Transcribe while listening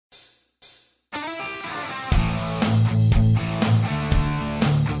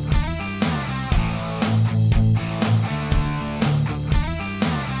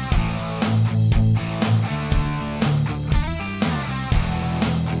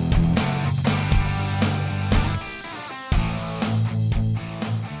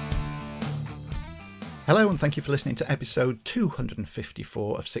Hello, and thank you for listening to episode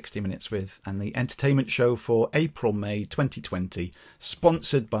 254 of 60 Minutes With, and the entertainment show for April-May 2020,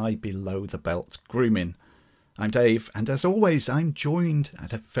 sponsored by Below the Belt Grooming. I'm Dave, and as always, I'm joined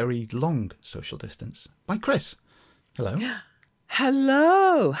at a very long social distance by Chris. Hello.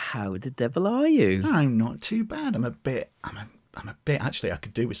 Hello. How the devil are you? I'm not too bad. I'm a bit, actually, I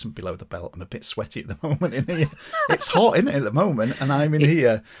could do with some Below the Belt. I'm a bit sweaty at the moment in here. It's hot, isn't it, at the moment? And I'm in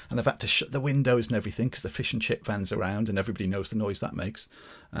here, and I've had to shut the windows and everything because the fish and chip van's around, and everybody knows the noise that makes.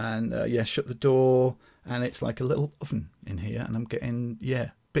 And, shut the door, and it's like a little oven in here, and I'm getting,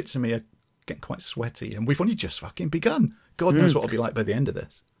 bits of me are getting quite sweaty. And we've only just fucking begun. God knows what it'll be like by the end of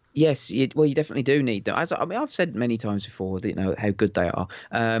this. Yes, you definitely do need them. I've said many times before that, how good they are.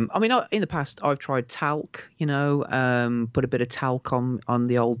 In the past, I've tried talc, put a bit of talc on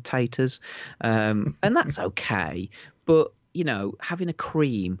the old taters, and that's okay. But, having a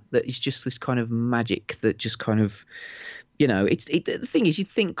cream that is just this kind of magic that just kind of, the thing is, you'd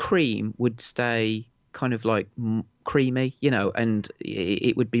think cream would stay kind of like creamy, and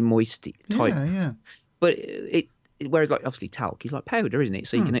it would be moist type. Yeah. But whereas, like, obviously talc is like powder, isn't it?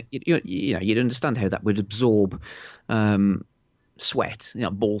 So you'd understand how that would absorb sweat,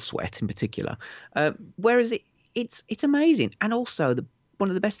 ball sweat in particular. Whereas it's amazing, and also one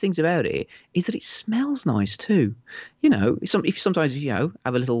of the best things about it is that it smells nice too. If sometimes have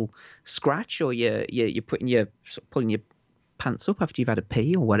a little scratch, or you're pulling your pants up after you've had a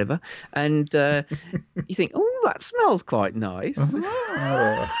pee or whatever, and you think, oh, that smells quite nice.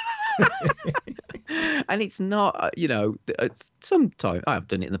 And it's not, sometimes I've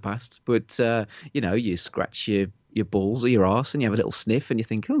done it in the past, but you scratch your balls or your arse and you have a little sniff and you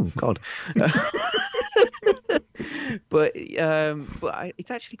think, oh God. But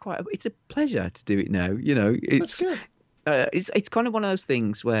it's actually it's a pleasure to do it now. It's kind of one of those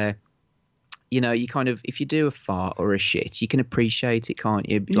things where, you kind of, if you do a fart or a shit, you can appreciate it, can't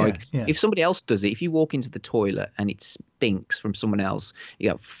you? If somebody else does it, if you walk into the toilet and it stinks from someone else,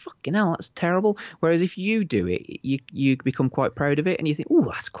 you go, fucking hell, that's terrible. Whereas if you do it, you become quite proud of it and you think,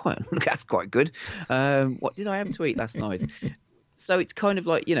 oh, that's quite good. What did I have to eat last night? So it's kind of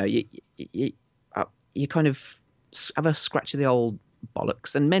like, you kind of have a scratch of the old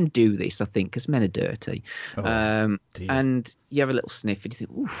bollocks, and men do this, I think, because men are dirty. And you have a little sniff and you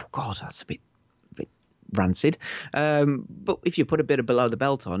think, oh God, that's a bit rancid. But if you put a bit of Below the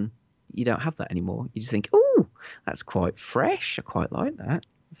Belt on, you don't have that anymore. You just think, oh, that's quite fresh. I quite like that.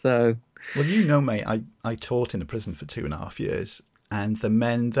 So, well, mate, I taught in a prison for 2.5 years, and the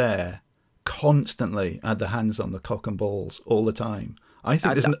men there constantly had their hands on the cock and balls all the time. I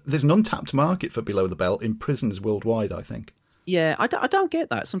think there's an untapped market for Below the Belt in prisons worldwide, I think. Yeah, I don't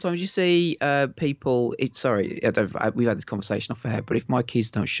get that. Sometimes you see people. We've had this conversation off air, but if my kids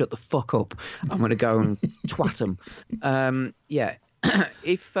don't shut the fuck up, I'm going to go and twat them.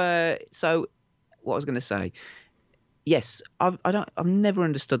 So, what I was going to say. Yes, I've never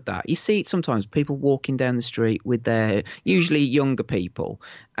understood that. You see it sometimes, people walking down the street with their, usually younger people,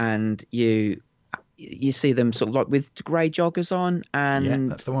 and you see them sort of like with grey joggers on, and yeah,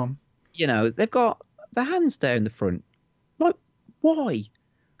 that's the one. They've got their hands down the front. Like, why?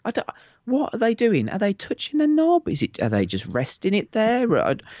 What are they doing? Are they touching the knob? Are they just resting it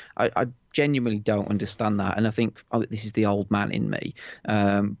there? I genuinely don't understand that, and I think this is the old man in me.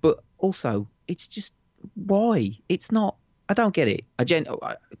 But also, it's just, why? It's not. I don't get it.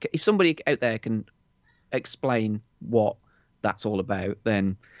 If somebody out there can explain what that's all about,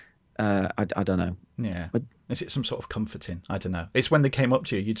 then I don't know. Yeah. Is it some sort of comforting? I don't know. It's when they came up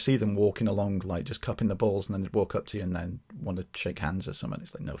to you, you'd see them walking along, like just cupping the balls, and then they'd walk up to you and then want to shake hands or something.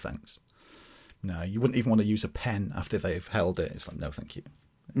 It's like, no, thanks. No, you wouldn't even want to use a pen after they've held it. It's like, no, thank you.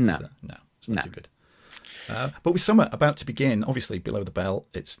 It's not too good. But with summer about to begin, obviously Below the Belt,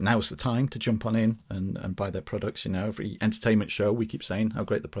 now's the time to jump on in and buy their products. Every entertainment show, we keep saying how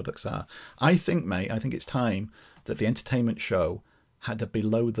great the products are. I think it's time that the entertainment show had a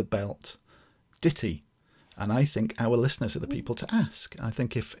Below the Belt ditty. And I think our listeners are the people to ask. I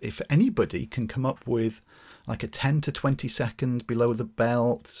think if anybody can come up with like a 10 to 20 second Below the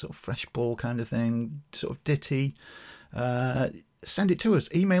Belt, sort of fresh ball kind of thing, sort of ditty, send it to us,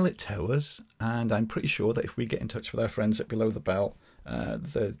 email it to us. And I'm pretty sure that if we get in touch with our friends at Below the Belt,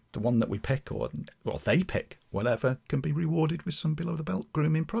 the one that we pick, or they pick, whatever, can be rewarded with some Below the Belt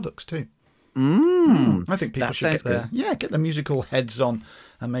grooming products too. I think people should get their musical heads on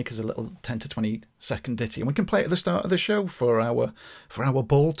and make us a little 10 to 20 second ditty, and we can play it at the start of the show for our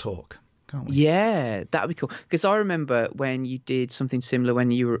ball talk, can't we? Yeah, that would be cool. Because I remember when you did something similar when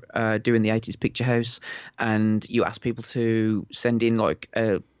you were doing the 80s Picture House, and you asked people to send in like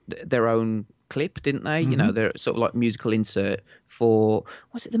their own clip, didn't they? You know, they're sort of like musical insert for,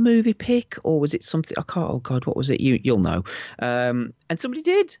 was it the movie pick or was it something? I can't. Oh God, what was it? You'll know. And somebody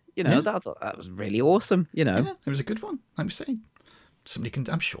did. You know, I thought that was really awesome. You know, yeah, it was a good one. I'm saying. Somebody can.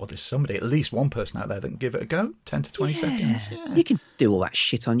 I'm sure there's somebody, at least one person out there that can give it a go. 10 to 20 seconds. Yeah. You can do all that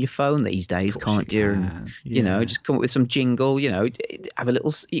shit on your phone these days, can't you? And, you know, just come up with some jingle. You know, have a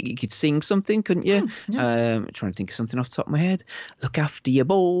little. You could sing something, couldn't you? I'm trying to think of something off the top of my head. Look after your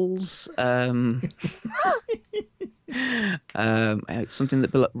balls. Something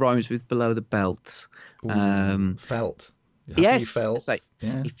that rhymes with below the belt. Felt. Yes. Felt. Like,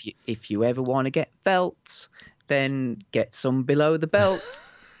 if you ever want to get felt, then get some below the belt.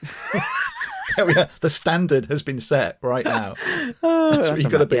 There we are. The standard has been set right now. That's what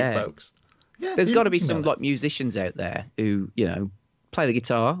you've got to be, folks. Yeah, there's got to be some like musicians out there who, you know, play the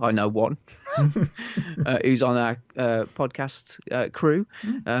guitar. I know one who's on our podcast crew.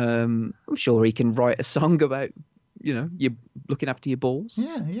 I'm sure he can write a song about, you know, you looking after your balls.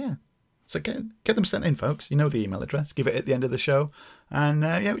 Yeah. So get them sent in, folks. You know the email address. Give it at the end of the show, and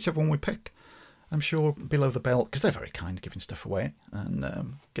whichever one we pick. I'm sure below the belt, because they're very kind giving stuff away, and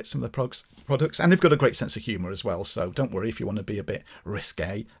get some of the products. And they've got a great sense of humour as well, so don't worry if you want to be a bit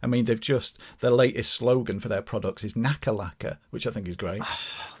risque. I mean, their latest slogan for their products is Naka Laka, which I think is great.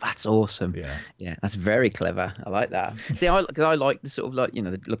 Oh, that's awesome. Yeah, that's very clever. I like that. See, I like the sort of like, you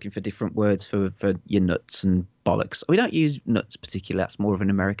know, looking for different words for your nuts and bollocks. We don't use nuts particularly. That's more of an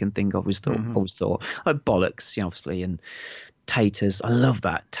American thing, I always thought. Like bollocks, you know, obviously, and taters. I love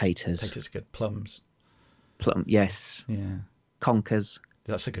that. Taters are good. Plums. Yes. Yeah. Conkers.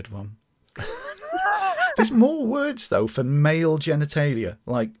 That's a good one. There's more words, though, for male genitalia,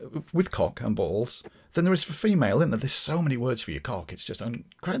 like with cock and balls, than there is for female, isn't there? There's so many words for your cock. It's just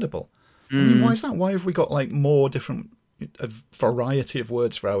incredible. I mean, why is that? Why have we got, like, more different, a variety of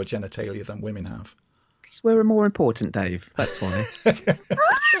words for our genitalia than women have? Because we're more important, Dave. That's why.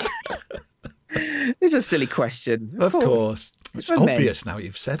 It's a silly question. Of course. It's obvious now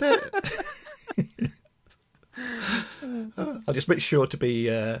you've said it. I'll just make sure to be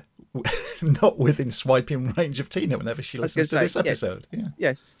not within swiping range of Tina whenever she listens to this episode. Yeah.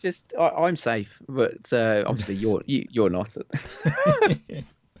 Yes, just I'm safe, but obviously you're not.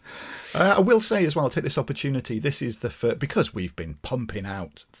 I will say as well, I'll take this opportunity. This is the first, because we've been pumping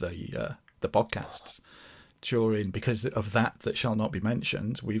out the podcasts. Because of that shall not be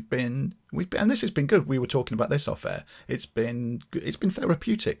mentioned, we've been, and this has been good. We were talking about this off air. It's been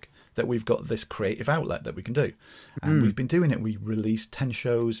therapeutic that we've got this creative outlet that we can do, and we've been doing it. We released 10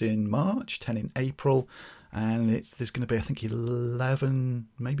 shows in March, 10 in April, and there's going to be, I think, 11,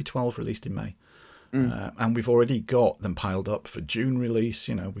 maybe 12 released in May. And we've already got them piled up for June release.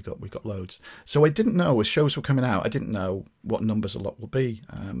 You know, we got loads. So I didn't know, as shows were coming out, I didn't know what numbers a lot will be.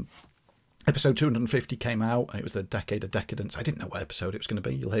 Episode 250 came out. It was the Decade of Decadence. I didn't know what episode it was going to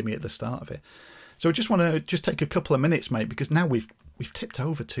be. You'll hear me at the start of it. So I just want to take a couple of minutes, mate, because now we've tipped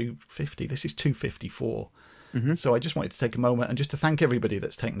over 250. This is 254. So I just wanted to take a moment and just to thank everybody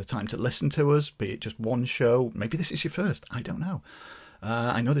that's taken the time to listen to us, be it just one show. Maybe this is your first. I don't know.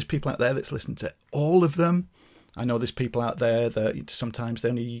 I know there's people out there that's listened to all of them. I know there's people out there that sometimes they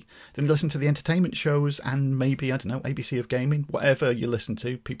only listen to the entertainment shows and maybe, I don't know, ABC of Gaming, whatever you listen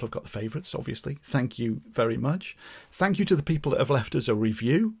to. People have got the favourites, obviously. Thank you very much. Thank you to the people that have left us a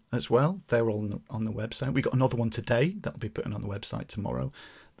review as well. They're all on the website. We got another one today that'll be put on the website tomorrow.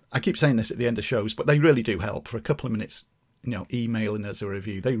 I keep saying this at the end of shows, but they really do help. For a couple of minutes, you know, emailing us a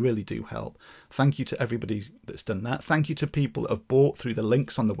review, they really do help. Thank you to everybody that's done that. Thank you to people that have bought through the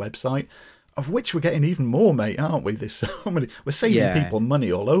links on the website, of which we're getting even more, mate, aren't we? There's so many. We're saving people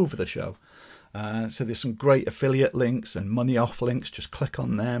money all over the show. So there's some great affiliate links and money off links. Just click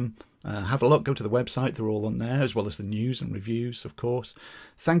on them. Have a look. Go to the website. They're all on there, as well as the news and reviews, of course.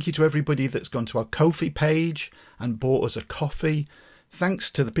 Thank you to everybody that's gone to our Ko-fi page and bought us a coffee.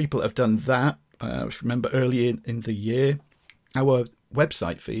 Thanks to the people that have done that. Remember earlier in the year, our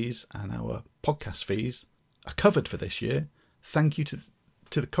website fees and our podcast fees are covered for this year. Thank you to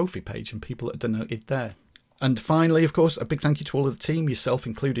the Ko-fi page and people that donated there. And finally, of course, a big thank you to all of the team, yourself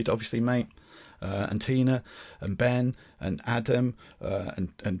included, obviously, mate, and Tina and Ben and Adam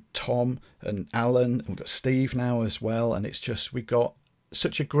and Tom and Alan. And we've got Steve now as well. And it's just, we got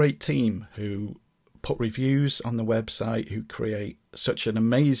such a great team who put reviews on the website, who create such an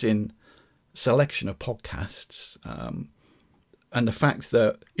amazing selection of podcasts. And the fact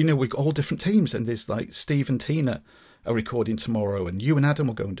that, you know, we've got all different teams, and there's like Steve and Tina are recording tomorrow, and you and Adam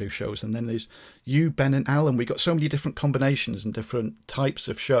will go and do shows, and then there's you, Ben and Alan. We got so many different combinations and different types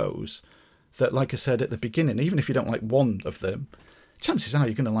of shows that, like I said at the beginning, even if you don't like one of them, chances are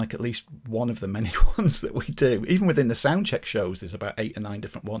you're going to like at least one of the many ones that we do. Even within the soundcheck shows, there's about 8 or 9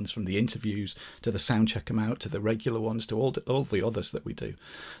 different ones, from the interviews to the soundcheck them out to the regular ones to all the others that we do.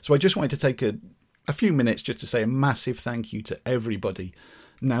 So I just wanted to take a few minutes just to say a massive thank you to everybody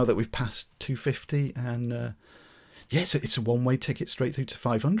now that we've passed 250. And yes, it's a one-way ticket straight through to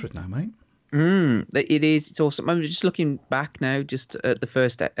 500 now, mate. It is. It's awesome. I'm just looking back now, just at the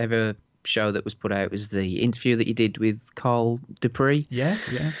first ever show that was put out was the interview that you did with Carl Dupree. Yeah.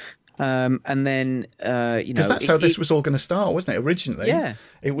 And then, because that's how this was all going to start, wasn't it? Originally, yeah,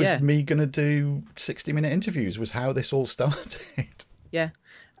 it was me going to do 60-minute interviews. Was how this all started. Yeah,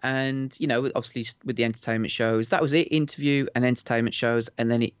 and obviously with the entertainment shows, that was it. Interview and entertainment shows,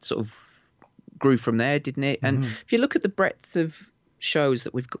 and then it sort of grew from there, didn't it? And if you look at the breadth of shows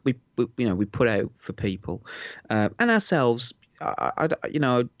that we put out for people and ourselves, I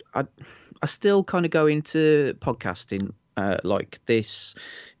still kind of go into podcasting like this,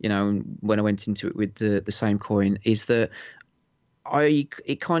 when I went into it with the same coin, is that I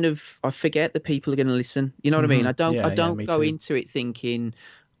forget that people are going to listen. You know what I mean? I don't go into it thinking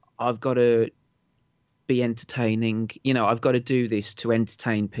I've got to be entertaining. I've got to do this to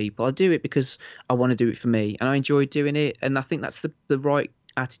entertain people. I do it because I want to do it for me, and I enjoy doing it. And I think that's the right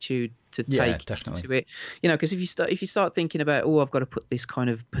attitude to take to it, because if you start thinking about, I've got to put this kind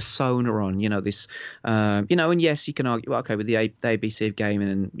of persona on, this, and yes, you can argue, okay, with the ABC of gaming,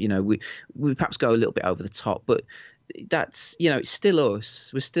 and we perhaps go a little bit over the top, but that's it's still us.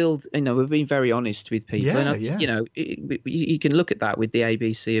 We're still we've been very honest with people, you can look at that with the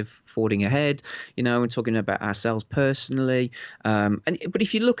ABC of Forging Ahead, and talking about ourselves personally, but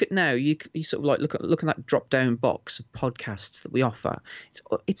if you look at now, you sort of like look at that drop down box of podcasts that we offer.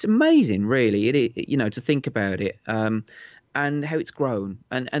 It's amazing, really, to think about it, and how it's grown,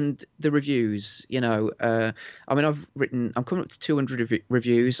 and the reviews. I'm coming up to 200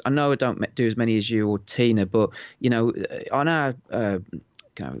 reviews. I know I don't do as many as you or Tina, but on our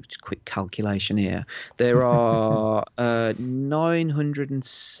just quick calculation here, there are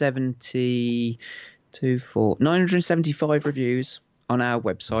 975 reviews on our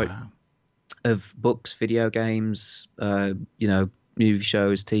website. Wow. Of books, video games, movie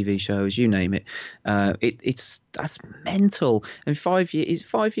shows, TV shows, you name it. That's mental. And 5 years,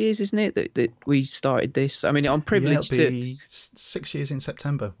 5 years, isn't it, that we started this? I mean, I'm privileged it'll be 6 years in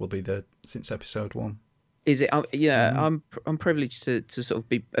September. Will be since episode 1. Is it? I'm privileged to sort of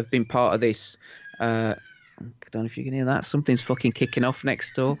have been part of this. I don't know if you can hear that. Something's fucking kicking off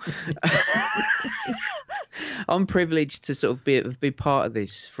next door. I'm privileged to sort of be part of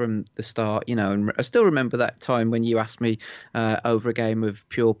this from the start, and I still remember that time when you asked me over a game of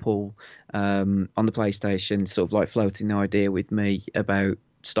Pure Pool on the PlayStation, sort of like floating the idea with me about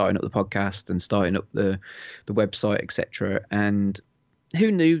starting up the podcast and starting up the website, etc. And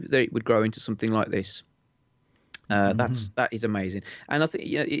who knew that it would grow into something like this? That is amazing, and I think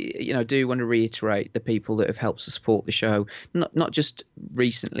I do want to reiterate the people that have helped to support the show, not just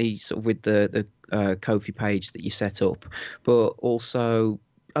recently, sort of with the Ko-fi page that you set up, but also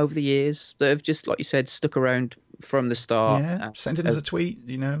over the years that have just, like you said, stuck around from the start. Yeah, sending us a tweet,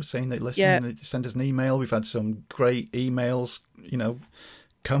 saying they listen. Yeah. Send us an email. We've had some great emails,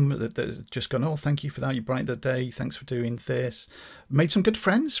 come that just gone, oh, thank you for that. You brightened the day. Thanks for doing this. Made some good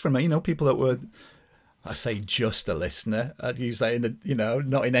friends from it. People that were, I say, just a listener. I'd use that in the,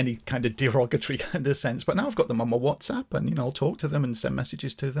 not in any kind of derogatory kind of sense. But now I've got them on my WhatsApp, and I'll talk to them and send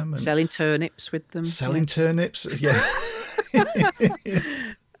messages to them. And selling turnips with them. Turnips, yeah.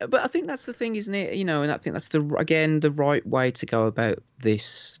 But I think that's the thing, isn't it? And I think that's the right way to go about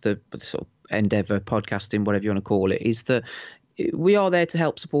this, the sort of endeavour, podcasting, whatever you want to call it, is that we are there to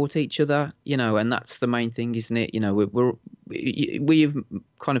help support each other, and that's the main thing, isn't it? We've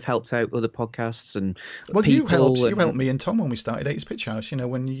kind of helped out other podcasts and people. You helped me and Tom when we started 80s Pitch House,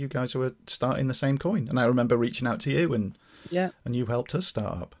 when you guys were starting the same coin, and I remember reaching out to you and you helped us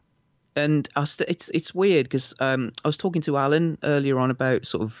start up. And it's weird because I was talking to Alan earlier on about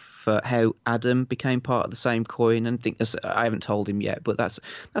sort of how Adam became part of the same coin, and I haven't told him yet, but that's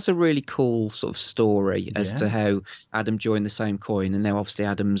a really cool sort of story as to how Adam joined the same coin, and now obviously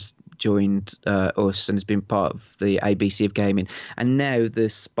Adam's joined us and has been part of the ABC of gaming, and now the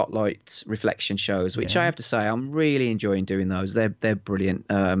Spotlight reflection shows, which I have to say I'm really enjoying doing those. They're brilliant.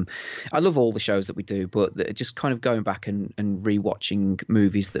 I love all the shows that we do, but just kind of going back and rewatching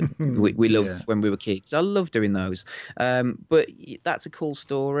movies that we loved when we were kids. I love doing those. But that's a cool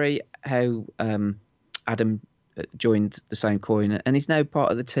story how Adam joined the same coin and he's now part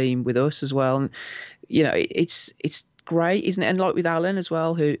of the team with us as well. And it's great, isn't it? And like with Alan as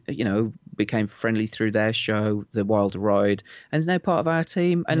well, who became friendly through their show, The Wilder Ride, and is now part of our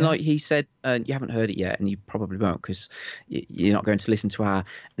team. And like he said, you haven't heard it yet, and you probably won't because you're not going to listen to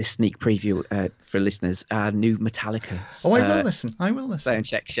this sneak preview for listeners, our new Metallica. Oh, I will listen. I will listen.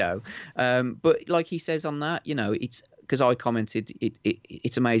 Soundcheck show. But like he says on that, it's because I commented,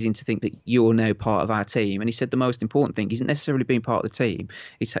 it's amazing to think that you're now part of our team. And he said the most important thing isn't necessarily being part of the team.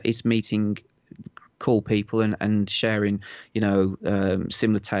 It's meeting cool people and sharing,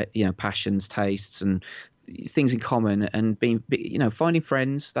 similar, passions, tastes, and things in common, and being, finding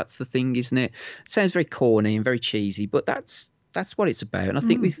friends. That's the thing, isn't it? It sounds very corny and very cheesy, but that's what it's about. And I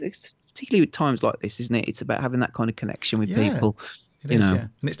think particularly with times like this, isn't it? It's about having that kind of connection with people. It is, yeah.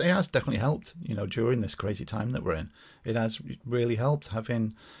 And it has definitely helped, during this crazy time that we're in. It has really helped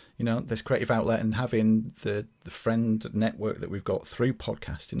having, this creative outlet and having the friend network that we've got through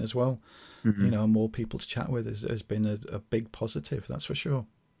podcasting as well. More people to chat with has been a big positive, that's for sure.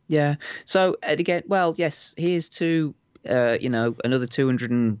 Yeah. So, again, well, yes, here's to, another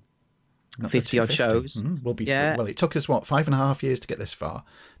 250 odd shows. We'll be well, it took us 5.5 years to get this far.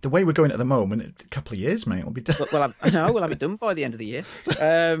 The way we're going at the moment, a couple of years, mate, we'll be done. Well, we'll have it done by the end of the year.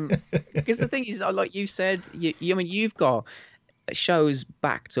 Because the thing is, like you said, you've got shows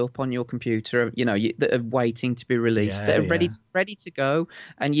backed up on your computer, that are waiting to be released, that are ready to go,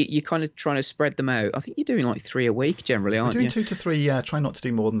 and you're kind of trying to spread them out. I think you're doing like 3 a week generally, aren't you? We're doing 2 to 3. Yeah, try not to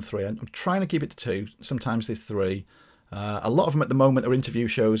do more than 3. I'm trying to keep it to 2. Sometimes there's 3. A lot of them at the moment are interview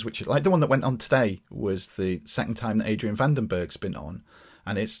shows, which, like the one that went on today, was the second time that Adrian Vandenberg's been on,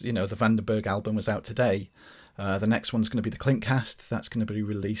 and it's the Vandenberg album was out today. The next one's going to be the Clintcast. That's going to be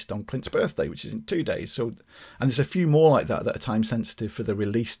released on Clint's birthday, which is in 2 days. So, and there's a few more like that are time sensitive for the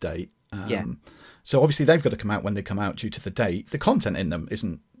release date. So obviously they've got to come out when they come out due to the date. The content in them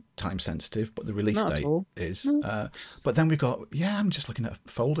isn't time sensitive, but the release date is. But then we've got, I'm just looking at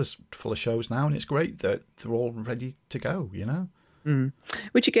folders full of shows now, and it's great that they're all ready to go,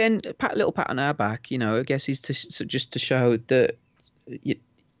 Which again, a little pat on our back, I guess, is just to show that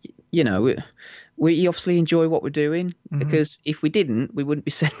we obviously enjoy what we're doing, because if we didn't, we wouldn't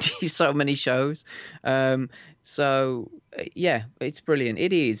be sending you so many shows. It's brilliant.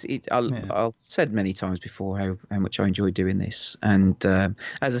 It is. I've said many times before how much I enjoy doing this, and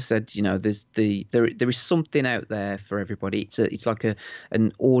as I said, there is something out there for everybody. It's like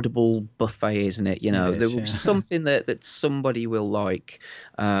an audible buffet, isn't it? There will be something that somebody will like.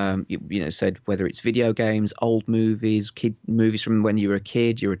 Said whether it's video games, old movies, kids movies from when you were a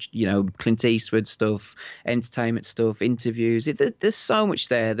kid, Clint Eastwood stuff, entertainment stuff, interviews. There's so much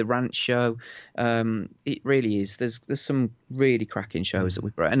there. The Rant Show. It really is. There's some really cracking shows that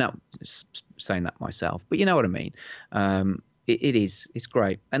we've brought. And I'm saying that myself, but you know what I mean. It is. It's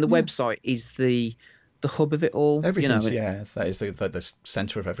great. And the website is the hub of it all. Everything's, that is the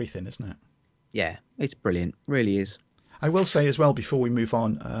centre of everything, isn't it? Yeah, it's brilliant. Really is. I will say as well, before we move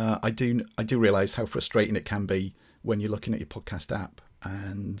on, I do realise how frustrating it can be when you're looking at your podcast app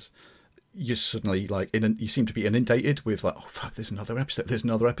and you're suddenly you seem to be inundated with oh fuck, there's another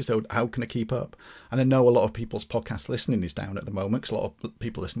episode, how can I keep up? And I know a lot of people's podcast listening is down at the moment because a lot of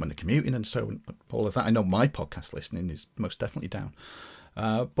people listen when they're commuting and so all of that. I know my podcast listening is most definitely down.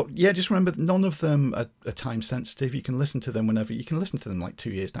 But just remember that none of them are time sensitive. You can listen to them whenever. You can listen to them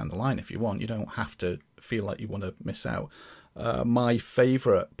 2 years down the line if you want. You don't have to feel like you want to miss out. My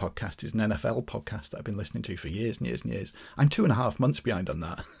favourite podcast is an NFL podcast that I've been listening to for years and years and years. I'm 2.5 months behind on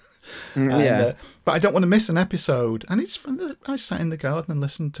that. But I don't want to miss an episode. And it's fun. I sat in the garden and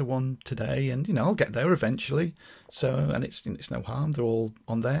listened to one today, and I'll get there eventually. So, and it's no harm. They're all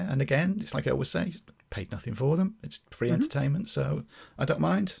on there. And again, it's like I always say, paid nothing for them. It's free entertainment, so I don't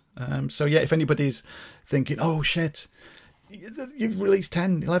mind. If anybody's thinking, oh shit, you've released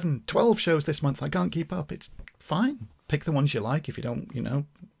 10, 11, 12 shows this month, I can't keep up, it's fine. Pick the ones you like. If you don't, you're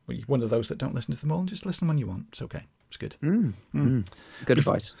one of those that don't listen to them all, just listen when you want. It's okay. It's good. Good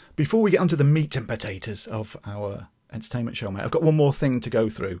advice. Before we get onto the meat and potatoes of our entertainment show, mate, I've got one more thing to go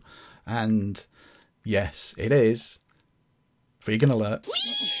through. And yes, it is vegan alert.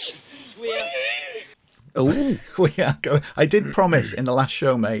 Oh, I did promise in the last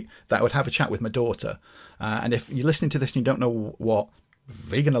show, mate, that I would have a chat with my daughter. And if you're listening to this and you don't know what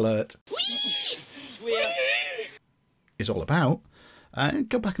vegan alert is all about,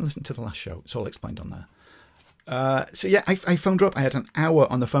 go back and listen to the last show. It's all explained on there. I phoned her up. I had an hour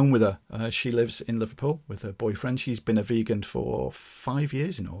on the phone with her. She lives in Liverpool with her boyfriend. She's been a vegan for 5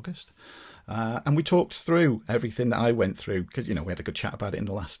 years in August. And we talked through everything that I went through because, we had a good chat about it in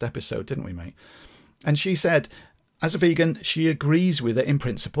the last episode, didn't we, mate? And she said, as a vegan, she agrees with it in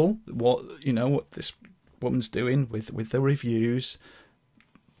principle, what this woman's doing with the reviews.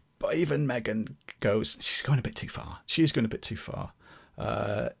 But even Megan goes, she's going a bit too far. She's going a bit too far.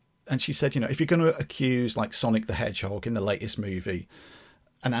 And she said, if you're going to accuse like Sonic the Hedgehog in the latest movie,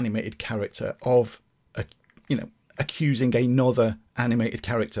 an animated character of, accusing another animated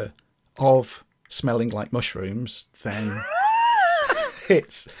character of smelling like mushrooms, then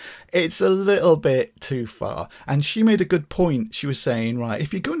it's a little bit too far. And she made a good point. She was saying, right,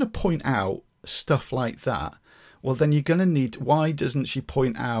 if you're going to point out stuff like that, well, then you're going to need... Why doesn't she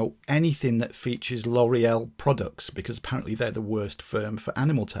point out anything that features L'Oreal products? Because apparently they're the worst firm for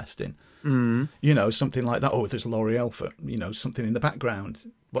animal testing. Something like that. Oh, there's L'Oreal for, something in the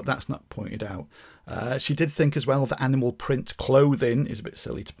background. But that's not pointed out. She did think as well that animal print clothing is a bit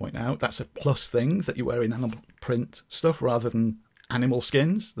silly to point out. That's a plus thing, that you wear in animal print stuff rather than animal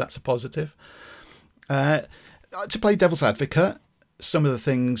skins. That's a positive. To play devil's advocate, some of the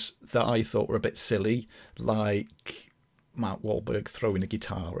things that I thought were a bit silly, like Mark Wahlberg throwing a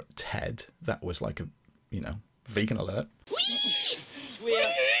guitar at Ted, that was like a, vegan alert.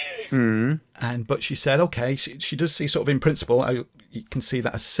 But she said, okay, she does see sort of in principle, you can see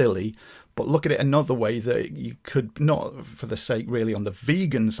that as silly, but look at it another way, that you could, not for the sake really on the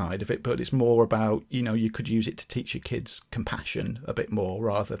vegan side of it, but it's more about, you could use it to teach your kids compassion a bit more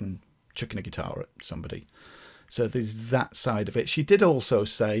rather than chucking a guitar at somebody. So there's that side of it. She did also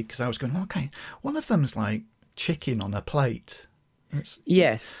say, because I was going, okay, one of them's like chicken on a plate.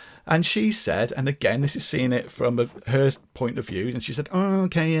 Yes. And she said, and again, this is seeing it from her point of view, and she said, oh,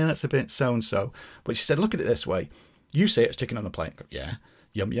 okay, yeah, that's a bit so-and-so. But she said, look at it this way. You say it's chicken on a plate. Go, yeah,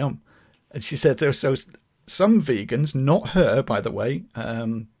 yum, yum. And she said, so some vegans, not her, by the way,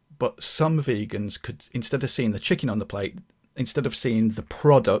 but some vegans could, instead of seeing the chicken on the plate, instead of seeing the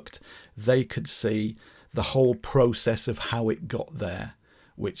product, they could see the whole process of how it got there,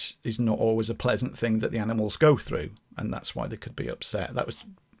 which is not always a pleasant thing that the animals go through. And that's why they could be upset. That was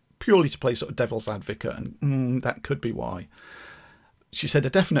purely to play sort of devil's advocate, and that could be why. She said a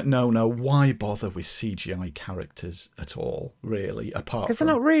definite no. Why bother with CGI characters at all, really, apart from... Because they're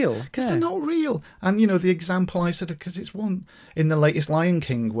not real. Because they're not real. And, the example I said, because it's one in the latest Lion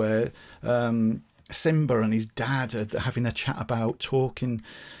King where Simba and his dad are having a chat about talking...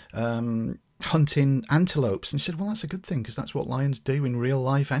 hunting antelopes, and she said, well, that's a good thing because that's what lions do in real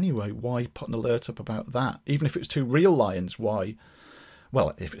life anyway. Why put an alert up about that? Even if it was two real lions, why?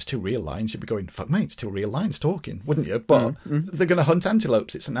 Well, if it's two real lions, you'd be going, fuck me, it's two real lions talking, wouldn't you? But they're going to hunt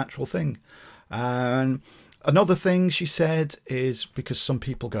antelopes. It's a natural thing. And another thing she said is, because some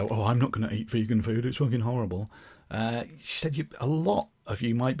people go, oh, I'm not going to eat vegan food, it's fucking horrible. She said a lot of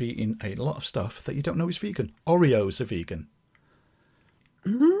you might be in a lot of stuff that you don't know is vegan. Oreos are vegan.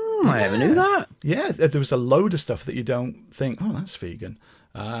 I never knew that. Yeah, there was a load of stuff that you don't think, oh, that's vegan.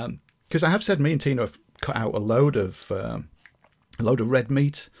 Because I have said, me and Tina have cut out a load of red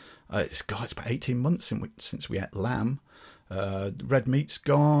meat. It's about 18 months since we ate lamb. Red meat's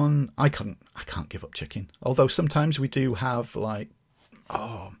gone. I can't give up chicken. Although sometimes we do have I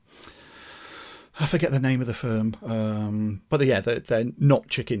forget the name of the firm. But yeah, they're not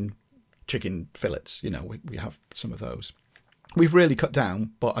chicken fillets. We have some of those. We've really cut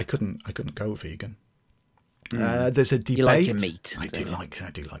down, but I couldn't go vegan. There's a debate. You like your meat? I do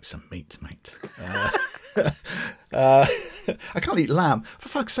like some meat, mate. I can't eat lamb. For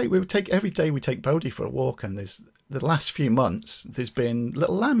fuck's sake, every day we take Bodhi for a walk, and the last few months there's been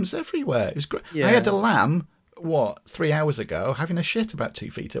little lambs everywhere. It was great. Yeah. I had a lamb 3 hours ago having a shit about 2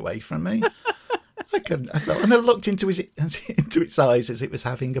 feet away from me. And I looked into its eyes as it was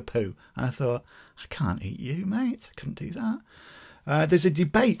having a poo, and I thought, I can't eat you, mate. I couldn't do that. There's a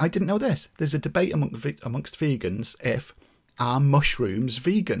debate. I didn't know this. There's a debate amongst vegans are mushrooms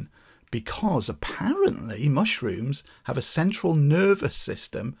vegan? Because apparently mushrooms have a central nervous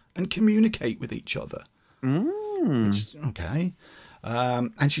system and communicate with each other. Okay.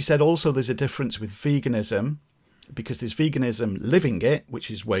 And she said also there's a difference with veganism, because there's veganism living it,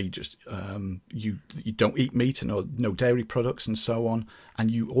 which is where you just you don't eat meat and no dairy products and so on, and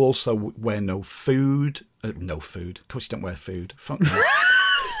you also wear no food. Of course, you don't wear food. Fuck no.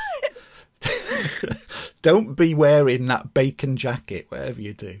 Don't be wearing that bacon jacket, whatever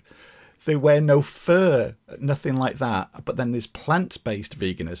you do. They wear no fur, nothing like that. But then there's plant-based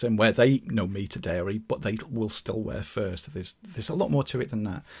veganism where they eat no meat or dairy, but they will still wear fur. So there's a lot more to it than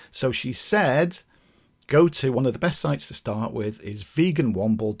that. So she said, go to one of the best sites to start with is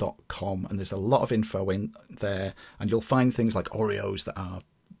veganwomble.com, and there's a lot of info in there, and you'll find things like Oreos that are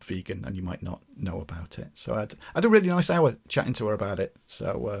vegan and you might not know about it. So I had a really nice hour chatting to her about it.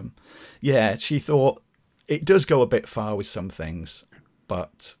 So yeah, she thought it does go a bit far with some things,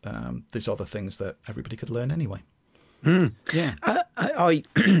 but there's other things that everybody could learn anyway. Yeah. I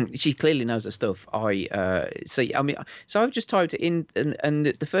she clearly knows her stuff. So I've just typed it in, and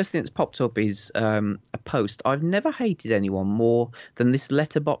the first thing that's popped up is a post. I've never hated anyone more than this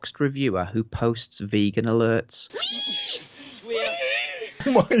letterboxed reviewer who posts vegan alerts.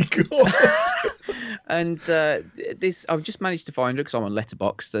 Oh my god! And this, I've just managed to find her because I'm on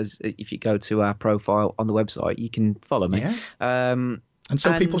Letterboxd. If you go to our profile on the website, you can follow me. Yeah. And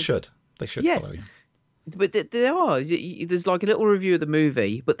people should. They should follow you. But there are. There's like a little review of the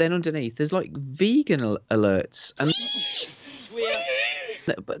movie, but then underneath there's like vegan alerts, and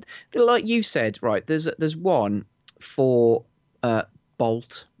but like you said, right? There's one for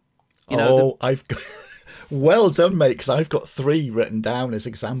Bolt. I've got. Well done, mate, because I've got 3 written down as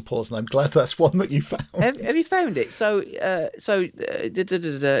examples, and I'm glad that's one that you found. Have you found it?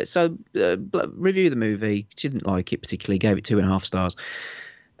 Review the movie. She didn't like it particularly. Gave it 2.5 stars.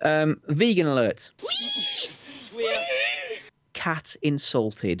 Vegan alert. Cat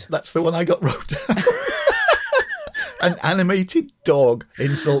insulted. That's the one I got wrote down. An animated dog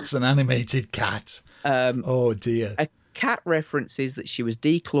insults an animated cat. Oh dear. A cat references that she was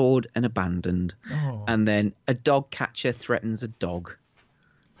declawed and abandoned. And then a dog catcher threatens a dog.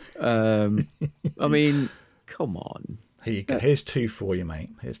 I mean, come on. Here you go. Here's 2 for you, mate.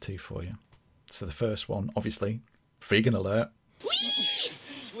 Here's 2 for you. So the first one, obviously, vegan alert.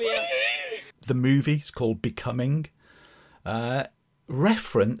 The movie's called Becoming.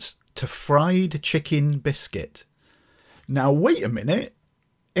 Reference to fried chicken biscuit. Now, wait a minute.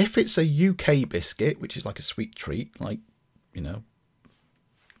 If it's a UK biscuit, which is like a sweet treat, like, I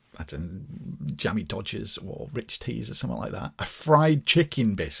don't know, Jammy Dodgers or Rich Teas or something like that, a fried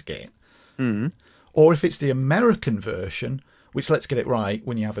chicken biscuit. Or if it's the American version, which, let's get it right,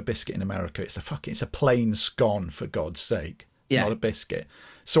 when you have a biscuit in America, it's a plain scone, for God's sake. It's not a biscuit.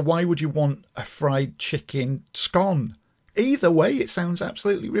 So why would you want a fried chicken scone? Either way, it sounds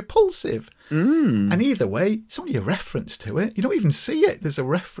absolutely repulsive. And either way, it's only a reference to it. You don't even see it. There's a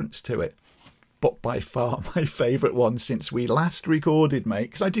reference to it. But by far my favourite one since we last recorded, mate,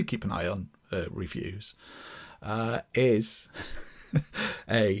 because I do keep an eye on reviews, is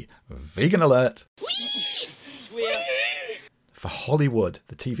a vegan alert for Hollywood,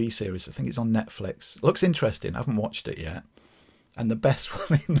 the TV series. I think it's on Netflix. It looks interesting. I haven't watched it yet. And the best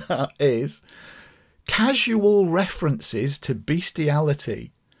one in that is casual references to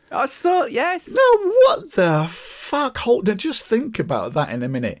bestiality. I saw, yes. No, what the fuck? Hold on, just think about that in a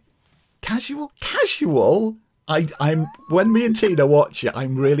minute. Casual? I'm when me and Tina watch it,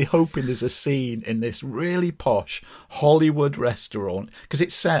 I'm really hoping there's a scene in this really posh Hollywood restaurant, because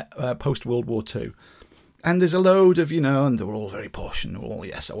it's set post World War II. And there's a load of, and they're all very posh and all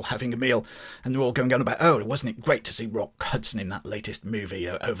having a meal. And they're all going on about, wasn't it great to see Rock Hudson in that latest movie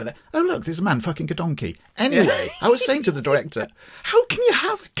over there? Oh, look, there's a man fucking a donkey. Anyway, I was saying to the director, how can you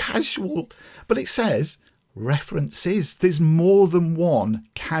have a casual... But it says references. There's more than one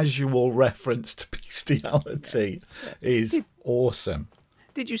casual reference to bestiality. Is awesome.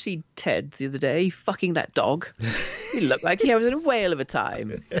 Did you see Ted the other day fucking that dog? He looked like he was in a whale of a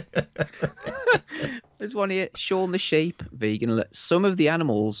time. There's one here, Shaun the sheep, vegan. Some of the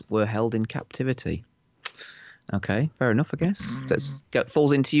animals were held in captivity. Okay, fair enough, I guess. That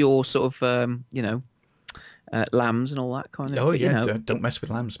falls into your sort of, lambs and all that kind of. Oh yeah, don't mess with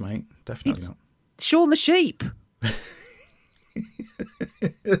lambs, mate. Definitely not. Shaun the sheep.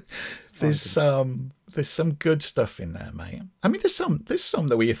 There's some good stuff in there, mate. I mean, there's some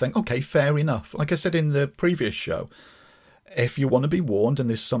that where you think, okay, fair enough. Like I said in the previous show, if you want to be warned and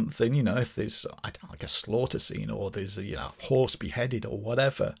there's something, if there's like a slaughter scene or there's a horse beheaded or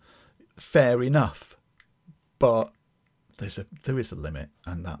whatever, fair enough. But there is a limit,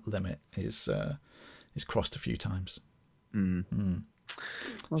 and that limit is crossed a few times.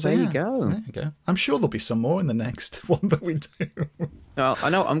 Well, so, there you go. There you go. I'm sure there'll be some more in the next one that we do. Well, I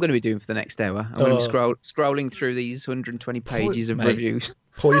know what I'm going to be doing for the next hour. I'm going to be scrolling through these 120 pages of reviews.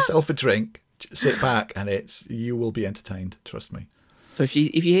 Pour yourself a drink, sit back, and you will be entertained. Trust me. So if you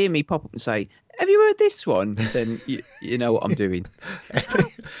hear me pop up and say, "Have you heard this one?" then you know what I'm doing.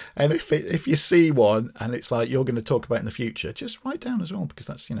 And if you see one and it's like you're going to talk about in the future, just write down as well, because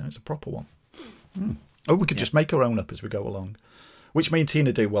that's it's a proper one. Or we could just make our own up as we go along. Which me and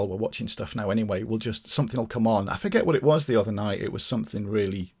Tina do while we're watching stuff now anyway. Something will come on. I forget what it was the other night. It was something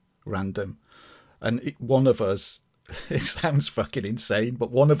really random. And one of us, it sounds fucking insane, but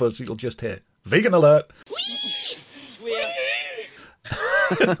one of us, you'll just hear, vegan alert!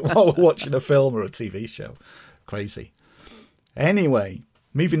 While we're watching a film or a TV show. Crazy. Anyway,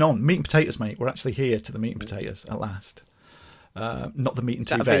 moving on. Meat and potatoes, mate. We're actually here to the meat and potatoes at last. Not the meat and Is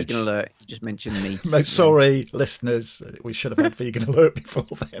that two a veg. vegan alert? You just mentioned meat. Sorry, listeners. We should have had vegan alert before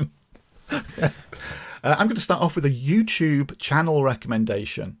then. I'm going to start off with a YouTube channel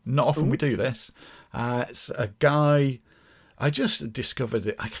recommendation. Not often we do this. It's a guy. I just discovered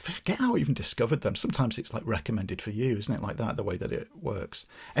it. I forget how I even discovered them. Sometimes it's like recommended for you, isn't it? Like that, the way that it works.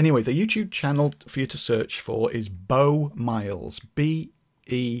 Anyway, the YouTube channel for you to search for is Beau Miles. Beau.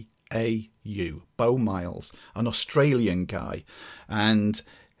 Beau Miles, an Australian guy. And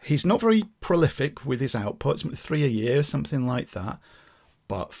he's not very prolific with his outputs, 3 a year, something like that.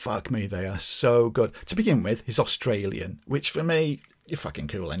 But fuck me, they are so good. To begin with, he's Australian, which for me, you're fucking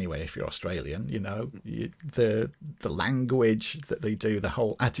cool anyway if you're Australian, you know. The language that they do, the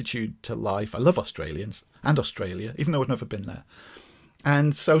whole attitude to life. I love Australians and Australia, even though I've never been there.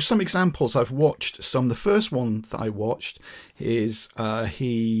 And so some examples I've watched. The first one that I watched is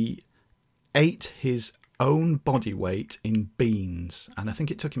he ate his own body weight in beans, and I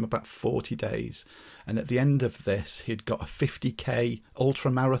think it took him about 40 days. And at the end of this, he'd got a 50k ultra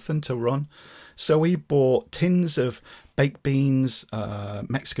marathon to run. So he bought tins of baked beans,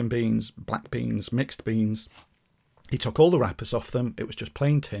 Mexican beans, black beans, mixed beans. He took all the wrappers off them. It was just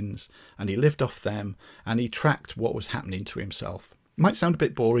plain tins, and he lived off them, and he tracked what was happening to himself. Might sound a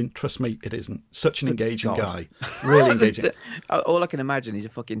bit boring. Trust me, it isn't. Such an engaging guy. Really engaging. All I can imagine is a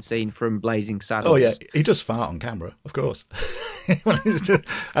fucking scene from Blazing Saddles. Oh, yeah. He does fart on camera, of course.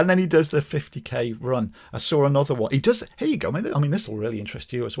 And then he does the 50k run. I saw another one. He does. Here you go. I mean, this will really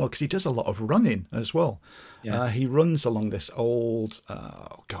interest you as well, because he does a lot of running as well. Yeah. He runs along this old,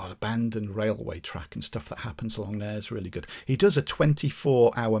 abandoned railway track and stuff that happens along there is really good. He does a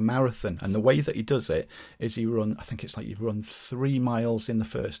 24-hour marathon, and the way that he does it is he run 3 miles in the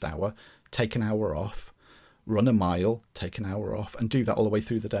first hour, take an hour off, run a mile, take an hour off, and do that all the way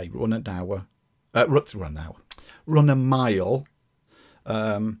through the day. Run a mile,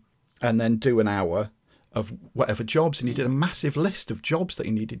 and then do an hour of whatever jobs. And he did a massive list of jobs that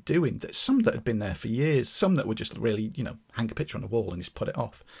he needed doing. There's some that had been there for years, some that were just really, hang a picture on the wall and just put it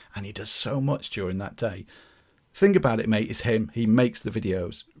off. And he does so much during that day. Thing about it, mate, is him. He makes the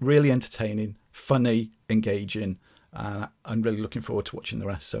videos really entertaining, funny, engaging. I'm really looking forward to watching the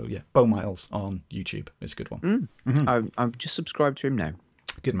rest. So yeah, Beau Miles on YouTube is a good one. I'm just subscribed to him now.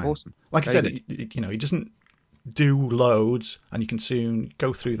 Good man. Awesome. Like I said, he doesn't do loads, and you can soon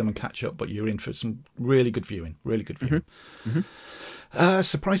go through them and catch up, but you're in for some really good viewing.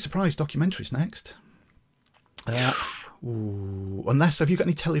 Surprise, surprise, documentaries next. Unless, have you got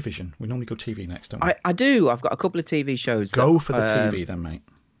any television? We normally go TV next, don't we? I do. I've got a couple of TV shows. Go for the TV then, mate.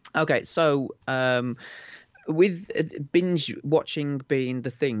 Okay, so with binge watching being the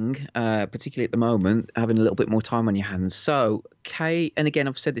thing, particularly at the moment, having a little bit more time on your hands. So and again,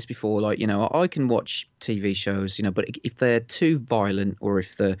 I've said this before, I can watch TV shows, but if they're too violent, or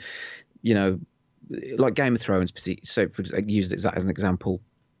if they're, like Game of Thrones, so I used that as an example.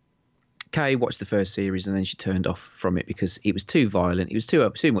 Kay watched the first series and then she turned off from it because it was too violent. It was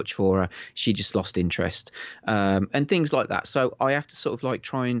too much for her. She just lost interest, and things like that. So I have to sort of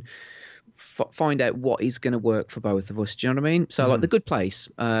try and find out what is going to work for both of us. Do you know what I mean? So like The Good Place,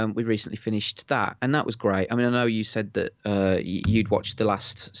 we recently finished that, and that was great. I mean, I know you said that you'd watched the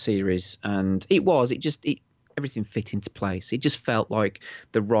last series, and everything fit into place. It just felt like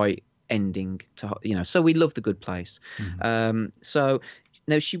the right ending to, so we love The Good Place. So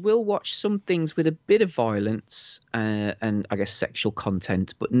now she will watch some things with a bit of violence and I guess sexual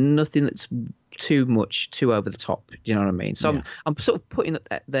content, but nothing that's too over the top. Do you know what I mean? So I'm sort of putting it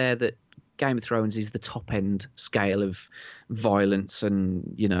there that Game of Thrones is the top end scale of violence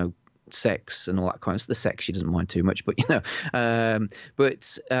and, sex and all that kind of stuff. The sex she doesn't mind too much, but,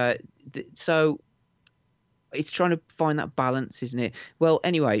 so it's trying to find that balance, isn't it? Well,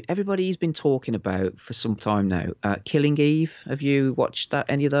 anyway, everybody's been talking about for some time now, Killing Eve. Have you watched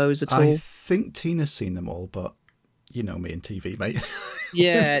any of those at all? I think Tina's seen them all, but you know me and TV, mate.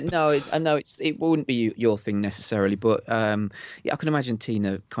 Yeah, no, I know it wouldn't be your thing necessarily, but I can imagine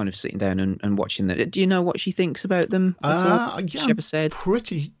Tina kind of sitting down and watching them. Do you know what she thinks about them at all? Yeah, she ever said?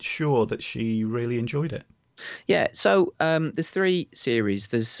 Pretty sure that she really enjoyed it. Yeah, so there's 3 series.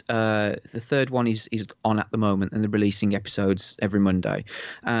 There's the third one is on at the moment, and they're releasing episodes every Monday.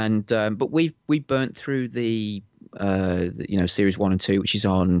 And but we burnt through the series 1 and 2, which is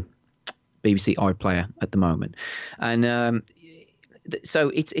on BBC iPlayer at the moment. And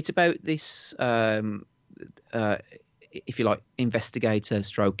so it's about this if you like, investigator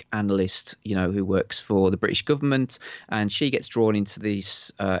stroke analyst, who works for the British government, and she gets drawn into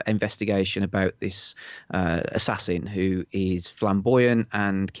this investigation about this assassin who is flamboyant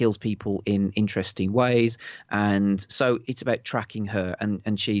and kills people in interesting ways, and so it's about tracking her,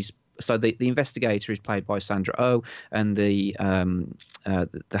 and she's. So the investigator is played by Sandra Oh, and the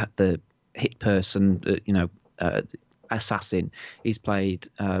hit person, assassin, is played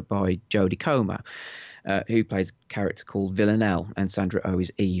by Jodie Comer, who plays a character called Villanelle, and Sandra Oh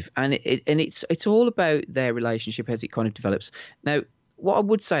is Eve. And it's all about their relationship as it kind of develops. Now, what I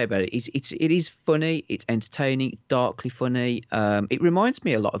would say about it is it is funny, it's entertaining, it's darkly funny. It reminds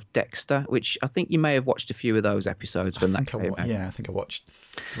me a lot of Dexter, which I think you may have watched a few of those episodes when that came out. Yeah, I think I watched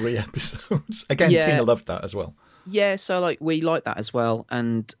 3 episodes. Again, yeah. Tina loved that as well. Yeah, so we like that as well,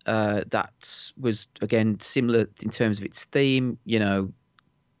 and that was again similar in terms of its theme.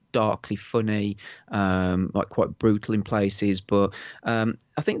 Darkly funny, like quite brutal in places, but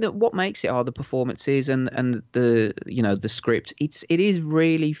I think that what makes it are the performances and the the script. It is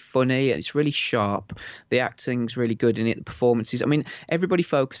really funny and it's really sharp. The acting's really good in it. The performances. I mean, everybody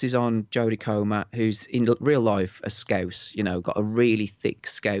focuses on Jodie Comer, who's in real life a Scouse. Got a really thick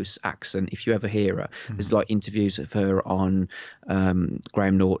Scouse accent. If you ever hear her, there's like interviews of her on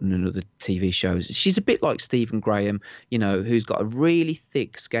Graham Norton and other TV shows. She's a bit like Stephen Graham, who's got a really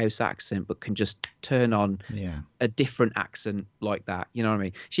thick Scouse accent but can just turn on a different accent like that. You know what I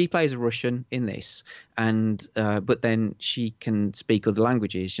mean? She plays a Russian in this, and but then she can speak other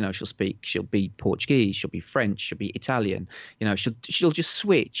languages. She'll be Portuguese, she'll be French, she'll be Italian. She'll just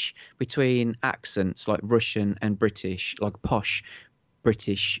switch between accents like Russian and British, like posh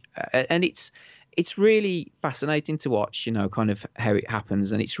British, and it's really fascinating to watch, kind of how it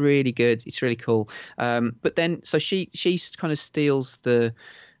happens, and it's really good. It's really cool. But then, so she kind of steals the,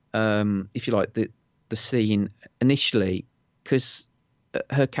 if you like, the scene initially, because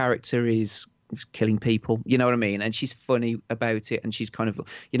her character is killing people, you know what I mean? And she's funny about it, and she's kind of,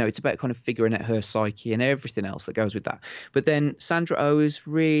 it's about kind of figuring out her psyche and everything else that goes with that. But then Sandra Oh is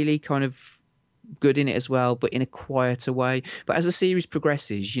really kind of good in it as well, but in a quieter way. But as the series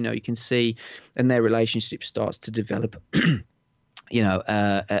progresses, you can see, and their relationship starts to develop, and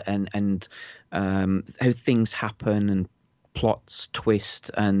how things happen and plots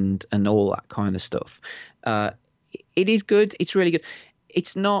twist and all that kind of stuff. It is good. It's really good.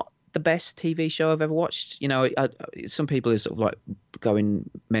 It's not the best TV show I've ever watched. Some people are sort of like going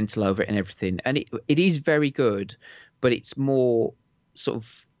mental over it and everything, and it is very good, but it's more sort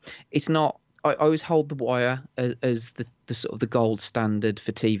of, it's not. I always hold The Wire as the sort of the gold standard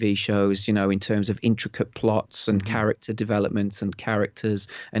for TV shows, in terms of intricate plots and character development and characters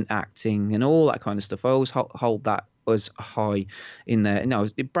and acting and all that kind of stuff. I always hold that as high in there. No,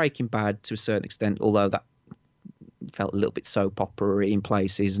 Breaking Bad to a certain extent, although that felt a little bit soap opera in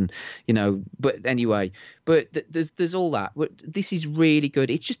places, and but anyway, but there's all that. This is really good.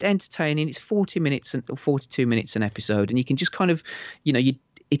 It's just entertaining. It's 40 minutes and 42 minutes an episode, and you can just kind of,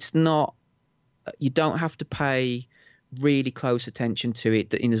 it's not. You don't have to pay really close attention to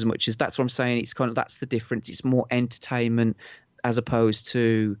it in as much as, that's what I'm saying. It's kind of, that's the difference. It's more entertainment as opposed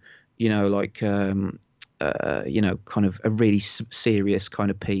to, kind of a really serious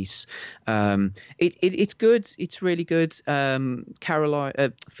kind of piece. It's good. It's really good.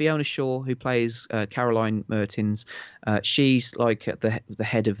 Fiona Shaw, who plays Caroline Mertens, she's like at the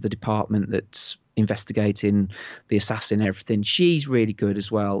head of the department that's investigating the assassin and everything. She's really good as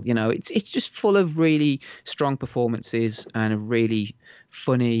well. It's just full of really strong performances and a really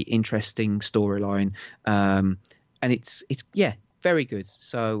funny, interesting storyline. And it's very good.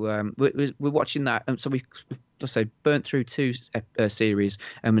 So we're watching that. So we've, let's say, burnt through 2 series,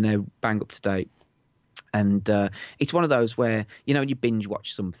 and we're now bang up to date. And it's one of those where, you binge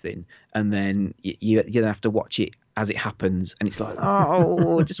watch something and then you have to watch it as it happens, and it's like,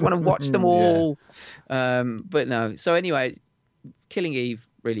 oh, I just want to watch them all. But no. So anyway, Killing Eve,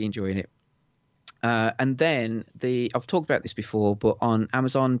 really enjoying it. And then I've talked about this before, but on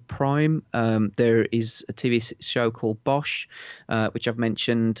Amazon Prime, there is a TV show called Bosch, which I've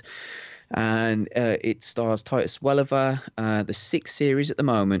mentioned, and it stars Titus Welliver. The 6th series at the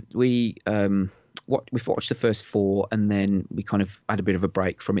moment. We've watched the first 4, and then we kind of had a bit of a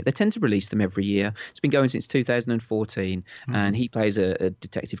break from it. They tend to release them every year. It's been going since 2014, and he plays a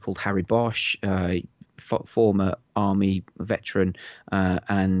detective called Harry Bosch, former army veteran,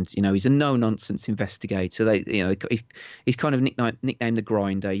 and he's a no-nonsense investigator. He's kind of nicknamed the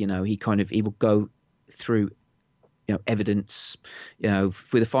Grinder. He will go through evidence,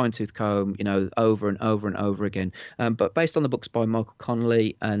 with a fine-tooth comb, over and over and over again. But based on the books by Michael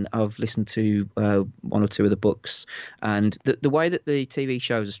Connelly, and I've listened to one or two of the books, and the way that the TV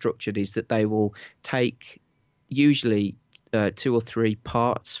shows are structured is that they will take usually 2 or 3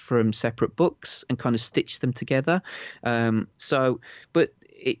 parts from separate books and kind of stitch them together. I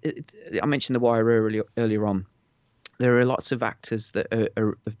mentioned The Wire earlier on. There are lots of actors that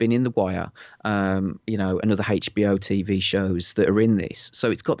have been in The Wire, and other HBO TV shows that are in this.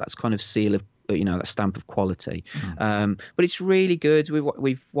 So it's got that kind of seal of, that stamp of quality. But it's really good.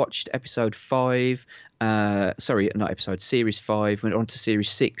 We've watched episode 5. Series 5. We're on to series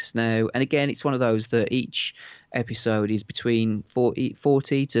 6 now. And again, it's one of those that each episode is between 40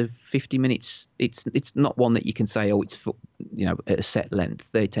 to 50 minutes. It's not one that you can say, it's at a set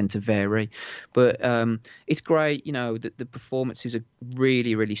length. They tend to vary, but it's great. The performances are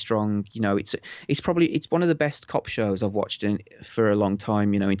really, really strong. It's one of the best cop shows I've watched for a long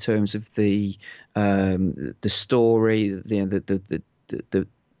time. In terms of the story, the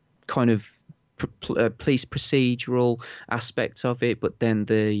kind of police procedural aspect of it, but then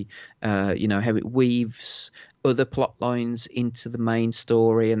how it weaves other plot lines into the main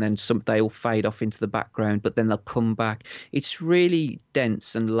story, and then they'll fade off into the background, but then they'll come back. It's really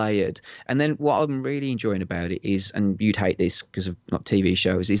dense and layered. And then what I'm really enjoying about it is, and you'd hate this because of not TV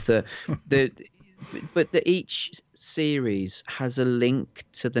shows, is that each series has a link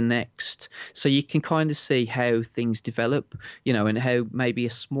to the next, so you can kind of see how things develop, and how maybe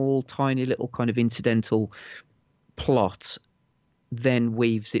a small, tiny little kind of incidental plot then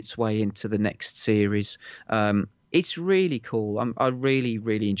weaves its way into the next series. It's really cool. I really,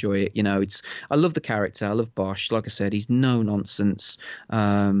 really enjoy it. I love the character. I love Bosch. Like I said, he's no nonsense.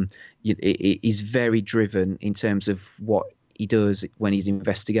 He's very driven in terms of what he does when he's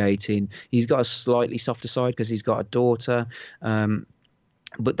investigating. He's got a slightly softer side because he's got a daughter,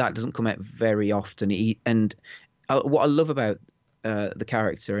 but that doesn't come out very often. What I love about the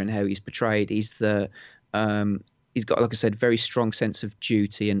character and how he's portrayed is he's got, like I said, very strong sense of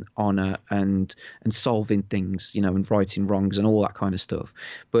duty and honor and solving things, and righting wrongs and all that kind of stuff.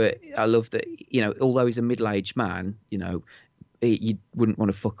 But I love that, although he's a middle-aged man, you wouldn't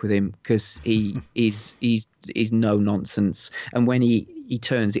want to fuck with him because he's no nonsense. And when he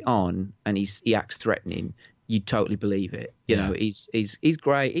turns it on and he acts threatening, you totally believe it. He's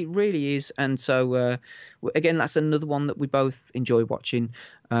great. It really is. And so again, that's another one that we both enjoy watching.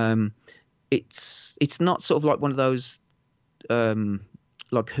 It's not sort of like one of those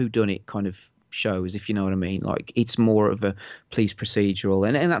like whodunit kind of shows, if you know what I mean. Like, it's more of a police procedural,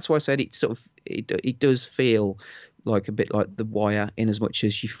 and that's why I said it does feel like a bit like The Wire, in as much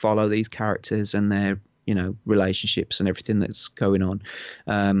as you follow these characters and their relationships and everything that's going on.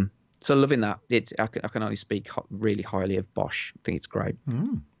 So loving that. I can only speak really highly of Bosch. I think it's great.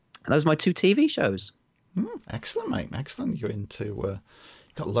 And those are my 2 TV shows. Excellent, mate. Excellent. You're into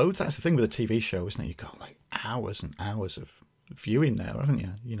got loads. That's the thing with a TV show, isn't it? You've got like hours and hours of viewing there, haven't you?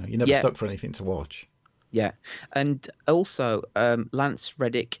 You're never stuck for anything to watch. Yeah. And also Lance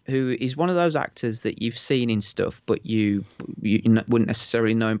Reddick, who is one of those actors that you've seen in stuff, but you wouldn't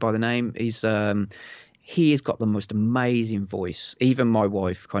necessarily know him by the name. He has got the most amazing voice. Even my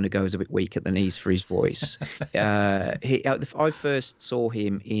wife kind of goes a bit weak at the knees for his voice. I first saw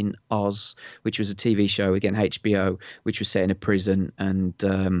him in Oz, which was a TV show, again, HBO, which was set in a prison. And,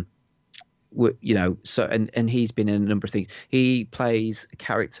 and he's been in a number of things. He plays a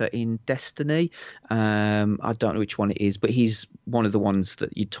character in Destiny. I don't know which one it is, but he's one of the ones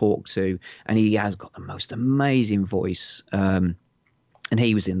that you talk to. And he has got the most amazing voice. And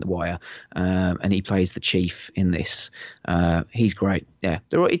he was in The Wire, and he plays the chief in this. He's great. Yeah,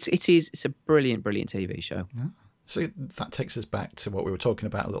 it's a brilliant TV show. Yeah. So that takes us back to what we were talking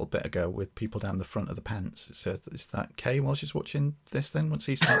about a little bit ago with people down the front of the pants. So is that Kay while she's watching this then, once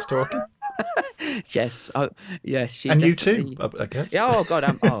he starts talking? Yes. Yes. And you too, I guess. Yeah. Oh God.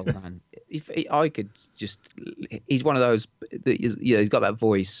 Oh man. If I could just, he's one of those that he's got that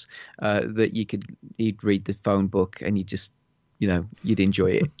voice that you'd read the phone book and you just. You'd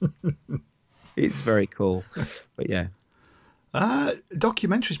enjoy it. It's very cool. But yeah.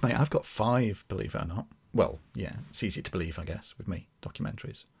 Documentaries, mate. I've got 5, believe it or not. Well, yeah, it's easy to believe, I guess, with me,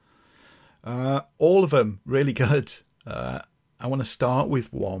 documentaries. All of them really good. I want to start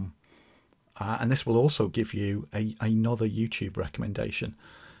with one. And this will also give you another YouTube recommendation.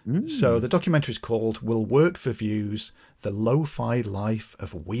 So the documentary is called Will Work for Views, The Lo-Fi Life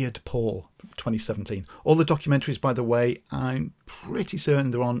of Weird Paul, 2017. All the documentaries, by the way, I'm pretty certain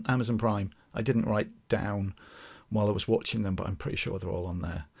they're on Amazon Prime. I didn't write down while I was watching them, but I'm pretty sure they're all on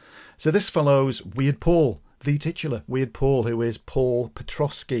there. So this follows Weird Paul, the titular Weird Paul, who is Paul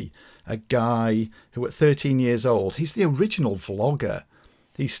Petrosky, a guy who at 13 years old, he's the original vlogger.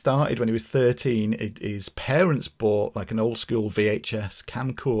 He started when he was 13. His parents bought like an old school VHS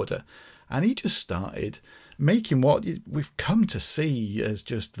camcorder, and he just started making what we've come to see as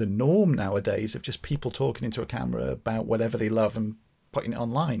just the norm nowadays, of just people talking into a camera about whatever they love and putting it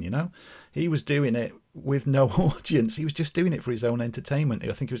online, you know. He was doing it with no audience. He was just doing it for his own entertainment.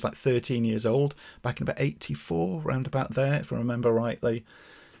 I think he was like 13 years old back in about 84, round about there, if I remember rightly.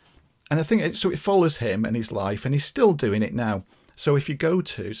 And I think so it follows him and his life, and he's still doing it now. So if you go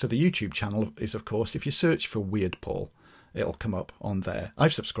to, so the YouTube channel is, of course, if you search for Weird Paul, it'll come up on there.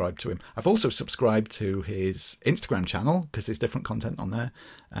 I've subscribed to him. I've also subscribed to his Instagram channel because there's different content on there.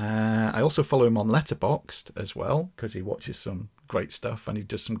 I also follow him on Letterboxd as well because he watches some great stuff and he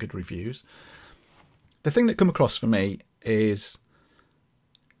does some good reviews. The thing that come across for me is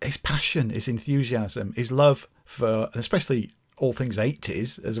his passion, his enthusiasm, his love for, especially all things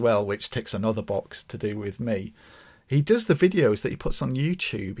 80s as well, which ticks another box to do with me. He does the videos that he puts on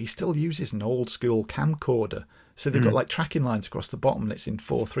YouTube. He still uses an old school camcorder. So they've got like tracking lines across the bottom and it's in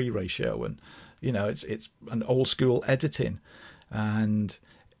 4:3 ratio. And, you know, it's an old school editing. And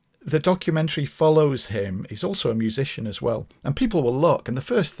the documentary follows him. He's also a musician as well. And people will look. And the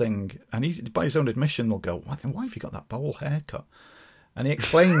first thing, and he, by his own admission, they'll go, why have you got that bowl haircut? And he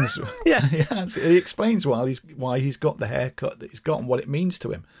explains, he explains why he's got the haircut that he's got and what it means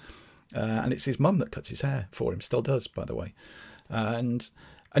to him. And it's his mum that cuts his hair for him, still does, by the way. And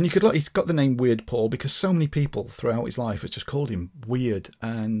you could look, he's got the name Weird Paul because so many people throughout his life has just called him weird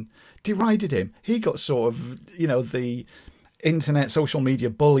and derided him. He got sort of, you know, the internet, social media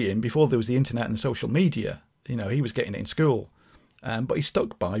bullying before there was the internet and social media. You know, he was getting it in school. But he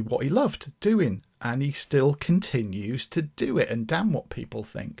stuck by what he loved doing, and he still continues to do it, and damn what people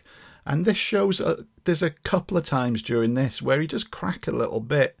think. And this shows, there's a couple of times during this where he just crack a little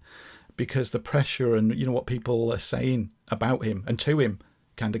bit because the pressure and, you know, what people are saying about him and to him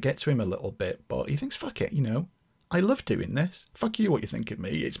kind of get to him a little bit. But he thinks, fuck it, you know, I love doing this. Fuck you what you think of me.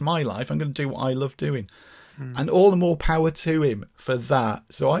 It's my life. I'm going to do what I love doing. And all the more power to him for that.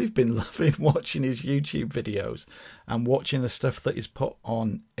 So I've been loving watching his YouTube videos and watching the stuff that he's put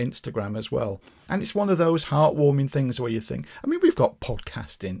on Instagram as well. And it's one of those heartwarming things where you think, I mean, we've got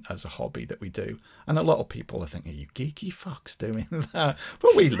podcasting as a hobby that we do. And a lot of people are thinking, are you geeky fucks doing that?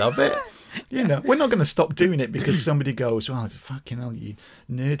 But we love it. You know, we're not going to stop doing it because somebody goes, well, fucking hell, you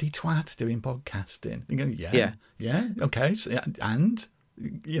nerdy twat doing podcasting. You go, yeah, okay. So, and...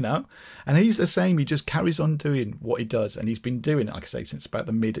 you know, and he's the same. He just carries on doing what he does, and he's been doing it, like I say, since about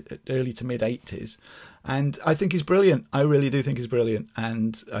the early to mid 80s. And I think he's brilliant. I really do think he's brilliant,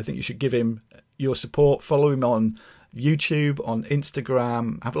 and I think you should give him your support. Follow him on YouTube, on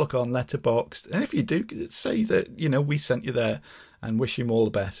Instagram, have a look on Letterboxd, and if you do, say that, you know, we sent you there, and wish him all the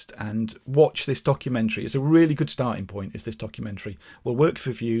best. And watch this documentary. It's a really good starting point. Is this documentary will work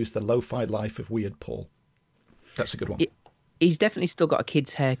for views? The Lo-Fi Life of Weird Paul. That's a good one. He's definitely still got a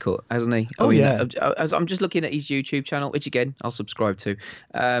kid's haircut, hasn't he? Yeah. I'm just looking at his YouTube channel, which again I'll subscribe to.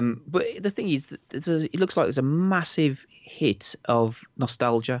 But the thing is, it looks like there's a massive hit of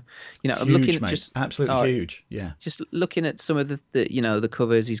nostalgia. You know, huge, I'm looking at mate. just absolutely huge. Yeah. Just looking at some of the you know, the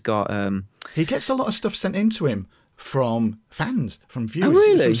covers he's got. He gets a lot of stuff sent into him from fans, from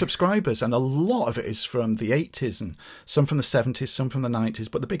viewers, from subscribers, and a lot of it is from the 80s and some from the 70s, some from the 90s.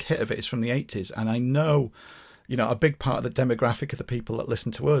 But the big hit of it is from the 80s, and I know. You know, a big part of the demographic of the people that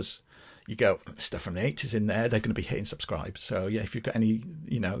listen to us, you go, stuff from the 80s in there, they're going to be hitting subscribe. So yeah, if you've got any,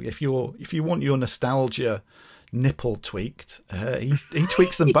 you know, if you want your nostalgia nipple tweaked, he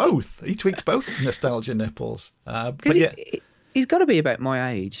tweaks them both. He tweaks both nostalgia nipples. But yeah, he's got to be about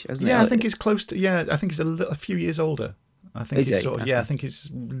my age, hasn't he? Yeah, I think he's close to. Yeah, I think he's a few years older. I think he's sort of. Yeah, I think he's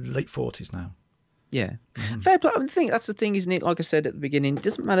late 40s now. Yeah, fair play. I think that's the thing, isn't it? Like I said at the beginning, it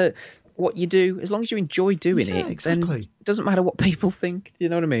doesn't matter what you do as long as you enjoy doing it. Exactly. Then it doesn't matter what people think. Do you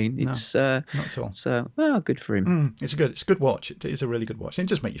know what I mean? It's not at all. So, good for him. It's a good watch. It is a really good watch. It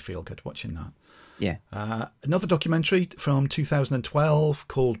does make you feel good watching that. Yeah. Another documentary from 2012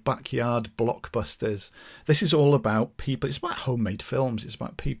 called Backyard Blockbusters. This is all about people. It's about homemade films. It's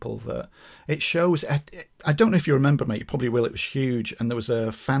about people that it shows. I don't know if you remember, mate. You probably will. It was huge. And there was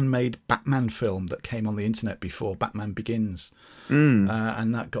a fan-made Batman film that came on the internet before Batman Begins.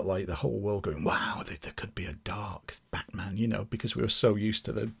 And that got like the whole world going, wow, there could be a dark Batman, you know, because we were so used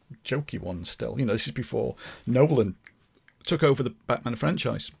to the jokey ones still. You know, this is before Nolan took over the Batman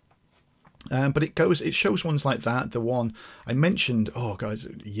franchise. But it shows ones like that. The one I mentioned,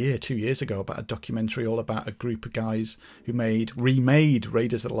 2 years ago, about a documentary all about a group of guys who remade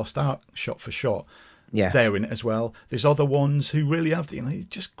Raiders of the Lost Ark shot for shot. they're in it as well. There's other ones who really have, you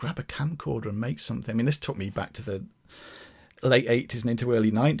just grab a camcorder and make something. I mean, this took me back to the late 80s and into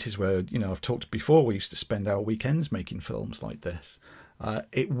early 90s where, I've talked before, we used to spend our weekends making films like this.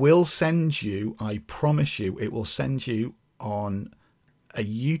 It will send you, I promise you, it will send you on a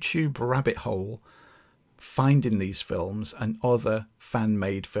YouTube rabbit hole finding these films and other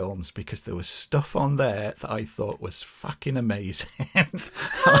fan-made films, because there was stuff on there that I thought was fucking amazing.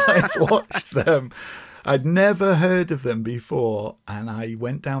 I've watched them. I'd never heard of them before, and I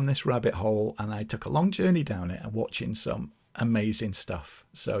went down this rabbit hole and I took a long journey down it and watching some amazing stuff.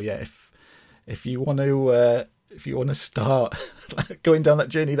 So yeah, if you want to start going down that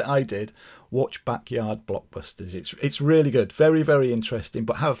journey that I did, watch Backyard Blockbusters. It's really good, very, very interesting.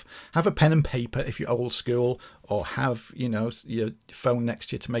 But have a pen and paper if you're old school, or have your phone next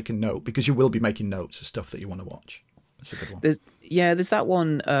to you to make a note, because you will be making notes of stuff that you want to watch. That's a good one. There's that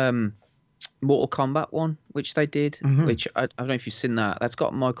one. Mortal Kombat one, which they did, which I don't know if you've seen that. That's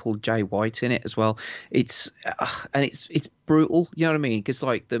got Michael J. White in it as well. It's brutal, you know what I mean? Because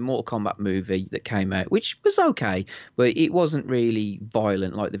like the Mortal Kombat movie that came out, which was okay, but it wasn't really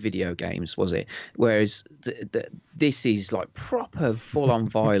violent like the video games, was it? Whereas this is like proper full-on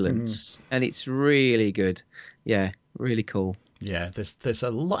violence, and it's really good. Yeah, really cool. Yeah, there's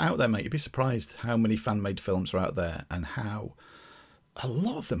a lot out there, mate. You'd be surprised how many fan-made films are out there, and how a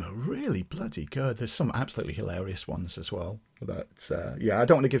lot of them are really bloody good. There's some absolutely hilarious ones as well. But I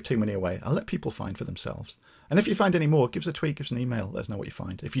don't want to give too many away. I'll let people find for themselves. And if you find any more, give us a tweet, give us an email. Let us know what you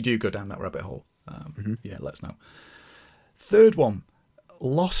find. If you do go down that rabbit hole, let us know. Third one,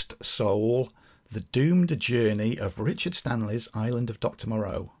 Lost Soul, The Doomed Journey of Richard Stanley's Island of Dr.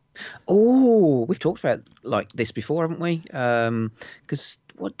 Moreau. Oh, we've talked about like this before, haven't we? Because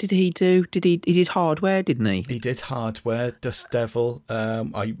what did he do? He did Hardware, didn't he? He did Hardware, Dust Devil.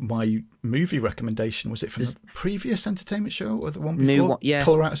 My movie recommendation, was it from the previous entertainment show or the one before? New one, yeah.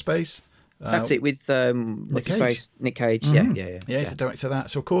 Color Out of Space. That's it, with Nick Cage. Nick Cage. Mm-hmm. Yeah, he's the director of that.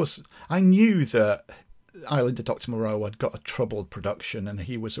 So of course I knew that Island of Dr. Moreau had got a troubled production, and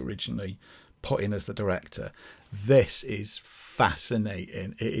he was originally put in as the director. This is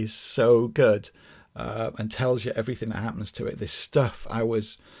fascinating. It is so good, and tells you everything that happens to it. This stuff, I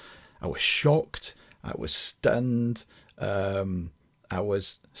was shocked, I was stunned, I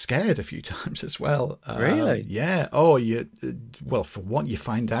was scared a few times as well. Really? Yeah. Oh, well, for one, you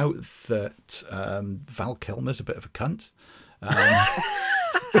find out that Val Kilmer's a bit of a cunt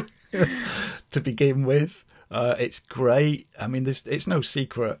to begin with. It's great. I mean, it's no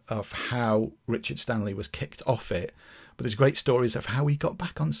secret of how Richard Stanley was kicked off it, but there's great stories of how he got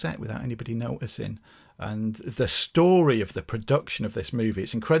back on set without anybody noticing. And the story of the production of this movie,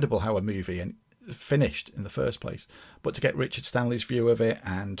 it's incredible how a movie finished in the first place. But to get Richard Stanley's view of it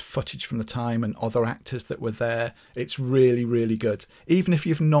and footage from the time and other actors that were there, it's really, really good. Even if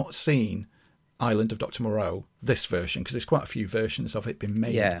you've not seen Island of Dr. Moreau, this version, because there's quite a few versions of it been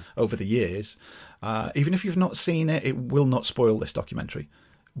made over the years. Even if you've not seen it, it will not spoil this documentary.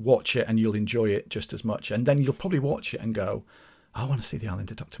 Watch it and you'll enjoy it just as much. And then you'll probably watch it and go, I want to see the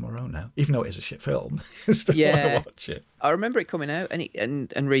Island of Dr. Moreau now, even though it is a shit film. Still want to watch it. I remember it coming out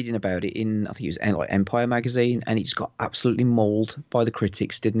and reading about it in, I think it was like Empire magazine, and it just got absolutely mauled by the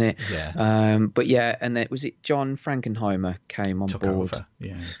critics, didn't it? Yeah. But yeah, and then was it John Frankenheimer came on board over.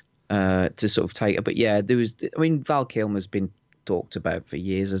 To sort of take it. But yeah, Val Kilmer's been talked about for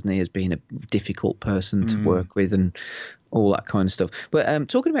years, hasn't he, as being a difficult person to work with and all that kind of stuff. But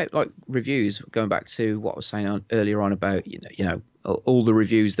talking about like reviews, going back to what I was saying earlier on about you know all the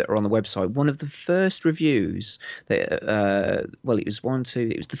reviews that are on the website. One of the first reviews that it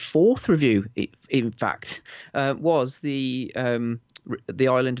was the fourth review, in fact, was the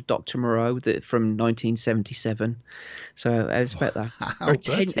Island of Dr. Moreau from 1977. So I expect that. Or a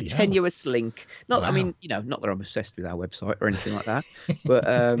tenuous link. Not, wow. I mean, not that I'm obsessed with our website or anything like that, but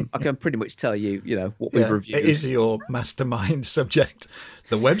I can pretty much tell you, what we've reviewed. It is your mastermind subject.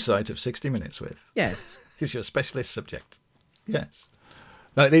 The website of 60 Minutes with. Yes. Is your specialist subject. Yes.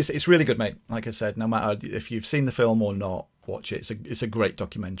 No, it's really good, mate. Like I said, no matter if you've seen the film or not, watch it. It's a great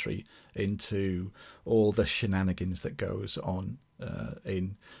documentary into all the shenanigans that goes on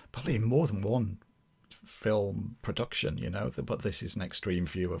in more than one film production, but this is an extreme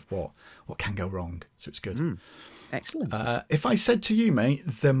view of what can go wrong. So it's good. Excellent. If I said to you, mate,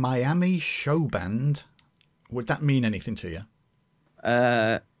 the Miami Show Band, would that mean anything to you?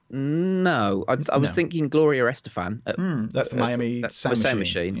 No, I was thinking Gloria Estefan. That's the Miami Sound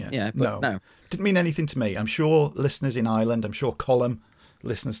Machine. Yeah, but no. Didn't mean anything to me. I'm sure listeners in Ireland, I'm sure Colum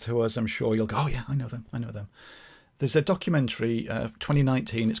listens to us, I'm sure you'll go, oh yeah, I know them. There's a documentary,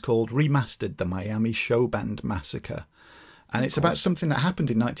 2019. It's called Remastered: The Miami Show Band Massacre. And it's about something that happened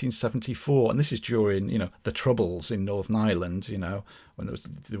in 1974, and this is during, the Troubles in Northern Ireland, when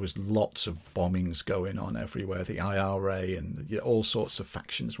there was lots of bombings going on everywhere. The IRA and all sorts of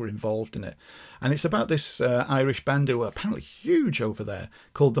factions were involved in it. And it's about this Irish band who are apparently huge over there,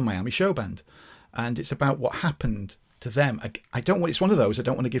 called the Miami Show Band. And it's about what happened to them. It's one of those I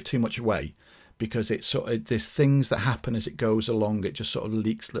don't want to give too much away, because it's sort of, there's things that happen as it goes along. It just sort of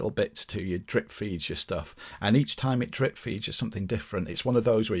leaks little bits to you, drip feeds your stuff, and each time it drip feeds you something different. It's one of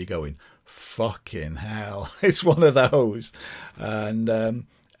those where you're going, fucking hell. It's one of those. And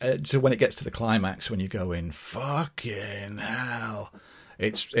so when it gets to the climax, when you go in, fucking hell,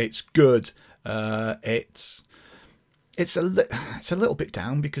 it's good. It's a little bit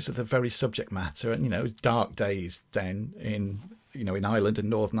down because of the very subject matter, and it was dark days then in Ireland and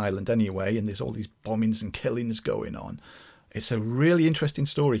Northern Ireland anyway, and there's all these bombings and killings going on. It's a really interesting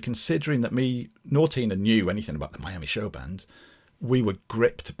story, considering that me nor Tina knew anything about the Miami Show Band. We were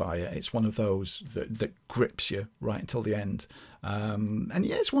gripped by it. It's one of those that grips you right until the end. And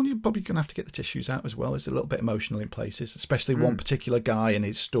yeah, it's one you're probably going to have to get the tissues out as well. It's a little bit emotional in places, especially one particular guy and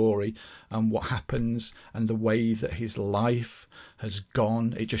his story and what happens and the way that his life has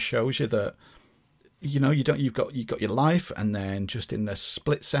gone. It just shows you that, you've got your life, and then just in a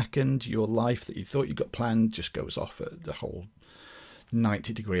split second, your life that you thought you got planned just goes off at the whole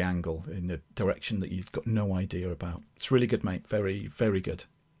 90-degree angle in a direction that you've got no idea about. It's really good, mate. Very, very good.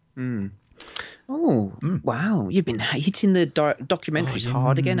 Oh, wow. You've been hitting the documentaries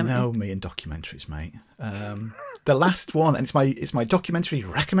hard again, haven't you? No, me and documentaries, mate. The last one, and it's my documentary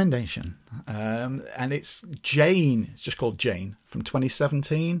recommendation, and it's Jane. It's just called Jane, from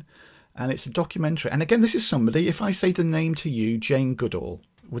 2017, and it's a documentary. And again, this is somebody, if I say the name to you, Jane Goodall,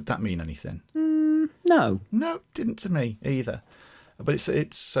 would that mean anything? No, didn't to me either. But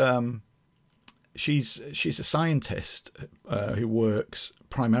she's a scientist who works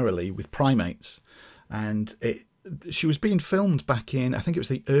primarily with primates, and she was being filmed back in, I think it was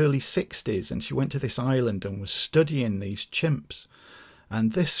the early 60s, and she went to this island and was studying these chimps.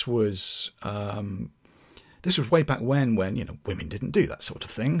 And this was way back when women didn't do that sort of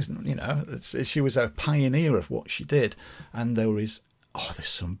thing. She was a pioneer of what she did, and there's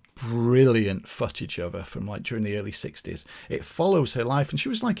some brilliant footage of her from during the early 60s. It follows her life, and she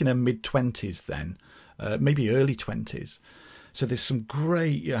was in her mid-20s then, maybe early 20s. So there's some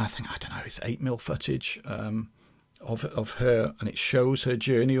great, it's 8mm footage of her, and it shows her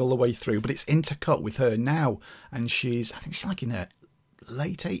journey all the way through, but it's intercut with her now, and I think she's in her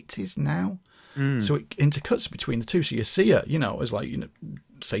late 80s now. So it intercuts between the two. So you see her, as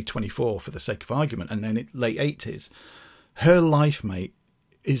say 24 for the sake of argument, and then late 80s. Her life, mate,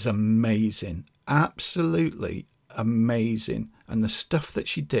 is amazing. Absolutely amazing. And the stuff that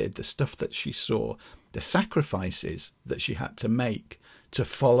she did, the stuff that she saw, the sacrifices that she had to make to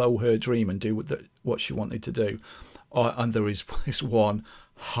follow her dream and do what she wanted to do. And there is this one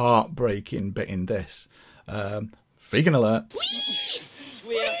heartbreaking bit in this. Vegan alert.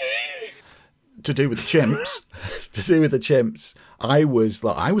 To do with the chimps. I was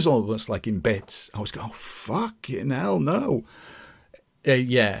almost in bits. I was going, oh, fucking hell, no.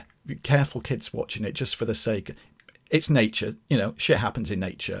 Yeah, be careful, kids, watching it, just for the sake. It's nature, shit happens in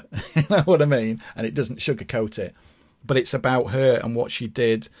nature. You know what I mean? And it doesn't sugarcoat it. But it's about her and what she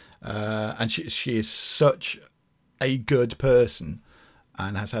did. And she is such a good person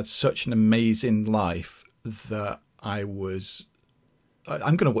and has had such an amazing life that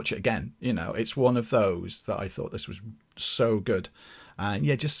I'm going to watch it again. It's one of those that I thought this was so good. And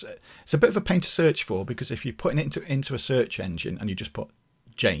yeah, just it's a bit of a pain to search for, because if you're putting it into a search engine and you just put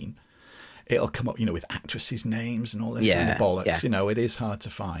Jane, it'll come up, with actresses' names and all this kind of bollocks. Yeah. It is hard to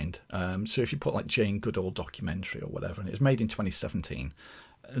find. So if you put Jane Goodall documentary or whatever, and it was made in 2017,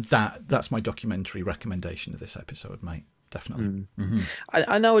 that's my documentary recommendation of this episode, mate. Definitely.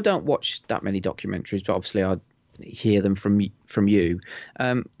 I know I don't watch that many documentaries, but obviously I hear them from you,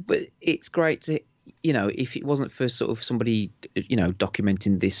 but it's great to if it wasn't for sort of somebody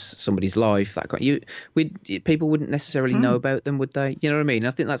documenting somebody's life, people wouldn't necessarily know about them, would they? You know what I mean?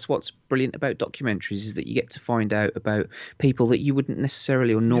 I think that's what's brilliant about documentaries, is that you get to find out about people that you wouldn't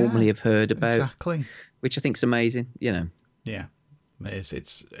necessarily or normally have heard about. Exactly. Which I think is amazing. Yeah,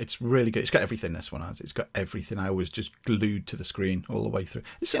 it's really good. It's got everything, this one has. It's got everything. I was just glued to the screen all the way through.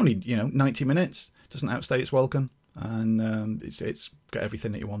 It's only 90 minutes. Doesn't outstay its welcome, and it's got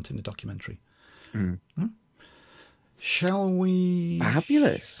everything that you want in the documentary. Shall we?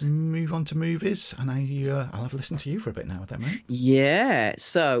 Fabulous. Move on to movies, and I'll have a listen to you for a bit now, then, mate. Yeah.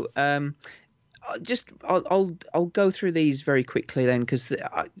 So I'll go through these very quickly then, because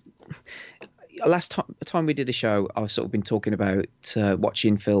last time we did a show, I've sort of been talking about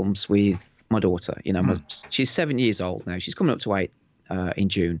watching films with my daughter. You know, she's 7 years old now. She's coming up to 8 in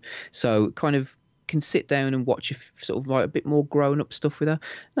June, so kind of can sit down and watch sort of like a bit more grown up stuff with her.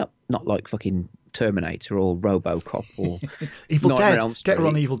 Not like fucking Terminator or RoboCop or Evil Dead. Get her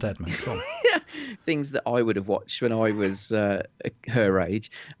on Evil Dead, man. Come on. Things that I would have watched when I was her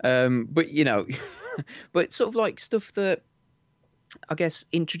age. But you know, but sort of like stuff that, I guess,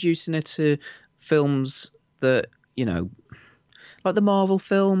 introducing her to films that, you know, like the Marvel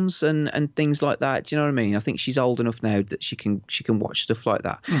films and things like that. Do you know what I mean? I think she's old enough now that she can watch stuff like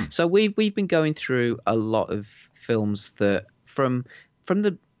that. So we've been going through a lot of films that from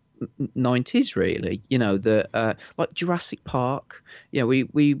the 90s, really. You know, the like Jurassic Park. Yeah,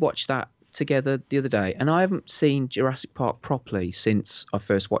 we watched that together the other day, and I haven't seen Jurassic Park properly since I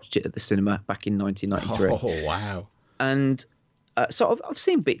first watched it at the cinema back in 1993. Oh wow! And so I've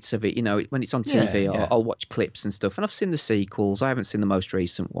seen bits of it, you know, when it's on TV. Yeah. I'll watch clips and stuff, and I've seen the sequels. I haven't seen the most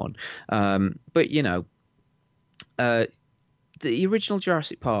recent one, but you know, the original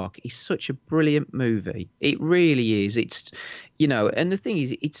Jurassic Park is such a brilliant movie. It really is. It's, you know, and the thing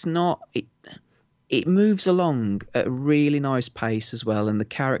is, it's not. It moves along at a really nice pace as well, and the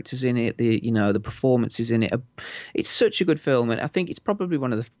characters in it, the performances in it, it's such a good film, and I think it's probably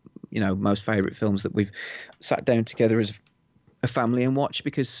one of the most favourite films that we've sat down together as a family and watched,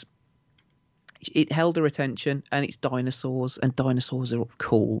 because it held our attention, and it's dinosaurs, and dinosaurs are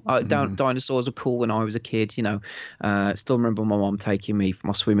cool. Dinosaurs were cool when I was a kid, you know. Still remember my mom taking me for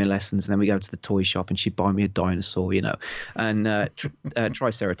my swimming lessons, and then we go to the toy shop and she'd buy me a dinosaur, you know. And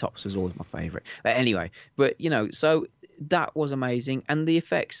Triceratops was always my favourite. But anyway, you know, so that was amazing, and the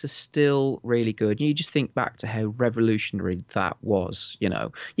effects are still really good. You just think back to how revolutionary that was, you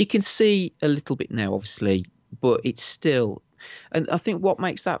know. You can see a little bit now, obviously, but it's still. And I think what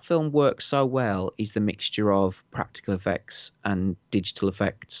makes that film work so well is the mixture of practical effects and digital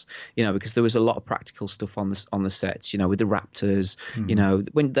effects, you know, because there was a lot of practical stuff on the sets, you know, with the raptors, you know,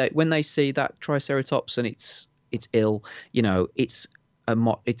 when they see that Triceratops and it's ill, you know, it's a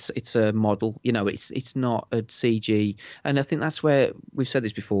model, you know, it's not a CG. And I think that's where we've said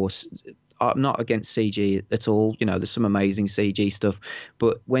this before. I'm not against CG at all. You know, there's some amazing CG stuff,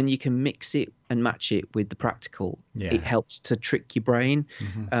 but when you can mix it and match it with the practical, it helps to trick your brain.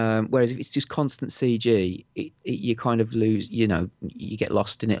 Whereas if it's just constant CG, you kind of lose, you know, you get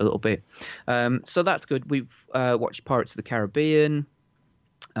lost in it a little bit. So that's good. We've watched Pirates of the Caribbean.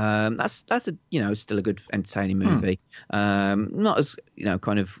 That's a, you know, still a good entertaining movie. Not as, you know,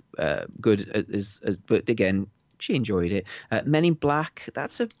 kind of good as but again, she enjoyed it. Men in Black,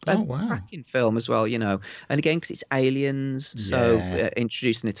 that's a cracking film as well, you know. And again, because it's aliens, so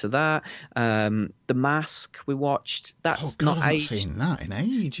introducing it to that. The Mask we watched, that's not aged. I've not seen that in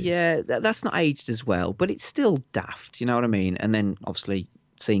ages. Yeah, that's not aged as well, but it's still daft, you know what I mean? And then obviously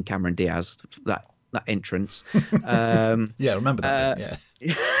seeing Cameron Diaz, that entrance. Yeah, remember that bit,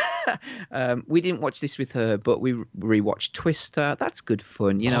 yeah. We didn't watch this with her, but we rewatched Twister. That's good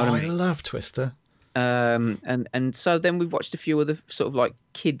fun, you know what I mean? I love Twister. And so then we've watched a few other sort of like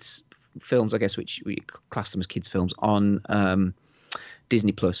kids films, I guess, which we class them as kids films on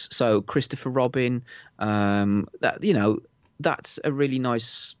Disney Plus. So Christopher Robin, that, you know, that's a really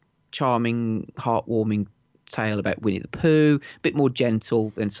nice, charming, heartwarming tale about Winnie the Pooh, a bit more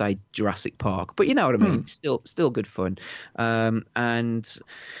gentle than say Jurassic Park, but you know what I mean. Still good fun. And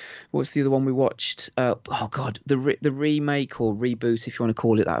what's the other one we watched? Oh god, the remake or reboot, if you want to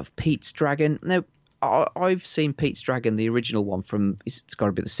call it that, of Pete's Dragon. Now, I've seen Pete's Dragon, the original one from, it's got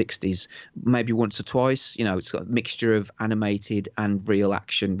to be the 60s, maybe once or twice. You know, it's got a mixture of animated and real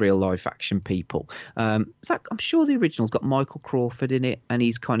life action people. I'm sure the original's got Michael Crawford in it, and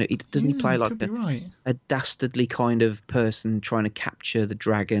he's kind of, he play like a dastardly kind of person trying to capture the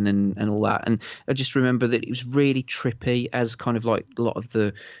dragon and all that. And I just remember that it was really trippy, as kind of like a lot of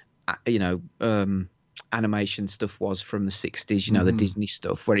the, you know, animation stuff was from the 60s, you know, the Disney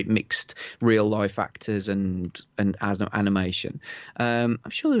stuff where it mixed real life actors and as animation. I'm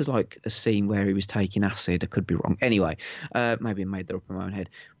sure there was like a scene where he was taking acid. I could be wrong. Anyway, maybe I made that up in my own head.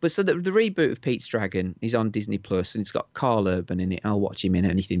 But so the reboot of Pete's Dragon is on Disney Plus, and it's got Carl Urban in it. I'll watch him in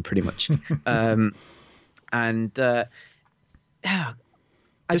anything pretty much. Does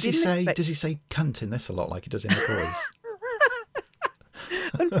he say cunt in this a lot like he does in The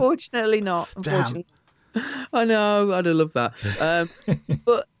Boys? Unfortunately not. Unfortunately. Damn. I know, I'd love that.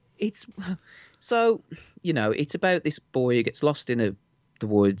 But it's so, you know, it's about this boy who gets lost in the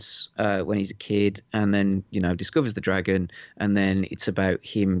woods when he's a kid, and then, you know, discovers the dragon, and then it's about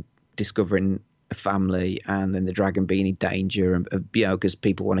him discovering a family, and then the dragon being in danger, and because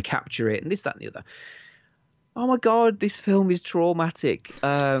people want to capture it, and this, that, and the other. Oh my God, this film is traumatic.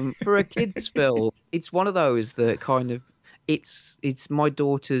 For a kids' film, it's one of those that kind of it's my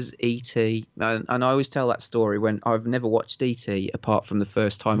daughter's E.T. And I always tell that story when I've never watched E.T. apart from the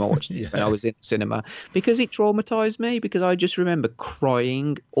first time I watched it when I was in cinema, because it traumatized me, because I just remember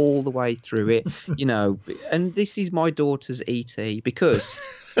crying all the way through it, and this is my daughter's E.T. because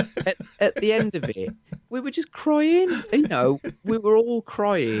at the end of it, we were just crying, we were all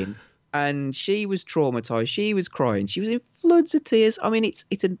crying. And she was traumatized. She was crying. She was in floods of tears. I mean,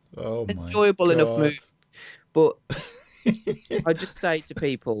 it's an enjoyable enough movie. But I just say to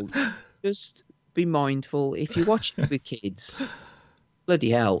people, just be mindful. If you watch it with kids,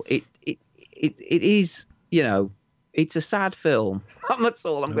 bloody hell, it is, it's a sad film. That's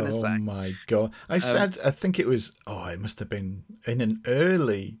all I'm going to say. Oh my God. I think it was, it must have been in an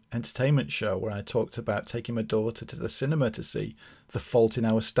early entertainment show where I talked about taking my daughter to the cinema to see The Fault in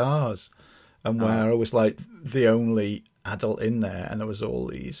Our Stars, and where I was like the only adult in there, and there was all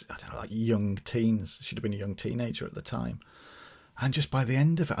these, I don't know, like young teens. She'd have been a young teenager at the time. And just by the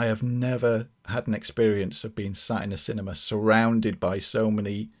end of it, I have never had an experience of being sat in a cinema surrounded by so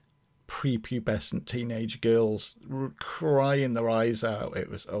many prepubescent teenage girls crying their eyes out. It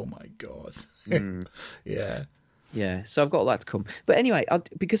was, oh my God. Yeah, so I've got all that to come. But anyway,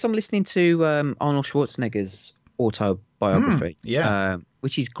 because I'm listening to Arnold Schwarzenegger's autobiography,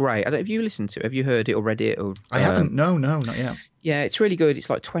 which is great. Have you listened to it? Have you heard it or read it? Or I haven't. No, not yet. Yeah, it's really good. It's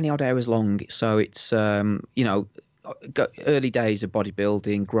like 20 odd hours long. So it's early days of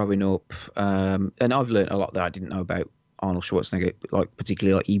bodybuilding, growing up, and I've learned a lot that I didn't know about Arnold Schwarzenegger, like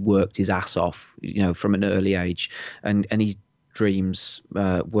particularly like he worked his ass off, from an early age, and his dreams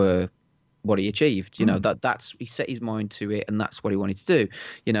were what he achieved. That's he set his mind to it, and that's what he wanted to do.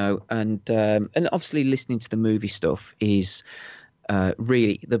 And obviously listening to the movie stuff is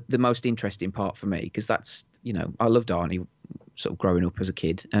really the most interesting part for me, because that's I loved Arnie sort of growing up as a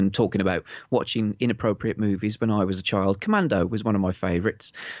kid, and talking about watching inappropriate movies when I was a child. Commando was one of my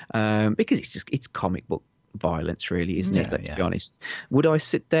favorites, because it's comic book violence, really, isn't it? Let's be honest. Would I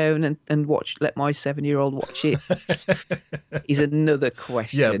sit down and let my 7-year-old watch it? Is another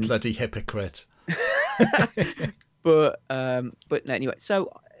question. Yeah, bloody hypocrite. But anyway,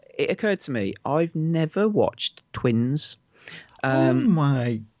 so it occurred to me, I've never watched Twins. Oh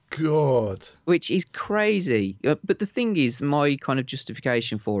my God. Which is crazy. But the thing is, my kind of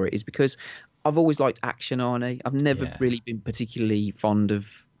justification for it is because I've always liked action Arnie. I've never really been particularly fond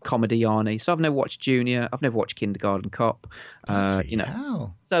of comedy Arnie. So I've never watched Junior. I've never watched Kindergarten Cop.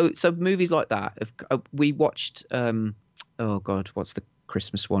 Hell. So movies like that. We watched. Oh God, what's the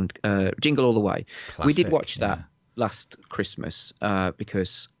Christmas one? Jingle All the Way. Classic, we did watch that last Christmas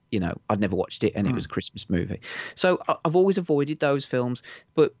because I'd never watched it, and it was a Christmas movie. So I've always avoided those films.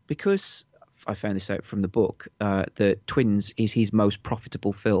 But because I found this out from the book, that Twins is his most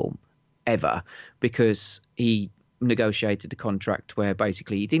profitable film ever, because he negotiated a contract where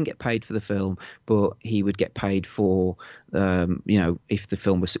basically he didn't get paid for the film, but he would get paid for if the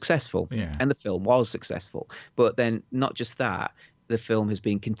film was successful. And the film was successful. But then not just that, the film has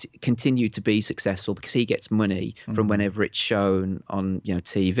been continued to be successful because he gets money from whenever it's shown on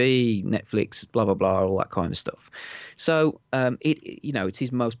TV, Netflix, blah blah blah, all that kind of stuff. So it's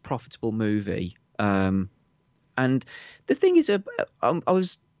his most profitable movie. And the thing is, I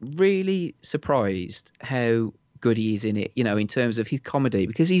was really surprised how good he is in it, in terms of his comedy,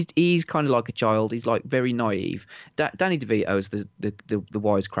 because he's kind of like a child. He's like very naive. Danny DeVito is the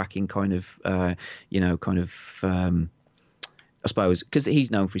wisecracking kind of I suppose, because he's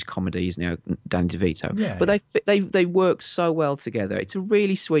known for his comedy, isn't he, Danny DeVito? Yeah. But they work so well together. It's a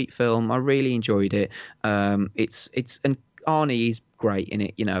really sweet film. I really enjoyed it. It's and Arnie is great in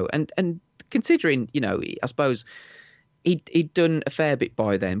it, and considering, I suppose he'd done a fair bit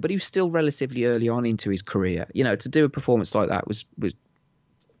by then, but he was still relatively early on into his career. To do a performance like that was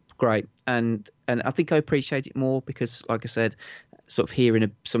great, and I think I appreciate it more because, like I said, sort of hearing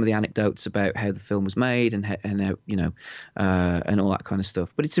some of the anecdotes about how the film was made and how, and all that kind of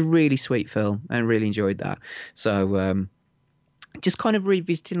stuff. But it's a really sweet film, and I really enjoyed that. So just kind of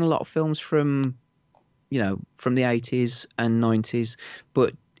revisiting a lot of films from the 80s and 90s,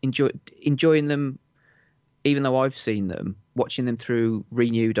 but enjoying them, even though I've seen them, watching them through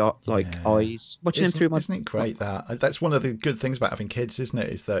renewed eyes, watching them through my. Isn't it great that's one of the good things about having kids, isn't it?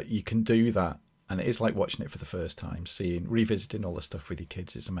 Is that you can do that, and it is like watching it for the first time, revisiting all the stuff with your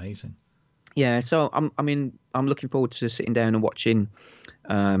kids is amazing. Yeah, so I'm looking forward to sitting down and watching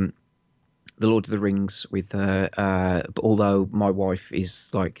the the Lord of the Rings with her. But although my wife is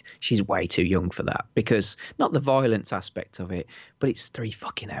like, she's way too young for that, because not the violence aspect of it, but it's 3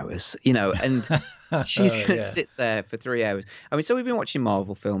 fucking hours, and she's gonna sit there for 3 hours. I mean, so we've been watching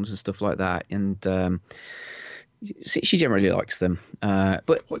Marvel films and stuff like that, and she generally likes them.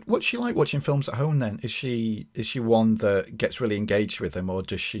 But what's she like watching films at home then? Is she one that gets really engaged with them, or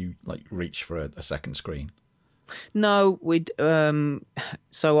does she like reach for a second screen? No, we'd.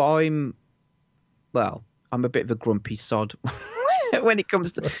 So I'm a bit of a grumpy sod when it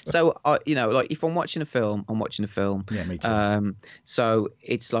comes to. So like if I'm watching a film, I'm watching a film. Yeah, me too. So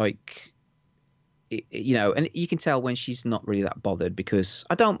it's like, and you can tell when she's not really that bothered, because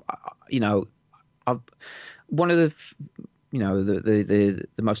I don't, one of the,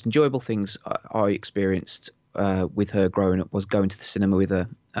 the most enjoyable things I experienced with her growing up was going to the cinema with her,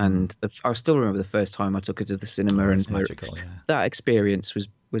 and I still remember the first time I took her to the cinema, and magical, yeah. That experience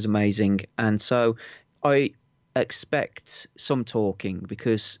was amazing. And so I expect some talking,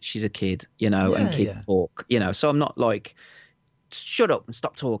 because she's a kid, and kids talk, so I'm not like, shut up and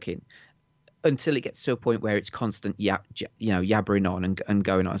stop talking, until it gets to a point where it's constant yabbering on and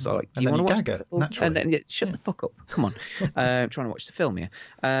going on. So like, do you want to watch the film? And then shut the fuck up. Come on. I'm trying to watch the film here.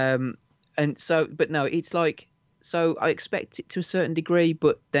 And so, but no, it's like, so I expect it to a certain degree,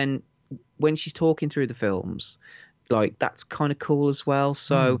 but then when she's talking through the films, like, that's kind of cool as well.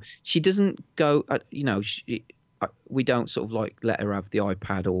 So she doesn't go, we don't sort of like let her have the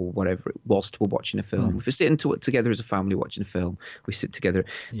iPad or whatever whilst we're watching a film. If we're sitting together as a family watching a film, we sit together.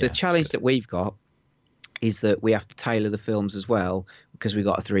 The challenge that we've got is that we have to tailor the films as well, because we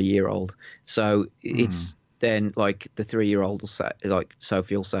got a 3-year-old. So it's then like the 3-year-old will say, like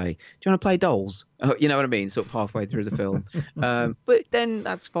Sophie will say, do you want to play dolls? You know what I mean? Sort of halfway through the film. But then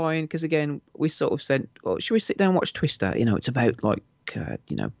that's fine, because again, we sort of said, well, should we sit down and watch Twister? It's about like,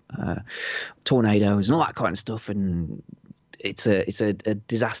 tornadoes and all that kind of stuff, and it's a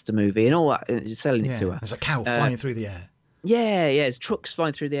disaster movie and all that. It's selling it to her. There's a cow flying through the air. Yeah, there's trucks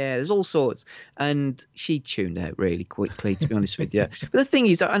flying through the air. There's all sorts, and she tuned out really quickly, to be honest with you. But the thing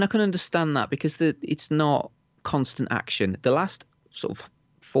is, and I can understand that, because it's not constant action. The last sort of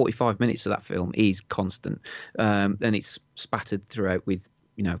 45 minutes of that film is constant, and it's spattered throughout with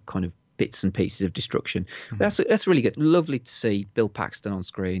kind of bits and pieces of destruction. But that's really good. Lovely to see Bill Paxton on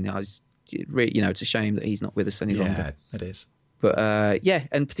screen. It's a shame that he's not with us any longer. Yeah, it is. But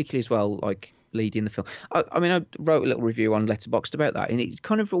and particularly as well, like leading the film. I mean, I wrote a little review on Letterboxd about that, and it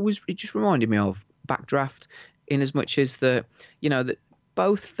kind of it just reminded me of Backdraft, in as much as that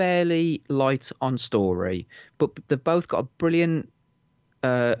both fairly light on story, but they've both got a brilliant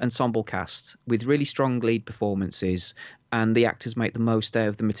ensemble cast with really strong lead performances, and the actors make the most out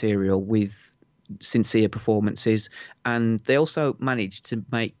of the material with sincere performances, and they also manage to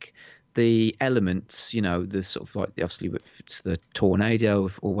make the elements, the sort of like, obviously it's the tornado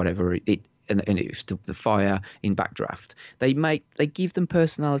or whatever and it's the fire in Backdraft, they give them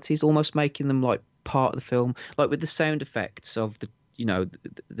personalities, almost making them like part of the film, like with the sound effects of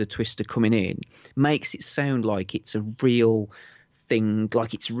the twister coming in, makes it sound like it's a real thing,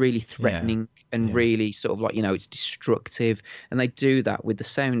 like it's really threatening and really sort of like, it's destructive, and they do that with the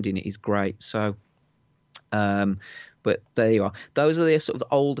sound in it is great. So but there you are. Those are the sort of the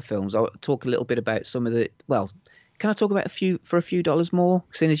older films. I'll talk a little bit about some of the, can I talk about a few dollars more,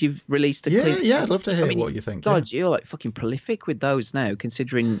 seeing as you've released a I'd love to hear what you think. God, you're like fucking prolific with those now,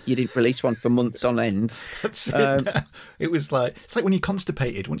 considering you didn't release one for months on end. That's it. It was like, it's like when you're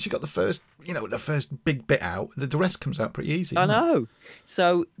constipated. Once you got the first big bit out, the rest comes out pretty easy. I know.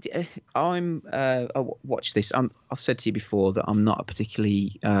 So I watch this. I've said to you before that I'm not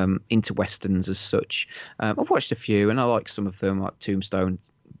particularly into westerns as such. I've watched a few, and I like some of them, like Tombstone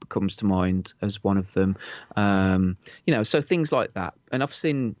comes to mind as one of them. So things like that. And I've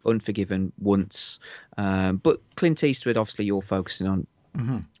seen Unforgiven once, but Clint Eastwood, obviously, you're focusing on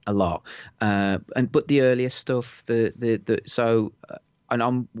a lot. But the earlier stuff, and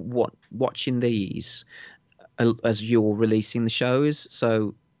I'm watching these as you're releasing the shows.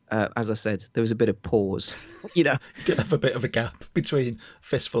 So as I said, there was a bit of pause. You did have a bit of a gap between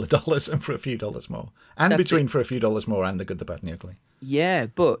Fistful of Dollars and For a Few Dollars More, and between For a Few Dollars More and The Good, the Bad, and the Ugly. Yeah,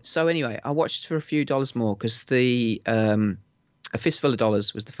 but so anyway, I watched For a Few Dollars More because the A Fistful of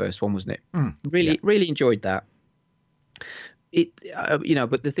Dollars was the first one, wasn't it? Really enjoyed that.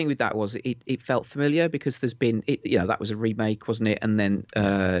 But the thing with that was it felt familiar, because there's been that was a remake, wasn't it? And then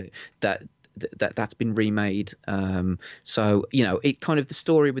that's been remade. So it kind of, the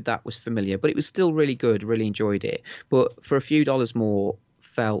story with that was familiar, but it was still really good. Really enjoyed it. But For a Few Dollars More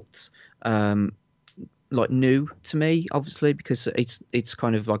felt like new to me, obviously, because it's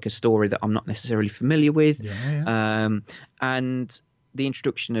kind of like a story that I'm not necessarily familiar with. And the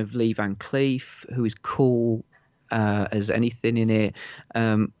introduction of Lee Van Cleef, who is cool as anything in it,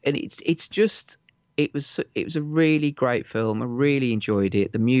 and it's just. It was a really great film. I really enjoyed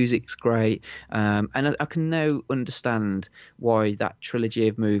it. The music's great, and I can now understand why that trilogy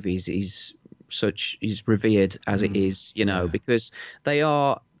of movies is revered as it is. Because they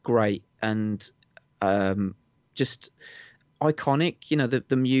are great and just iconic.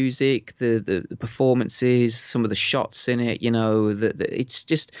 The music, the performances, some of the shots in it. It's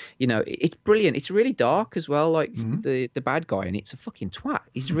just it's brilliant. It's really dark as well. Like the bad guy, and it's a fucking twat.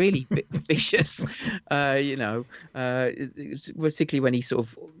 He's really vicious. Particularly when he sort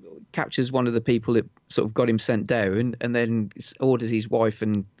of captures one of the people that sort of got him sent down, and then orders his wife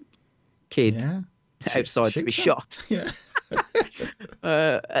and kid outside to be shot. Yeah.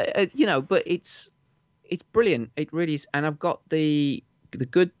 But it's brilliant. It really is. And I've got the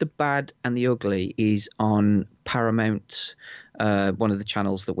good, the bad, and the ugly is on Paramount, one of the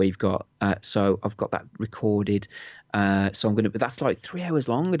channels that we've got. So I've got that recorded. So I'm but that's like 3 hours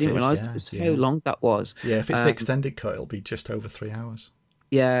long. I didn't realise it was how long that was. Yeah, if it's the extended cut, it'll be just over 3 hours.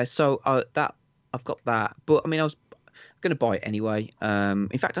 Yeah, so that I've got that. But I mean, I was going to buy it anyway.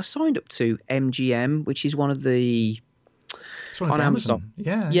 In fact, I signed up to MGM, which is one of the. On Amazon.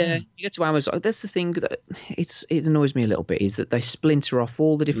 Yeah. You get to Amazon. That's the thing that it annoys me a little bit, is that they splinter off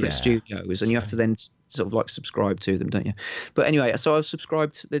all the different studios, and you have to then sort of like subscribe to them, don't you? But anyway, so I was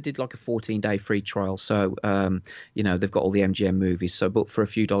subscribed. They did like a 14-day free trial, so they've got all the MGM movies. So, but for a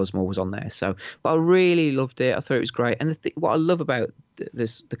few dollars more was on there. So, but I really loved it. I thought it was great. And what I love about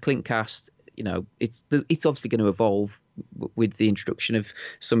the Clint cast, it's obviously going to evolve with the introduction of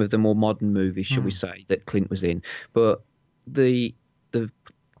some of the more modern movies, shall we say, that Clint was in, but the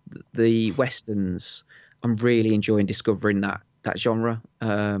westerns, I'm really enjoying discovering that genre,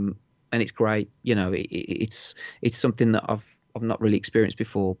 and it's great. It's something that I've not really experienced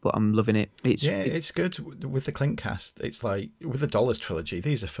before, but I'm loving it. It's good with the Clint cast. It's like with the Dollars trilogy,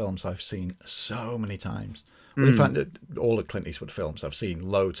 these are films I've seen so many times. Well, in fact, all the Clint Eastwood films I've seen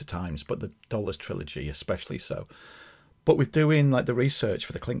loads of times, but the Dollars trilogy especially so. But with doing like the research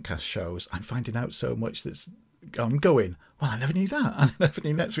for the Clint cast shows, I'm finding out so much I'm going, well, I never knew that. I never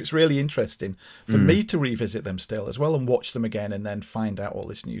knew that. So it's really interesting for me to revisit them still as well and watch them again and then find out all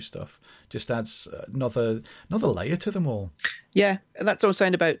this new stuff. Just adds another layer to them all. Yeah, and that's what I'm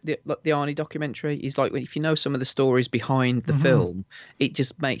saying about the Arnie documentary. Is like, if you know some of the stories behind the film, it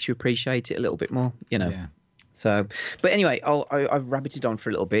just makes you appreciate it a little bit more, Yeah. So, but anyway, I've rabbited on for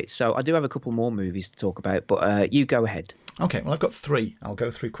a little bit. So I do have a couple more movies to talk about, but you go ahead. Okay, well, I've got 3. I'll go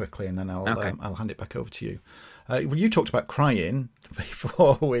through quickly and then I'll hand it back over to you. Well, you talked about crying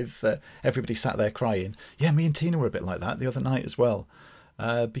before with everybody sat there crying. Yeah, me and Tina were a bit like that the other night as well.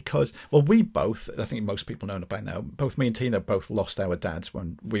 Because, well, we both, I think most people know by now, both me and Tina both lost our dads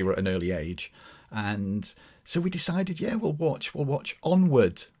when we were at an early age. And so we decided, we'll watch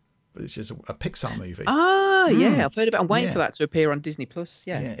Onward, which is a Pixar movie. Yeah, I've heard about it. I'm waiting for that to appear on Disney Plus.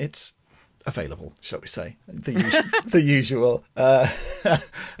 Yeah, it's available, shall we say, the usual.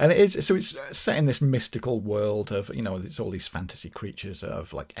 And it's set in this mystical world of, there's all these fantasy creatures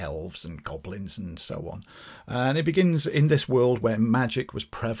of like elves and goblins and so on. And it begins in this world where magic was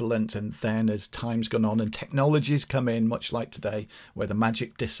prevalent, and then as time's gone on and technologies come in, much like today, where the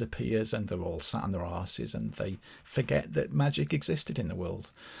magic disappears and they're all sat on their arses and they forget that magic existed in the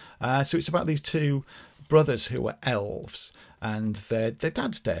world. So it's about these 2 brothers who are elves, and their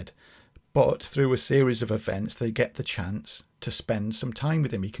dad's dead. But through a series of events, they get the chance to spend some time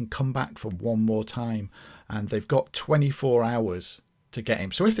with him. He can come back for one more time, and they've got 24 hours to get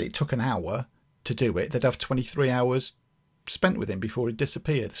him. So if it took an hour to do it, they'd have 23 hours spent with him before he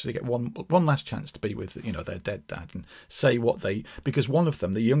disappeared. So they get one last chance to be with, their dead dad and say because one of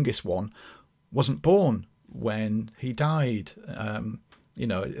them, the youngest one, wasn't born when he died.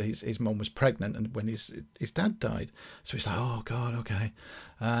 His mum was pregnant and when his dad died. So he's like, oh God, okay.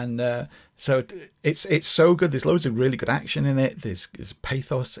 And so it's so good. There's loads of really good action in it. There's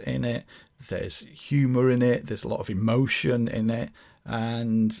pathos in it. There's humour in it. There's a lot of emotion in it.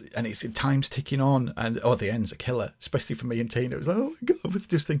 And it's time's ticking on, and the end's a killer, especially for me and Tina. It was like, oh my God, I was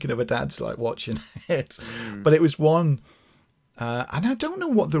just thinking of a dad's like watching it. But it was one. And I don't know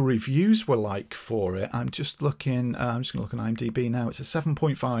what the reviews were like for it. I'm just looking. I'm just going to look on IMDb now. It's a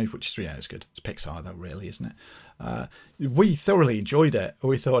 7.5, which is it's good. It's Pixar though, really, isn't it? We thoroughly enjoyed it.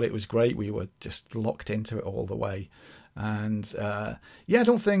 We thought it was great. We were just locked into it all the way. And I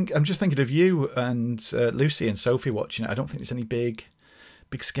don't think. I'm just thinking of you and Lucy and Sophie watching it. I don't think there's any big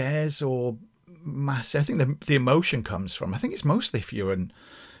scares or massive. I think the emotion comes from. I think it's mostly if you're an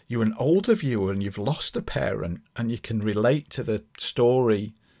older viewer and you've lost a parent and you can relate to the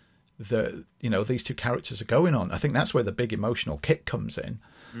story that these two characters are going on. I think that's where the big emotional kick comes in.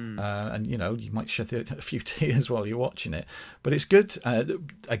 And you might shed a few tears while you're watching it, but it's good.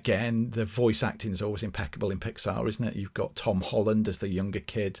 Again, the voice acting is always impeccable in Pixar, isn't it? You've got Tom Holland as the younger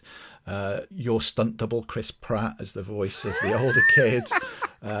kid, your stunt double Chris Pratt as the voice of the older kid,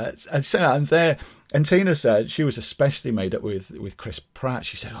 and Tina said she was especially made up with Chris Pratt.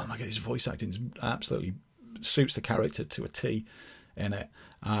 She said, "Oh my God, his voice acting absolutely suits the character to a T in it."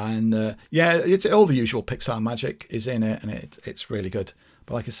 And it's all the usual Pixar magic is in it, and it's really good.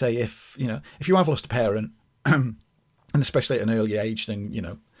 But like I say, if you have lost a parent, and especially at an early age, then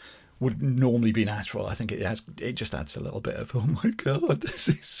would normally be natural. I think it just adds a little bit of, oh my God, this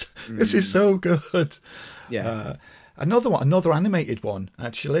is so good. Yeah. Another animated one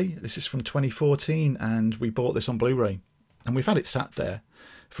actually. This is from 2014, and we bought this on Blu-ray, and we've had it sat there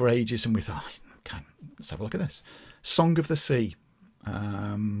for ages, and we thought, okay, let's have a look at this. Song of the Sea.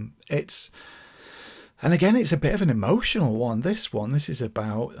 It's a bit of an emotional one. This is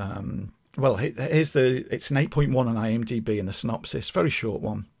about it's an 8.1 on IMDb in the synopsis, very short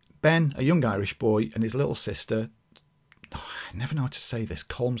one. Ben, a young Irish boy, and his little sister. I never know how to say this.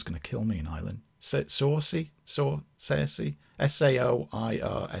 Colm's going to kill me in Ireland. Saoirse, Saoirse. It's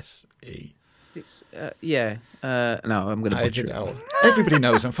no, I'm going to butcher it. Everybody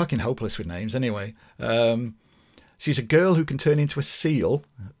knows I'm fucking hopeless with names anyway. She's a girl who can turn into a seal.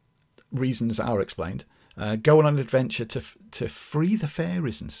 Reasons are explained. Go on an adventure to free the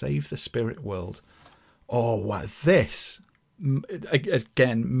fairies and save the spirit world. Oh, wow. This,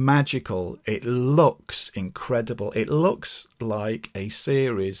 again, magical. It looks incredible. It looks like a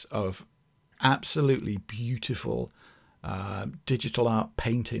series of absolutely beautiful digital art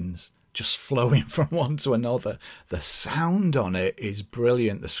paintings just flowing from one to another. The sound on it is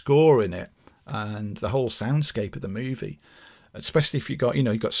brilliant. The score in it and the whole soundscape of the movie, especially if you've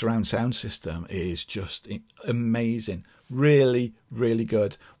got surround sound system, is just amazing. Really, really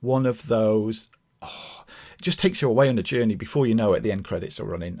good. One of those, it just takes you away on a journey. Before you know it, the end credits are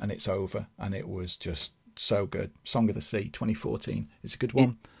running and it's over. And it was just so good. Song of the Sea, 2014. It's a good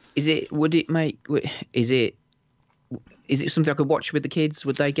one. Is it something I could watch with the kids?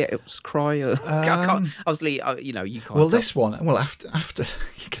 Would they get cry? Or, I can't, obviously, you can't. Well, this one, after is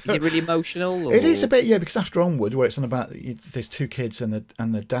it really emotional? Or? It is a bit, yeah, because after Onward, where it's on about there's two kids and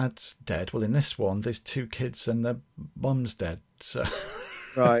the dad's dead. Well, in this one, there's two kids and the mum's dead. So,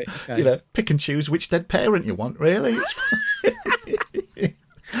 right, okay. Pick and choose which dead parent you want. Really,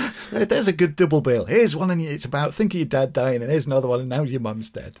 there's a good double bill. Here's one, and it's about think of your dad dying, and here's another one, and now your mum's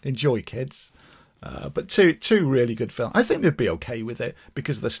dead. Enjoy, kids. But two really good films. I think they'd be okay with it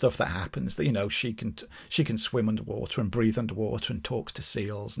because of the stuff that happens. That she can swim underwater and breathe underwater and talks to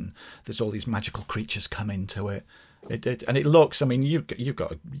seals, and there's all these magical creatures come into it. And it looks. I mean, you've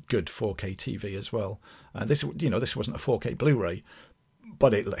got a good 4K TV as well. This wasn't a 4K Blu-ray,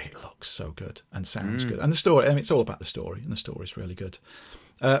 but it looks so good and sounds good. And the story. I mean, it's all about the story, and the story's really good.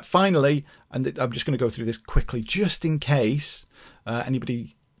 Finally, and I'm just going to go through this quickly, just in case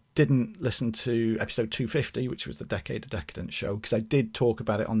anybody didn't listen to episode 250, which was the Decade of Decadence show, because I did talk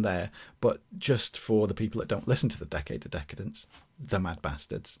about it on there, but just for the people that don't listen to the Decade of Decadence, the mad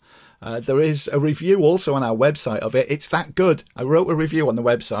bastards, there is a review also on our website of it. It's that good. I wrote a review on the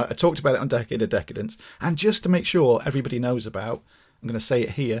website. I talked about it on Decade of Decadence, and just to make sure everybody knows about, I'm going to say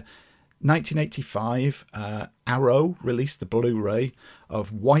it here, 1985, Arrow released the Blu-ray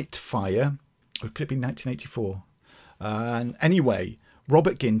of Whitefire, or it could be 1984. And anyway,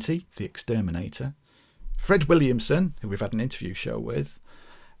 Robert Ginty, the Exterminator, Fred Williamson, who we've had an interview show with.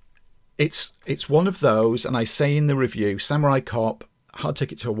 It's one of those, and I say in the review, Samurai Cop, Hard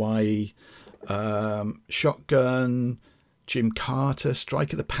Ticket to Hawaii, Shotgun, Jim Carter,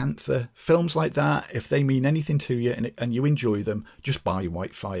 Strike of the Panther, films like that. If they mean anything to you and you enjoy them, just buy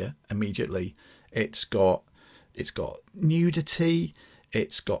Whitefire immediately. It's got nudity.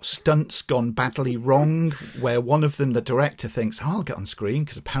 It's got stunts gone badly wrong, where one of them, the director, thinks, I'll get on screen,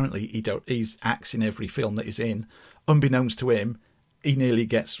 because apparently he's acts in every film that he's in. Unbeknownst to him, he nearly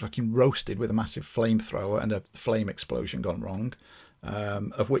gets fucking roasted with a massive flamethrower and a flame explosion gone wrong,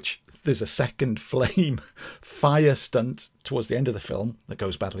 of which there's a second fire stunt towards the end of the film that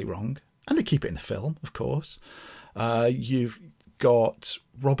goes badly wrong. And they keep it in the film, of course. You've got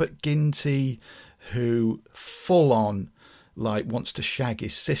Robert Ginty, who full on wants to shag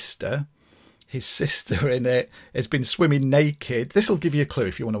his sister. his sister in it has been swimming naked. This will give you a clue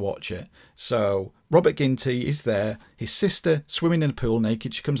if you want to watch it. So Robert Ginty is there. His sister swimming in a pool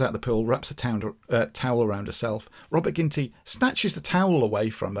naked. She comes out of the pool, wraps a towel around herself. Robert Ginty snatches the towel away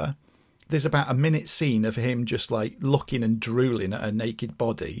from her. There's about a minute scene of him just like looking and drooling at her naked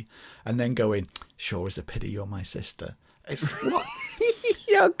body and then going, "Sure is a pity you're my sister." It's what?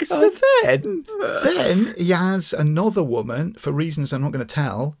 Oh, God. So then he has another woman, for reasons I'm not going to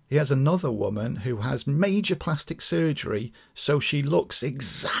tell. He has another woman who has major plastic surgery, so she looks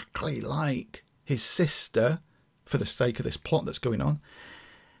exactly like his sister for the sake of this plot that's going on.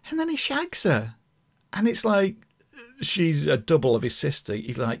 And then he shags her. And it's like, she's a double of his sister.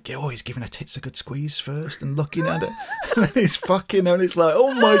 He's like, he's giving her tits a good squeeze first and looking at her. And then he's fucking her and it's like,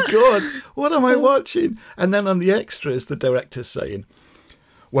 oh my God, what am I watching? And then on the extras, the director's saying,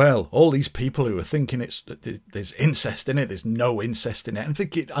 well, all these people who are thinking there's incest in it, there's no incest in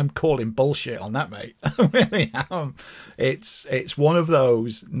it. I'm calling bullshit on that, mate. I really am. It's one of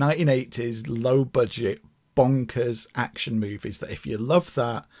those 1980s low budget bonkers action movies that if you love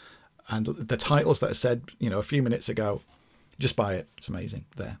that and the titles that I said, a few minutes ago, just buy it. It's amazing.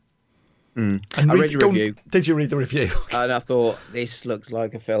 There. And I read your review. Did you read the review? And I thought, this looks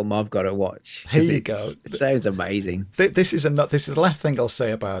like a film I've got to watch. Here you go. It sounds amazing. This is the last thing I'll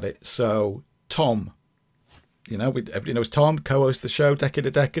say about it. So, Tom, everybody knows Tom, co-host the show, Decade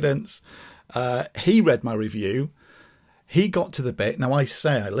of Decadence. He read my review. He got to the bit. Now, I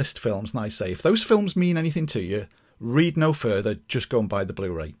list films, and I say, if those films mean anything to you, read no further, just go and buy the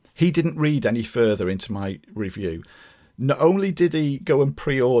Blu-ray. He didn't read any further into my review. Not only did he go and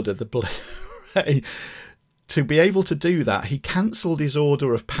pre-order the Blu-ray, to be able to do that, he cancelled his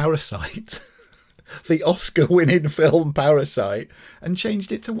order of Parasite, the Oscar-winning film Parasite, and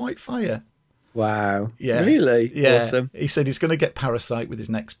changed it to Whitefire. Wow. Yeah. Really? Yeah. Awesome. He said he's going to get Parasite with his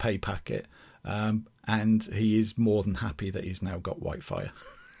next pay packet, and he is more than happy that he's now got Whitefire.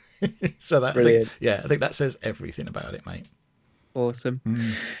 So that, I think that says everything about it, mate. Awesome.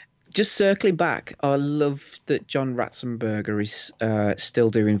 Just circling back, I love that John Ratzenberger is still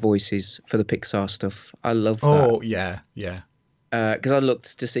doing voices for the Pixar stuff. I love that. Oh, yeah. Because I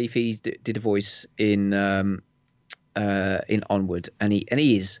looked to see if he did a voice in Onward, and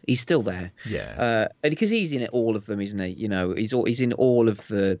he's still there. Yeah. And because he's in all of them, isn't he? He's in all of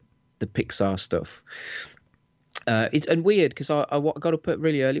the Pixar stuff. It's weird because I got up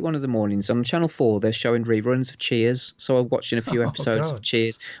really early one of the mornings on Channel 4. They're showing reruns of Cheers, so I'm watching a few episodes of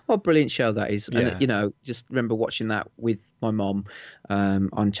Cheers. What a brilliant show that is! Yeah. And just remember watching that with my mom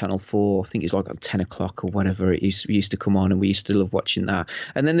on Channel 4. I think it's like at 10 o'clock or whatever it used to come on, and we used to love watching that.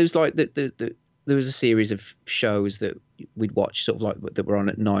 And then there's like there was a series of shows that we'd watch sort of like that were on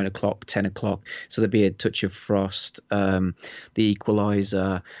at 9 o'clock, 10 o'clock. So there'd be a Touch of Frost, The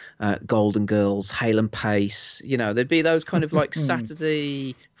Equalizer, Golden Girls, Hale and Pace. There'd be those kind of like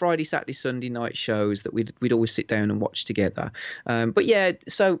Friday, Saturday, Sunday night shows that we'd always sit down and watch together. But yeah,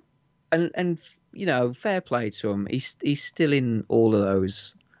 so and fair play to him. He's still in all of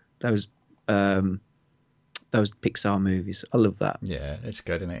those Pixar movies. I love that. Yeah, it's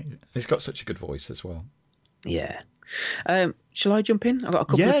good, isn't it? He's got such a good voice as well. Yeah. Shall I jump in? I've got a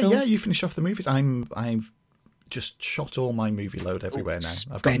couple of films. Yeah, you finish off the movies. I've just shot all my movie load everywhere now.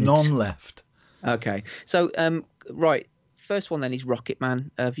 I've got none left. Okay. So, right. First one then is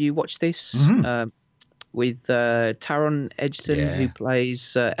Rocketman. Have you watched this? Mm-hmm. With Taron Egerton, who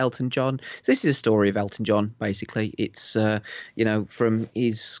plays Elton John. So this is a story of Elton John, basically. It's, from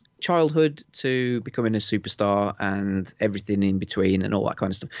his childhood to becoming a superstar and everything in between and all that kind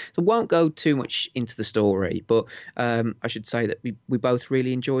of stuff. So I won't go too much into the story, but I should say that we both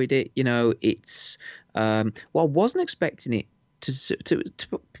really enjoyed it. It's I wasn't expecting it to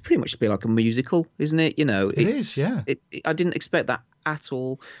pretty much be like a musical, isn't it? It is, yeah. I didn't expect that at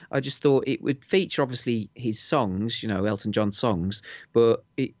all. I just thought it would feature obviously his songs, Elton John songs, but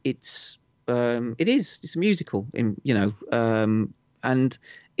it's a musical, and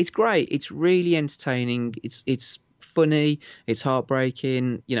it's great. It's really entertaining. It's funny. It's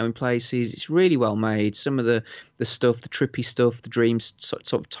heartbreaking, in places. It's really well made. Some of the stuff, the trippy stuff, the dreams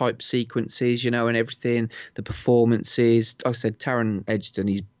sort of type sequences, and everything. The performances. Like I said, Taron Egerton,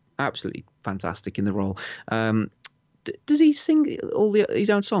 he's absolutely fantastic in the role. Does he sing all his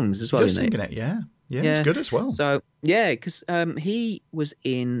own songs as well? He's singing it, yeah. It's good as well. So because he was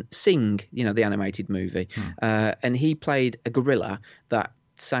in Sing, the animated movie, and he played a gorilla that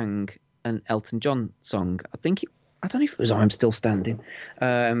sang an Elton John song. I don't know if it was "I'm Still Standing."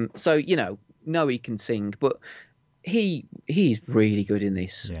 So no, he can sing, but he's really good in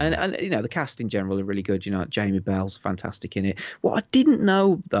this, Yeah. and you know the cast in general are really good. You know, Jamie Bell's fantastic in it. What I didn't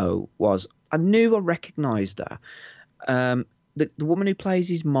know though was I knew I recognised her, the woman who plays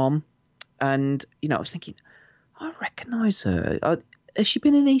his mom, and you know I was thinking I recognise her. Has she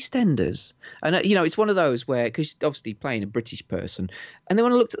been in EastEnders? And you know it's one of those where because she's obviously playing a British person, and then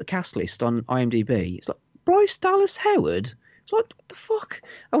when I looked at the cast list on IMDb, it's like Bryce Dallas Howard. It's like, what the fuck?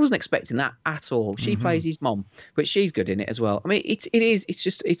 I wasn't expecting that at all. She plays his mom, but she's good in it as well. I mean, it's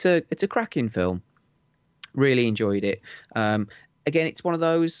a cracking film. Really enjoyed it. Again, it's one of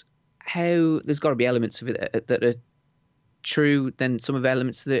those how there's got to be elements of it that are true, then some of the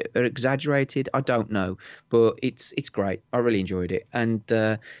elements that are exaggerated. I don't know, but it's great. I really enjoyed it, and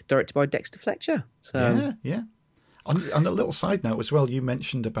directed by Dexter Fletcher. So yeah. On a little side note as well, you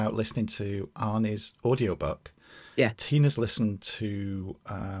mentioned about listening to Arnie's audiobook. Yeah. Tina's listened to,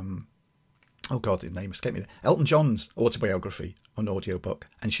 oh God, his name escaped me. Elton John's autobiography on audiobook,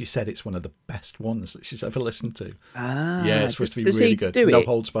 and she said it's one of the best ones that she's ever listened to. Yeah, it's supposed to be really good. No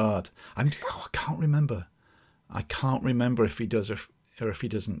holds barred. I can't remember. I can't remember if he does or if he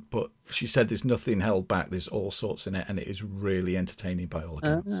doesn't, but she said there's nothing held back. There's all sorts in it, and it is really entertaining by all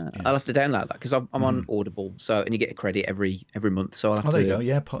accounts. Yeah. I'll have to download that because I'm on Audible, so and you get a credit every month. So I'll have to. There you go.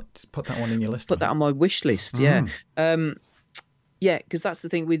 Yeah, put that one in your list. Put that on my wish list. Yeah, yeah, because that's the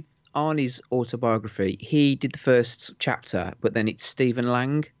thing with Arnie's autobiography. He did the first chapter, but then it's Stephen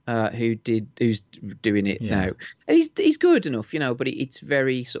Lang who's doing it now, and he's good enough, you know. But it's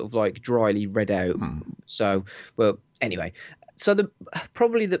very sort of like dryly read out. So, well, anyway. So my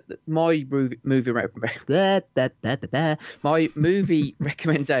movie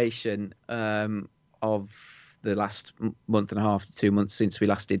recommendation of the last month and a half to 2 months since we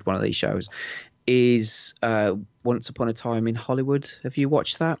last did one of these shows is Once Upon a Time in Hollywood. Have you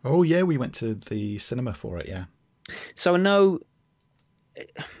watched that? Oh yeah, we went to the cinema for it. Yeah. So I know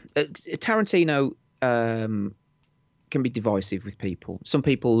Tarantino can be divisive with people. Some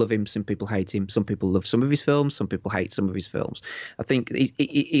people love him, some people hate him. Some people love some of his films, some people hate some of his films. I think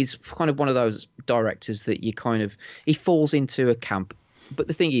he's kind of one of those directors that he falls into a camp. But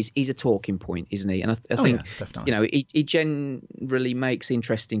the thing is, he's a talking point, isn't he? And I think, definitely. You know, he generally makes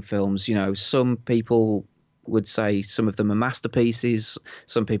interesting films. You know, some people would say some of them are masterpieces.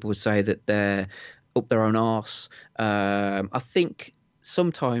 Some people would say that they're up their own arse. I think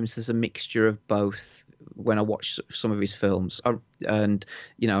sometimes there's a mixture of both. When I watch some of his films, and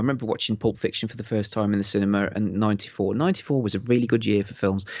you know, I remember watching Pulp Fiction for the first time in the cinema in '94. '94 was a really good year for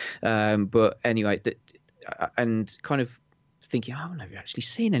films, but anyway, and kind of thinking, I've never actually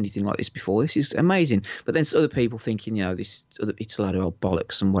seen anything like this before. This is amazing. But then other people thinking, you know, it's a lot of old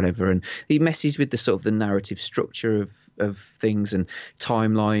bollocks and whatever. And he messes with the sort of the narrative structure of things and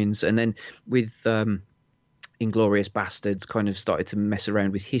timelines, and then with Inglourious Bastards kind of started to mess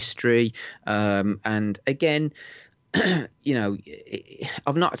around with history. And again, you know,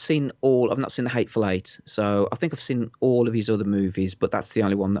 I've not seen The Hateful Eight. So I think I've seen all of his other movies, but that's the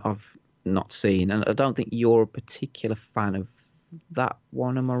only one that I've not seen. And I don't think you're a particular fan of that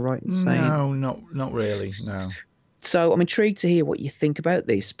one. Am I right in saying? No, not really. No. So I'm intrigued to hear what you think about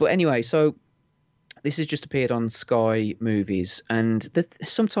this. But anyway, so this has just appeared on Sky Movies, and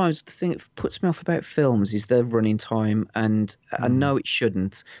sometimes the thing that puts me off about films is their running time, and I know it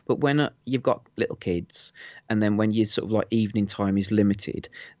shouldn't, but when you've got little kids, and then when you sort of like evening time is limited,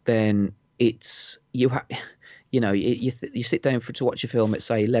 then it's you sit down to watch a film at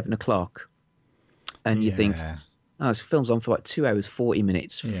say 11 o'clock, and you think, oh, this film's on for like 2 hours 40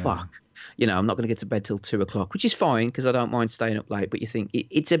 minutes. Yeah. Fuck. You know, I'm not going to get to bed till 2 o'clock, which is fine because I don't mind staying up late. But you think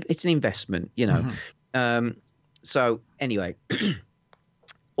it's an investment, you know. So anyway,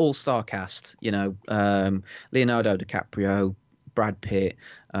 all-star cast, you know, Leonardo DiCaprio, Brad Pitt,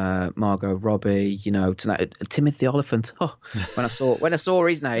 Margot Robbie, you know, Timothy Olyphant. Oh, when I saw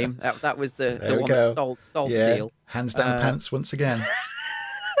his name, that was the one that sold the deal. Hands down pants once again.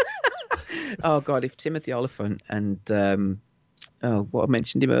 Oh God, if Timothy Olyphant and what I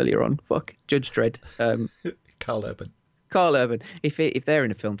mentioned him earlier on. Judge Dredd. Carl Urban. If they're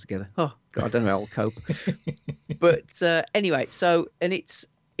in a film together, oh God, I don't know how I'll cope. But anyway, so and it's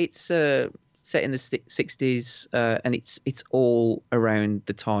set in the 60s, and it's all around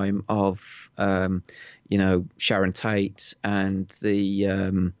the time of you know, Sharon Tate and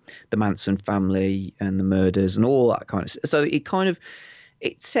the Manson family and the murders and all that kind of stuff. So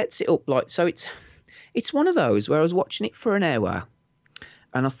it sets it up like so. It's one of those where I was watching it for an hour,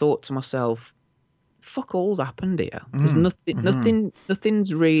 and I thought to myself, "Fuck all's happened here. There's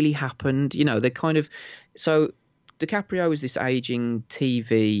nothing's really happened." You know, they kind of so DiCaprio is this aging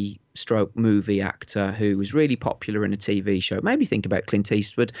TV stroke movie actor who was really popular in a TV show. Maybe think about Clint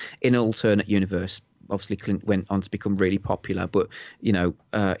Eastwood in an alternate universe. Obviously, Clint went on to become really popular, but in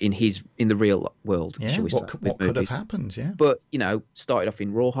the real world, shall we say, what could have happened? Yeah, but started off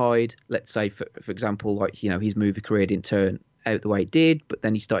in Rawhide. Let's say, for example, like his movie career didn't turn out the way it did, but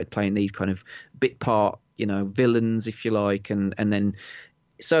then he started playing these kind of bit part, villains, if you like, and then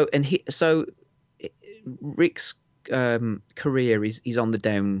so Rick's career is on the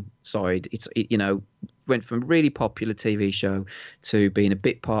downside. Went from a really popular TV show to being a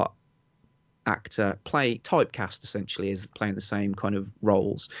bit part actor, typecast essentially as playing the same kind of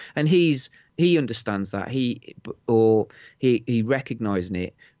roles, and he understands that. He recognizes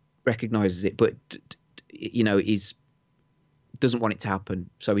it, but he's doesn't want it to happen.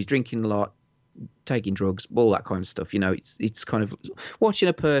 So he's drinking a lot, taking drugs, all that kind of stuff. It's kind of watching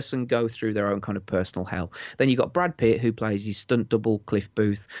a person go through their own kind of personal hell. Then you got Brad Pitt, who plays his stunt double Cliff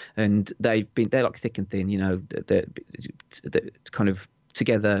Booth, and they're like thick and thin. They're kind of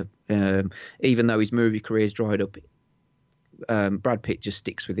together. Even though his movie career's dried up, Brad Pitt just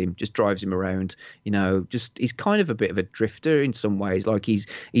sticks with him, just drives him around. He's kind of a bit of a drifter in some ways. Like he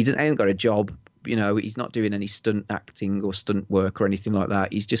ain't got a job. He's not doing any stunt acting or stunt work or anything like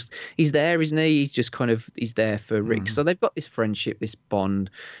that. He's there, isn't he? He's there for Rick. So they've got this friendship, this bond.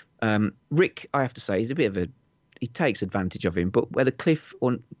 Rick, I have to say, he takes advantage of him, but whether Cliff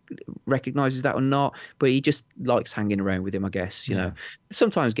recognizes that or not, but he just likes hanging around with him, I guess.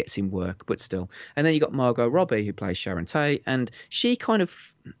 Sometimes gets him work, but still. And then you got Margot Robbie, who plays Sharon Tate, and she kind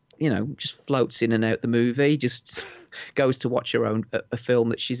of just floats in and out the movie, just goes to watch her own a film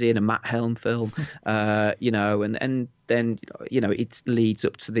that she's in, a Matt Helm film, and then it leads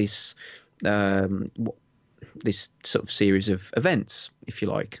up to this this sort of series of events, if you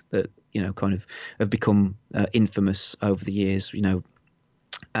like, that kind of have become infamous over the years.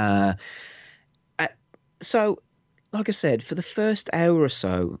 So like I said, for the first hour or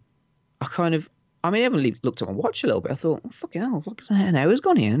so, I haven't looked at my watch a little bit. I thought, oh, fucking hell, look, an hour's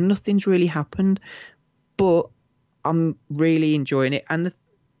gone here and nothing's really happened. But I'm really enjoying it. And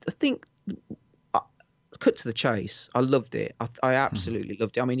I think, cut to the chase, I loved it. I absolutely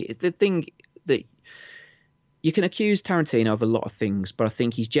loved it. I mean, the thing that you can accuse Tarantino of a lot of things, but I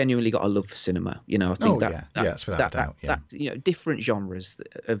think he's genuinely got a love for cinema. I think that's without a doubt. Yeah. Different genres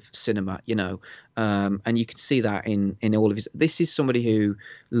of cinema, and you can see that in all of his. This is somebody who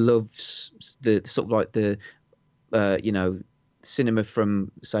loves the sort of like the, cinema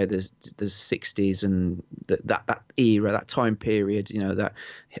from say the 60s and that era, that time period, that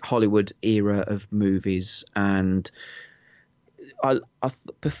Hollywood era of movies. And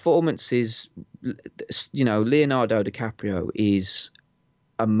performances, Leonardo DiCaprio is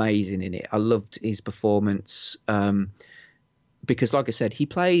amazing in it. I loved his performance because, like I said, he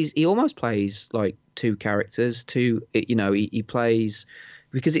almost plays like two characters. He plays,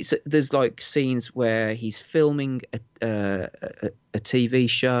 because there's like scenes where he's filming a TV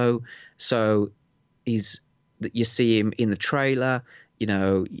show, so you see him in the trailer,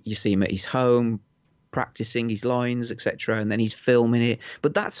 you see him at his home practicing his lines, etc., and then he's filming it,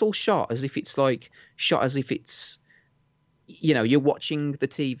 but that's all shot as if it's you're watching the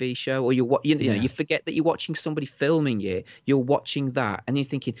TV show, or you forget that you're watching somebody filming it. You're watching that and you're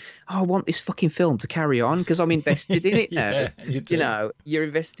thinking, oh, I want this fucking film to carry on because I'm invested in it now. You're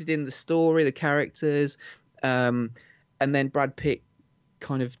invested in the story, the characters, and then Brad Pitt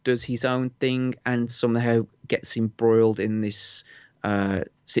kind of does his own thing and somehow gets embroiled in this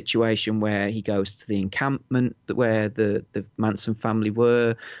situation where he goes to the encampment where the Manson family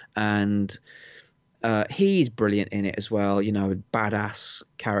were, and he's brilliant in it as well. Badass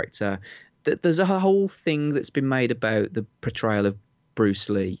character. There's a whole thing that's been made about the portrayal of Bruce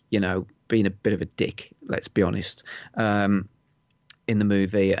Lee, being a bit of a dick, let's be honest, in the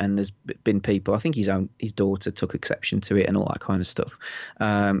movie. And there's been people, I think his daughter took exception to it and all that kind of stuff.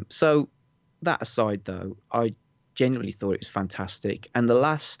 So that aside, though, I genuinely thought it was fantastic. And the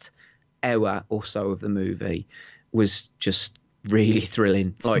last hour or so of the movie was just really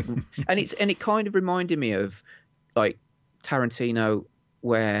thrilling. Like, and it kind of reminded me of like Tarantino,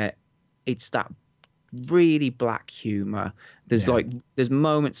 where it's that really black humor. There's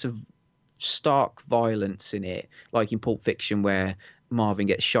moments of stark violence in it, like in Pulp Fiction, where Marvin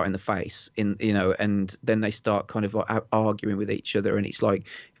gets shot in the face and then they start kind of like arguing with each other, and it's like,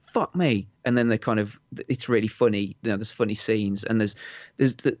 fuck me. And then it's really funny. There's funny scenes, and there's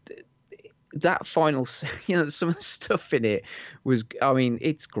that final, some of the stuff in it was,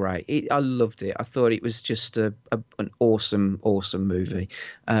 it's great. I loved it. I thought it was just an awesome movie.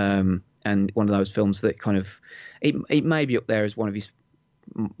 And one of those films that kind of, it may be up there as one of his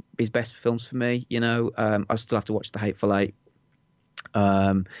his best films for me. You know, I still have to watch The Hateful Eight.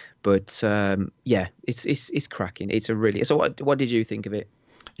 But yeah, it's cracking. It's a really. So what did you think of it?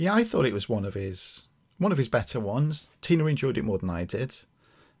 Yeah, I thought it was one of his better ones. Tina enjoyed it more than I did.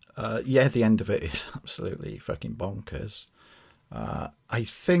 Yeah, the end of it is absolutely fucking bonkers. I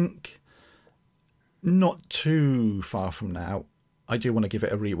think not too far from now, I do want to give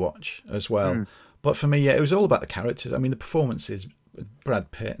it a rewatch as well. But for me, yeah, it was all about the characters. I mean, the performances, Brad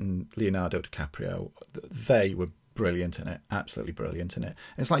Pitt and Leonardo DiCaprio, they were brilliant in it, absolutely brilliant in it.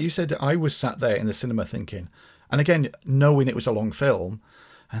 It's like you said, I was sat there in the cinema thinking, and again, knowing it was a long film,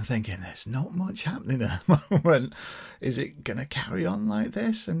 and thinking, there's not much happening at the moment. Is it going to carry on like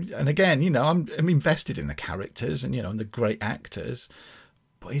this? And again, you know, I'm invested in the characters and, you know, and the great actors,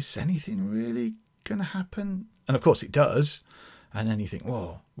 but is anything really going to happen? And of course it does. And then you think,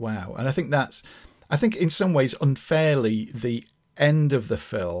 whoa, wow. And I think in some ways, unfairly, the end of the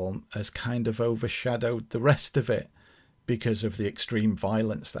film has kind of overshadowed the rest of it because of the extreme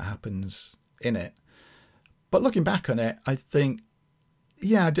violence that happens in it. But looking back on it, I think,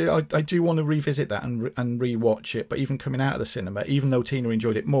 yeah, I do want to revisit that and rewatch it. But even coming out of the cinema, even though Tina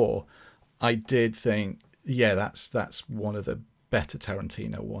enjoyed it more, I did think, yeah, that's one of the better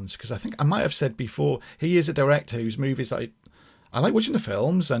Tarantino ones. Because I think I might have said before, he is a director whose movies I like watching the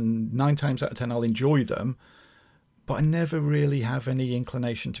films, and 9 times out of 10 I'll enjoy them, but I never really have any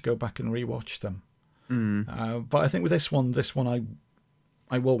inclination to go back and rewatch them. But I think with this one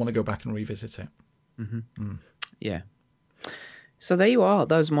I will want to go back and revisit it. Yeah. So there you are.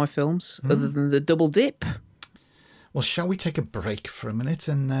 Those are my films, other than the Double Dip. Well, shall we take a break for a minute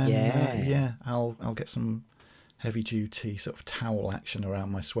and then I'll get some heavy duty sort of towel action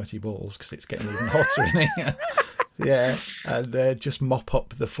around my sweaty balls because it's getting even hotter in here. Yeah, and just mop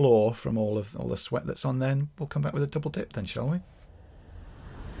up the floor from all the sweat that's on. Then we'll come back with a Double Dip. Then, shall we?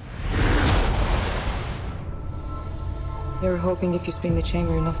 They were hoping if you spin the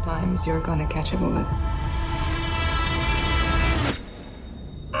chamber enough times, you're gonna catch a bullet.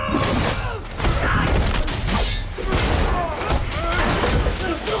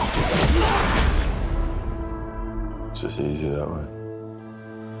 It's just easy that way.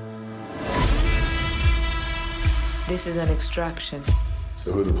 This is an extraction.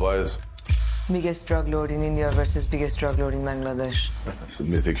 So who are the players? Biggest drug lord in India versus biggest drug lord in Bangladesh. Some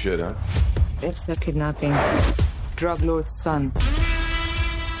mythic shit, huh? It's a kidnapping. Drug lord's son.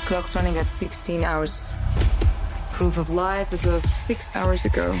 Clock's running at 16 hours. Proof of life as of 6 hours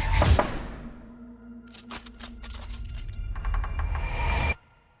ago.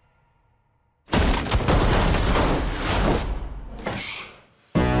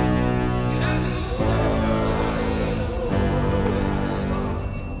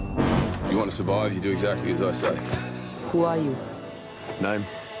 Survive, you do exactly as I say. Who are you? Name?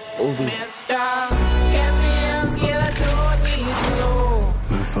 Ovi.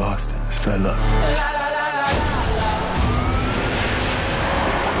 Move fast, stay low.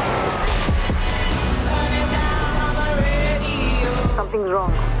 Something's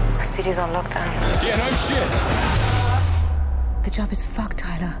wrong. The city's on lockdown. Yeah, no shit. The job is fucked,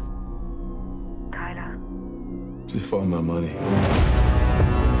 Tyler. Tyler. Just find my money.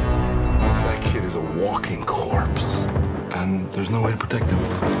 That kid is a walking corpse, and there's no way to protect him.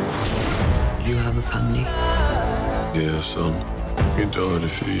 You have a family? Yeah, son. He died a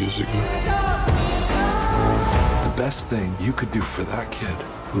few years ago. The best thing you could do for that kid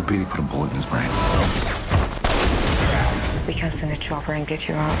would be to put a bullet in his brain. We can send a chopper and get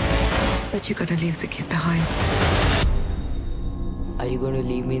you out. But you gotta leave the kid behind. Are you gonna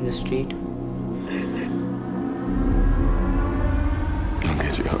leave me in the street? I'll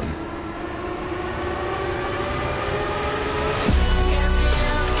get you home.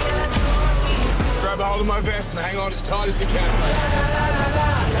 Grab a hold of my vest and hang on as tight as you can.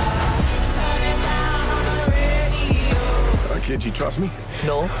 Kid, you trust me?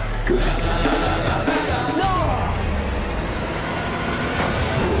 No. Good.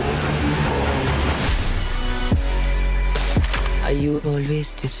 Are you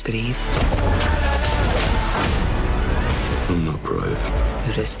always this brave? I'm not brave.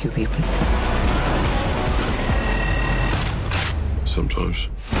 You rescue people? Sometimes.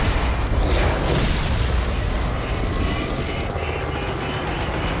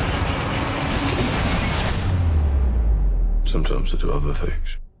 Sometimes I do other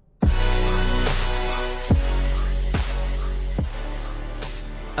things.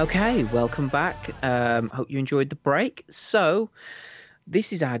 Okay, welcome back. Hope you enjoyed the break. So,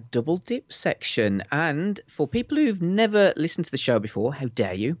 this is our Double Dip section. And for people who've never listened to the show before, how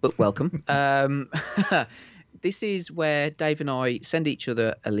dare you, but welcome. this is where Dave and I send each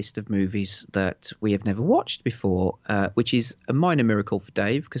other a list of movies that we have never watched before, which is a minor miracle for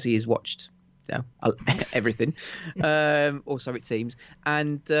Dave because he has watched everything, or so it seems.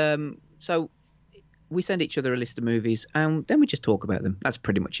 And so we send each other a list of movies and then we just talk about them. That's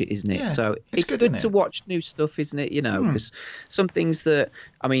pretty much it, isn't it? Yeah, so it's good to watch new stuff, isn't it? You know, because some things that,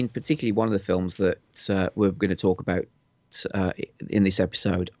 I mean, particularly one of the films that we're going to talk about in this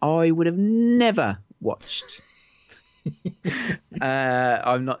episode, I would have never watched.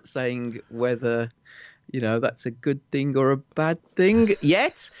 I'm not saying whether, you know, that's a good thing or a bad thing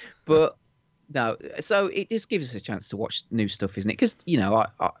yet, but no. So it just gives us a chance to watch new stuff, isn't it? Because, you know,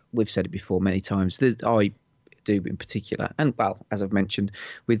 we've said it before many times. I do in particular, and well, as I've mentioned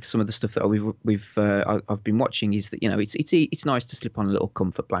with some of the stuff that I've been watching, is that, you know, it's nice to slip on a little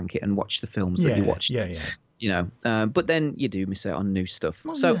comfort blanket and watch the films that you watched. Yeah. You know, but then you do miss out on new stuff.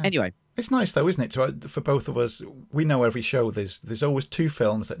 Well, so anyway, it's nice though, isn't it? For both of us, we know every show. There's always two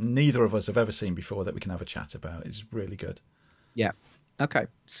films that neither of us have ever seen before that we can have a chat about. It's really good. Yeah. Okay.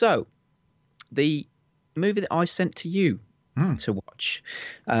 So the movie that I sent to you to watch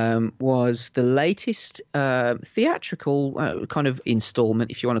was the latest theatrical kind of installment,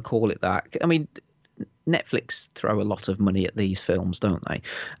 if you want to call it that. I mean, Netflix throw a lot of money at these films, don't they?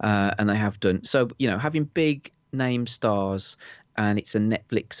 And they have done. So, you know, having big name stars and it's a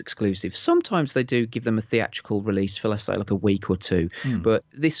Netflix exclusive, sometimes they do give them a theatrical release for, let's say, like a week or two. But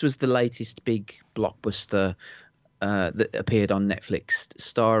this was the latest big blockbuster that appeared on Netflix,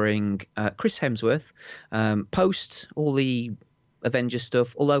 starring Chris Hemsworth, post all the Avengers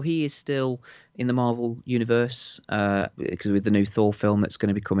stuff, although he is still in the Marvel universe because with the new Thor film that's going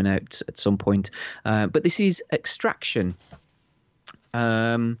to be coming out at some point. But this is Extraction,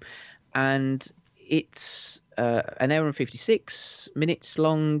 and it's an hour and 56 minutes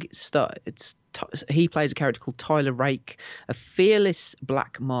long. He plays a character called Tyler Rake, a fearless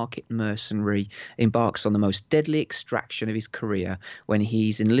black market mercenary, embarks on the most deadly extraction of his career when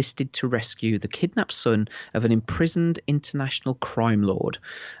he's enlisted to rescue the kidnapped son of an imprisoned international crime lord.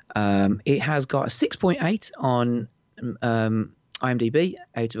 It has got a 6.8 on IMDb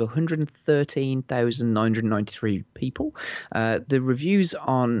out of 113,993 people. The reviews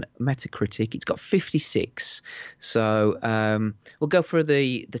on Metacritic, it's got 56. So we'll go for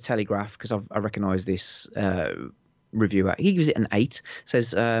the Telegraph because I recognise this reviewer. He gives it an 8.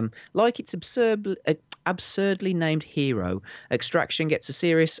 Says, like its absurdly named hero, Extraction gets a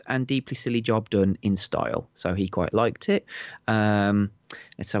serious and deeply silly job done in style. So he quite liked it.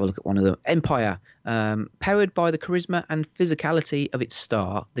 Let's have a look at one of them. Empire. Powered by the charisma and physicality of its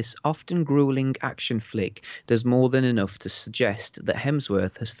star, this often grueling action flick does more than enough to suggest that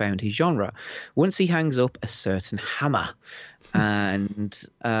Hemsworth has found his genre once he hangs up a certain hammer. And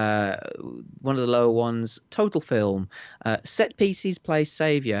one of the lower ones, Total Film. Set pieces play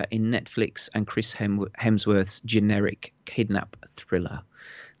saviour in Netflix and Chris Hemsworth's generic kidnap thriller.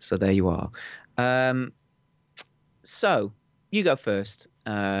 So there you are. So you go first.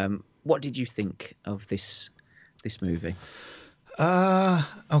 What did you think of this movie?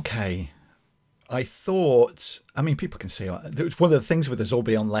 Okay. I thought, I mean, people can see, one of the things with us all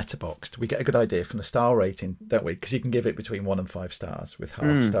be on Letterboxd, we get a good idea from the star rating, don't we? Because you can give it between 1 and 5 stars with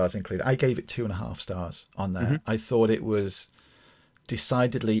half stars included. I gave it 2.5 stars on there. I thought it was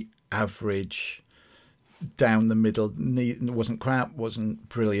decidedly average, down the middle. It wasn't crap, wasn't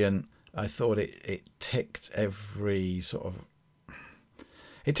brilliant. I thought it ticked every sort of,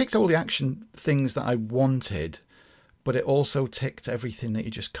 it ticked all the action things that I wanted, but it also ticked everything that you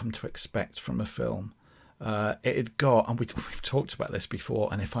just come to expect from a film. It had got, and we've talked about this before,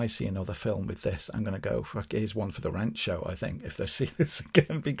 and if I see another film with this, I'm going to go, fuck, here's one for the Rant Show, I think, if they see this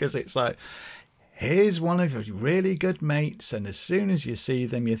again, because it's like, here's one of your really good mates, and as soon as you see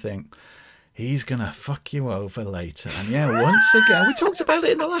them, you think, he's going to fuck you over later. And yeah, once again, we talked about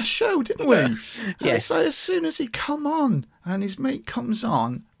it in the last show, didn't we? Yes. It's like as soon as he come on and his mate comes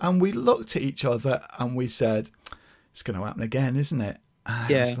on and we looked at each other and we said, it's going to happen again, isn't it?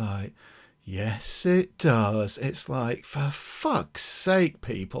 And I was like, yes, it does. It's like, for fuck's sake,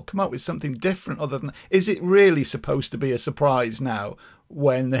 people, come up with something different other than, is it really supposed to be a surprise now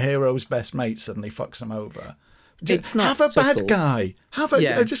when the hero's best mate suddenly fucks him over? It's not have a subtle. bad guy. Have a, you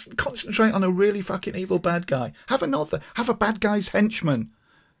know, just concentrate on a really fucking evil bad guy. Have a bad guy's henchman.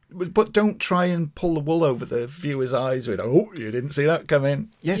 But don't try and pull the wool over the viewer's eyes with, oh, you didn't see that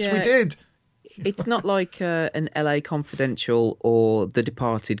coming. Yes, we did. It's not like an LA Confidential or The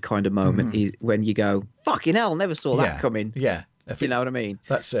Departed kind of moment when you go, fucking hell, never saw that coming. Yeah. You know what I mean?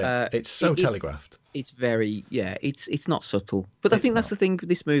 That's it. It's so telegraphed. It's very, it's not subtle. But I think that's the thing with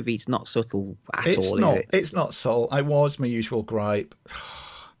this movie. It's not subtle at all, is it? It's not subtle. I was my usual gripe.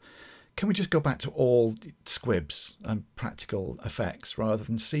 Can we just go back to all squibs and practical effects rather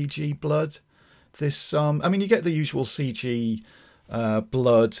than CG blood? This, I mean, you get the usual CG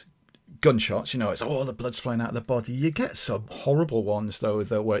blood gunshots, it's the blood's flying out of the body. You get some horrible ones though,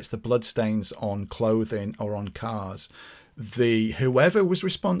 where it's the blood stains on clothing or on cars. Whoever was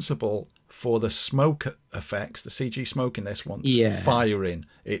responsible for the smoke effects, the CG smoke in this one's firing.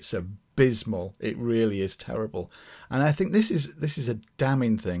 It's abysmal. It really is terrible. And I think this is a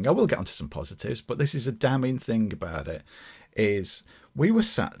damning thing. I will get onto some positives, but this is a damning thing about it. Is we were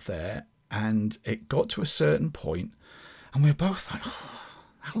sat there and it got to a certain point, and we were both like,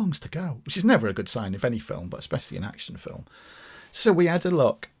 how long's to go? Which is never a good sign of any film, but especially an action film. So we had a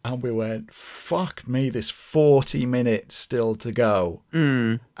look and we went, fuck me, there's 40 minutes still to go.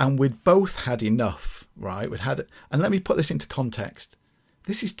 And we'd both had enough, right? And let me put this into context.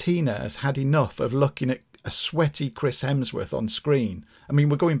 This is Tina has had enough of looking at a sweaty Chris Hemsworth on screen. I mean,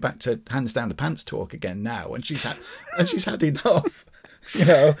 we're going back to hands down the pants talk again now, and she's had enough.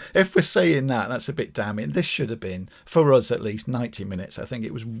 If we're saying that's a bit damning. This should have been, for us at least, 90 minutes. I think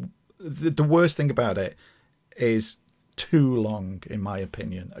it was the worst thing about it is too long, in my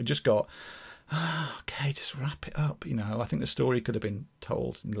opinion. I just got, okay, just wrap it up. I think the story could have been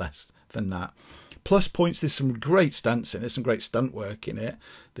told in less than that. Plus points, there's some great stunts in it. There's some great stunt work in it.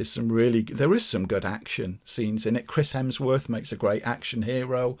 There is some good action scenes in it. Chris Hemsworth makes a great action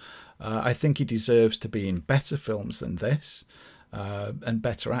hero. I think he deserves to be in better films than this. And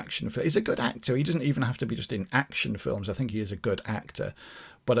better action. He's a good actor. He doesn't even have to be just in action films. I think he is a good actor.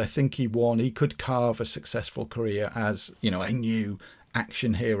 But I think he could carve a successful career as, a new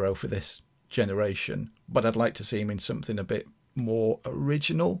action hero for this generation. But I'd like to see him in something a bit more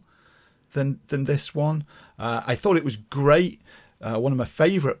original than this one. I thought it was great. One of my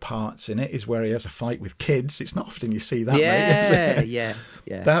favourite parts in it is where he has a fight with kids. It's not often you see that, mate, is it?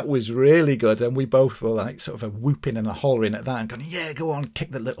 Yeah. That was really good, and we both were like sort of a whooping and a hollering at that and going, yeah, go on,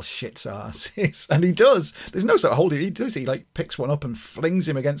 kick the little shit's ass. And he does. There's no sort of holding. He does. He like picks one up and flings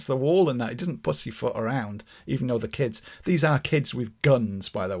him against the wall and that. He doesn't pussyfoot around, even though these are kids with guns,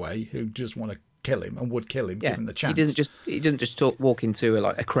 by the way, who just want to kill him and would kill him given the chance. He doesn't just walk into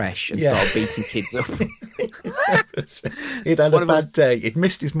a creche and start beating kids up. He'd had a bad day. He'd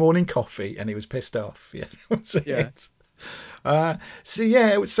missed his morning coffee and he was pissed off. So that's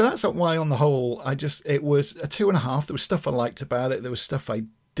why on the whole it was a 2.5. There was stuff I liked about it. There was stuff I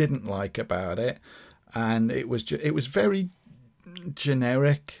didn't like about it, and it was very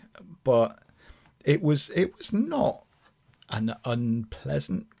generic, but it was not an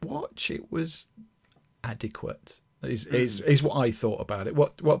unpleasant watch. It was adequate. Is what I thought about it.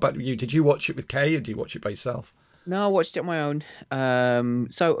 What about you? Did you watch it with Kay, or did you watch it by yourself? No, I watched it on my own.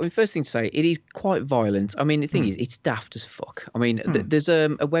 So, first thing to say, it is quite violent. I mean, the thing is, it's daft as fuck. I mean, there's a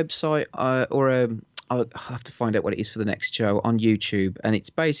website I'll have to find out what it is for the next show on YouTube, and it's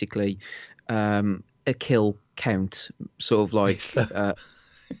basically a kill count, sort of like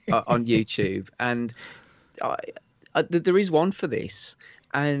on YouTube. And there is one for this,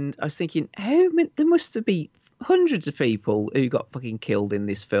 and I was thinking, there must have been hundreds of people who got fucking killed in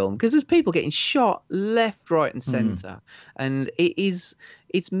this film, because there's people getting shot left, right, and centre, and it's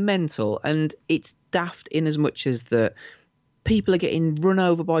mental, and it's daft in as much as that people are getting run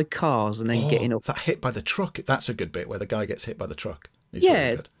over by cars and then getting up. That hit by the truck, that's a good bit where the guy gets hit by the truck.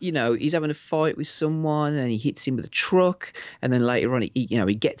 Really he's having a fight with someone and he hits him with a truck, and then later on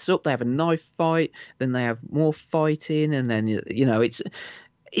he gets up, they have a knife fight, then they have more fighting, and then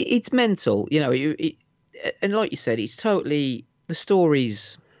it's mental. And like you said, it's totally, the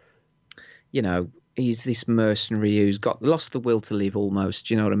story's, he's this mercenary who's lost the will to live almost,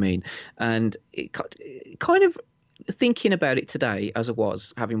 you know what I mean? And it kind of, thinking about it today, as I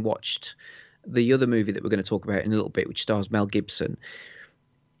was, having watched the other movie that we're going to talk about in a little bit, which stars Mel Gibson,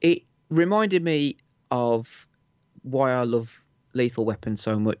 it reminded me of why I love Lethal Weapon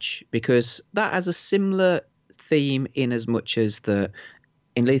so much, because that has a similar theme in as much as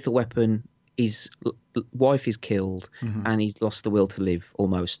in Lethal Weapon, his wife is killed and he's lost the will to live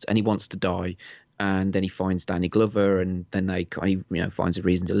almost, and he wants to die, and then he finds Danny Glover, and then he finds a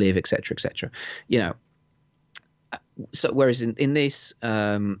reason to live, etc., etc. So whereas in this,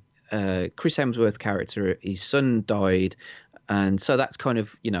 Chris Hemsworth character, his son died, And so that's kind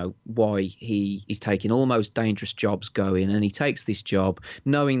of, why he's taking almost dangerous jobs going, and he takes this job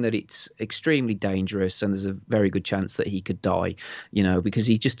knowing that it's extremely dangerous and there's a very good chance that he could die, because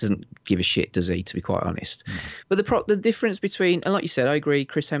he just doesn't give a shit, does he, to be quite honest. But the difference between, and like you said, I agree,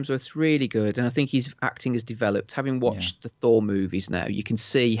 Chris Hemsworth's really good, and I think his acting has developed. Having watched the Thor movies now, you can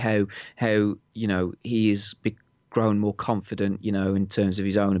see how he is grown more confident, in terms of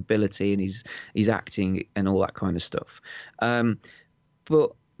his own ability and his acting and all that kind of stuff.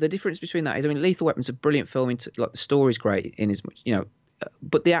 But the difference between that is, Lethal Weapon's a brilliant film. The story's great in as much,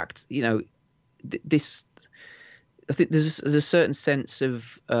 but the act, this. I think there's a certain sense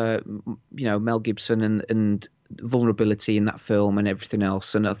of, Mel Gibson and vulnerability in that film and everything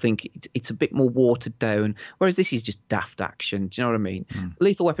else, and I think it's a bit more watered down, whereas this is just daft action. Do you know what I mean?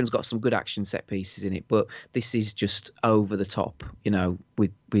 Lethal Weapon's got some good action set pieces in it, but this is just over the top,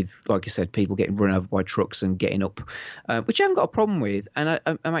 with like I said, people getting run over by trucks and getting up, which I haven't got a problem with, and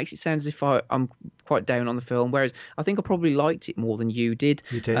it makes it sound as if I'm quite down on the film, whereas I think I probably liked it more than you did.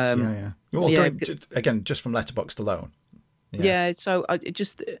 You did, yeah. Well, again, just from Letterboxd alone. Yeah, so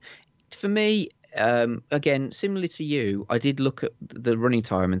for me, again, similarly to you, I did look at the running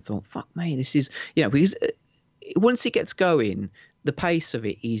time and thought, fuck me, this is, because once it gets going, the pace of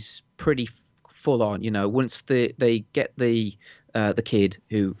it is pretty full on. Once they get the kid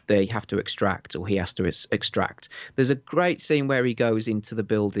who they have to extract, or he has to extract, there's a great scene where he goes into the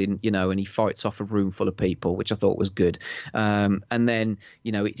building, and he fights off a room full of people, which I thought was good. And then,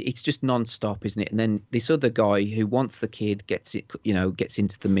 it's just non-stop, isn't it? And then this other guy who wants the kid gets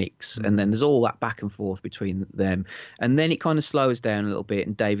into the mix, and then there's all that back and forth between them, and then it kind of slows down a little bit,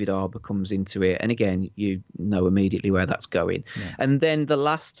 and David Harbour comes into it, and again, you know immediately where that's going. And then the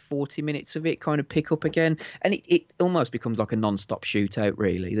last 40 minutes of it kind of pick up again, and it almost becomes like a non-stop shootout,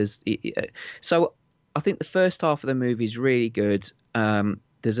 really. So I think the first half of the movie is really good.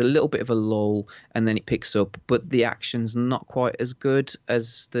 There's a little bit of a lull, and then it picks up, but the action's not quite as good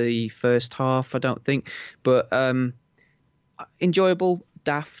as the first half, I don't think. But enjoyable,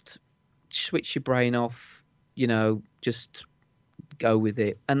 daft, switch your brain off, just go with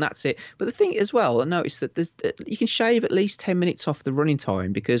it, and that's it. But the thing as well, I noticed that you can shave at least 10 minutes off the running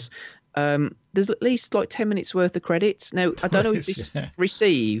time, because there's at least like 10 minutes worth of credits. Now, I don't know if this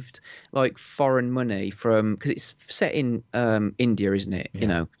received like foreign money from, because it's set in India, isn't it?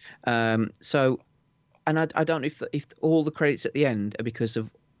 So, and I don't know if all the credits at the end are because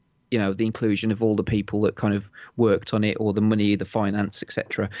of the inclusion of all the people that kind of worked on it, or the money, the finance,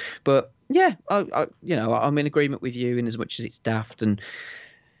 etc. But yeah, I'm in agreement with you in as much as it's daft, and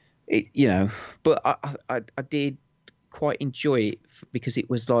it, but I did quite enjoy it, because it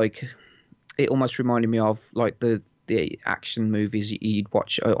was like, it almost reminded me of like the action movies you'd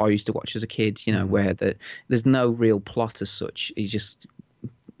watch, I used to watch as a kid, where there's no real plot as such. He's just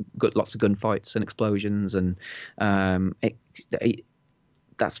got lots of gunfights and explosions, and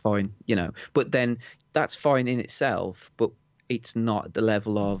that's fine, but then that's fine in itself, but it's not at the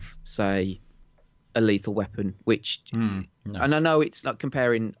level of, say, a Lethal Weapon, which no. And I know it's not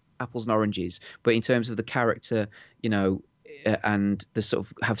comparing apples and oranges, but in terms of the character, and the sort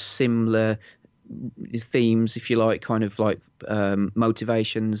of have similar themes, if you like, kind of like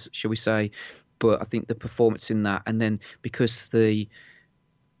motivations, shall we say. But I think the performance in that, and then because that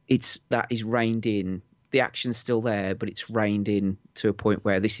is reined in, the action's still there, but it's reined in to a point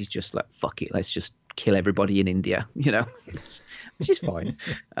where this is just like, fuck it, let's just kill everybody in India, which is fine.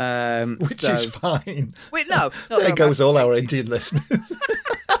 Is fine. Wait, no. There goes all our Indian listeners.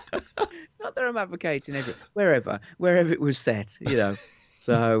 Not that I'm advocating wherever it was set,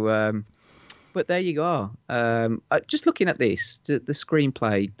 So, but there you go. Just looking at this, the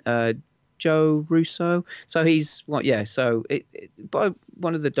screenplay, Joe Russo. So he's by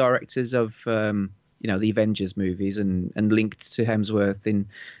one of the directors of the Avengers movies, and linked to Hemsworth in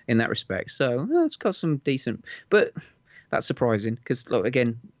that respect. So it's got some decent, but that's surprising, because look,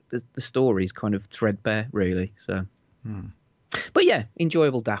 again, the story is kind of threadbare, really. So. But yeah,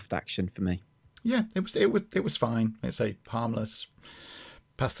 enjoyable daft action for me. Yeah, it was fine. It's a harmless,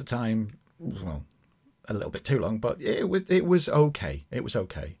 pass the time. Well, a little bit too long, but it was okay. It was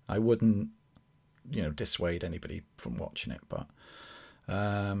okay. I wouldn't, dissuade anybody from watching it. But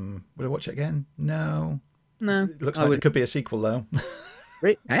would I watch it again? No. It looks like there could be a sequel though.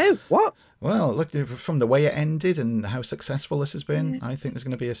 Oh, what? Well, look, from the way it ended and how successful this has been, I think there's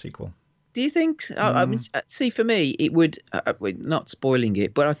going to be a sequel. Do you think? I mean, see, for me, it would. Not spoiling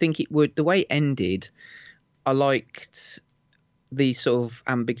it, but I think it would. The way it ended, I liked the sort of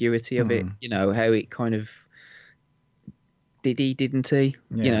ambiguity of it. How it kind of didn't he?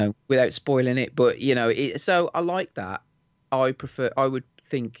 Without spoiling it. But so I like that. I would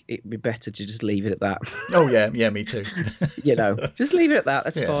think it'd be better to just leave it at that. Oh yeah, me too. Just leave it at that.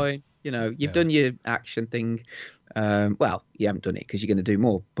 That's fine. You've done your action thing. Well, you haven't done it because you're going to do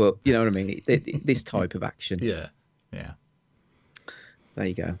more, but you know what I mean. This type of action. Yeah. There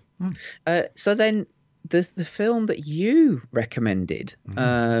you go. So then, the film that you recommended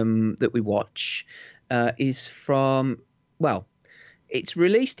that we watch is from, well, it's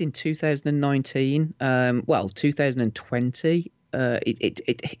released in 2019. 2020. But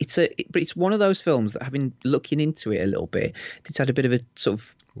it's one of those films that, having looking into it a little bit, it's had a bit of a sort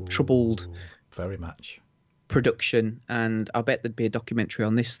of troubled, very much, production, and I bet there'd be a documentary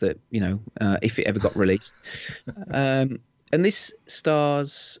on this that if it ever got released. And this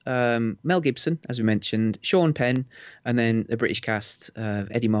stars Mel Gibson, as we mentioned, Sean Penn, and then the British cast: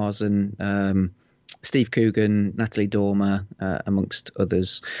 Eddie Marsan, Steve Coogan, Natalie Dormer, amongst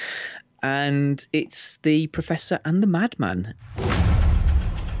others. And it's The Professor and the Madman.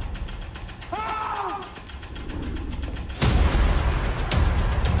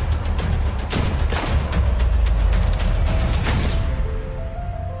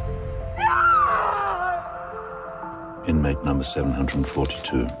 Inmate number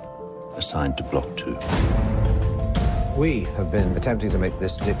 742, assigned to Block 2. We have been attempting to make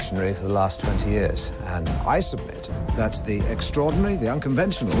this dictionary for the last 20 years, and I submit that the extraordinary, the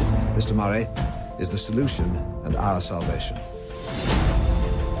unconventional, Mr. Murray, is the solution and our salvation.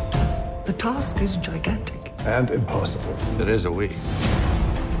 The task is gigantic. And impossible. There is a way.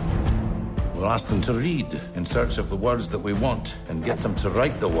 We'll ask them to read in search of the words that we want and get them to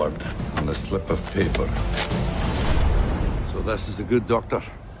write the word on a slip of paper. So this is the good doctor.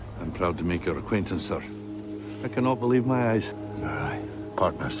 I'm proud to make your acquaintance, sir. I cannot believe my eyes. Aye.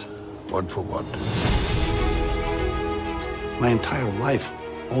 Partners, word for word. My entire life,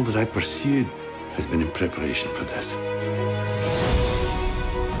 all that I pursued has been in preparation for this.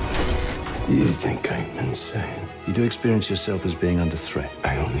 You think I'm insane? You do experience yourself as being under threat.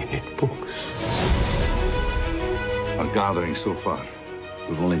 I only need books. Our gathering so far,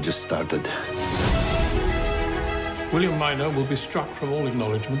 we've only just started. William Minor will be struck from all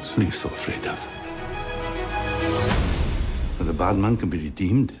acknowledgements. What are you so afraid of? That a bad man can be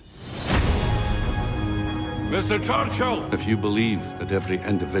redeemed? Mr. Churchill! If you believe that every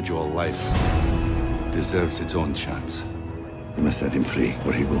individual life deserves its own chance, you must set him free,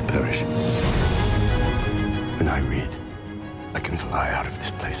 or he will perish. When I read, I can fly out of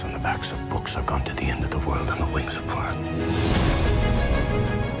this place on the backs of books. I've gone to the end of the world on the wings of part.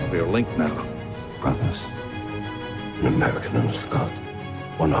 We are linked now, brothers. An American and a Scot.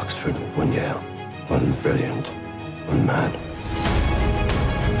 One Oxford, one Yale. One brilliant, one mad.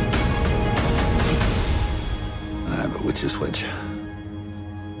 But which is which?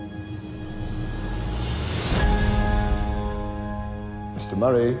 Mr.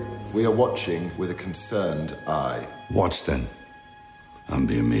 Murray, we are watching with a concerned eye. Watch then, and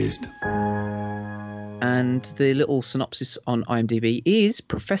be amazed. And the little synopsis on IMDb is: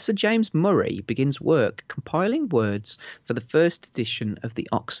 Professor James Murray begins work compiling words for the first edition of the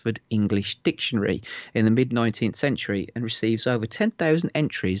Oxford English Dictionary in the mid-19th century and receives over 10,000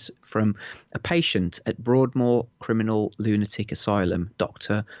 entries from a patient at Broadmoor Criminal Lunatic Asylum,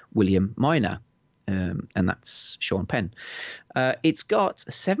 Dr. William Minor. And that's Sean Penn. It's got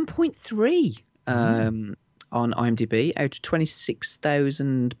a 7.3 on IMDb out of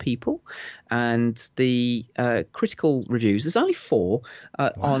 26,000 people, and the critical reviews, there's only 4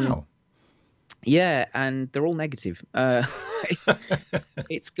 on. Yeah, and they're all negative.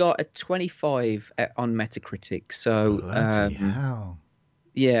 It's got a 25 on Metacritic. So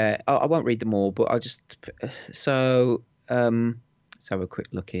yeah, I won't read them all, but I'll just let's have a quick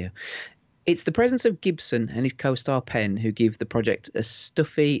look here. It's the presence of Gibson and his co-star Penn who give the project a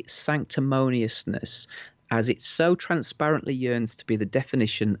stuffy sanctimoniousness, as it so transparently yearns to be the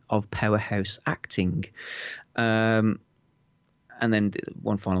definition of powerhouse acting. And then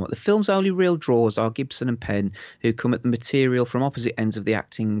one final one. The film's only real draws are Gibson and Penn, who come at the material from opposite ends of the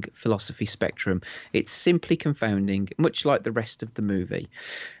acting philosophy spectrum. It's simply confounding, much like the rest of the movie.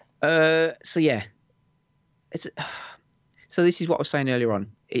 So this is what I was saying earlier on.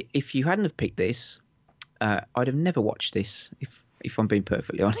 If you hadn't have picked this, I'd have never watched this, if I'm being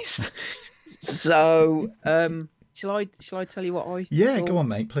perfectly honest. So, shall I tell you what I thought? Go on,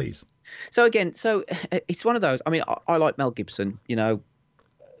 mate, please. So again, it's one of those. I mean, I like Mel Gibson.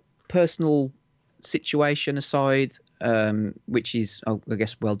 Personal situation aside, which is, I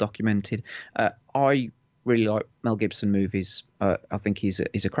guess, well documented. I really like Mel Gibson movies. I think he's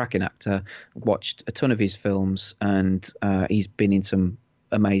a cracking actor. Watched a ton of his films, and he's been in some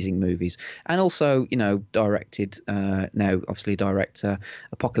amazing movies. And also, directed, now obviously director,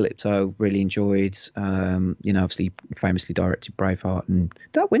 Apocalypto, really enjoyed, obviously famously directed Braveheart. And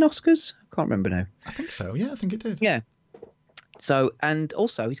did that win Oscars? I can't remember now. I think so. Yeah, I think it did. Yeah. So, and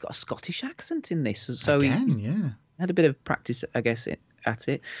also he's got a Scottish accent in this. So he's had a bit of practice, I guess, at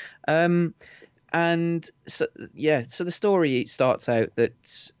it. And so, so the story starts out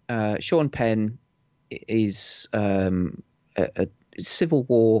that Sean Penn is a Civil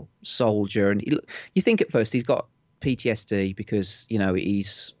War soldier, and you think at first he's got PTSD because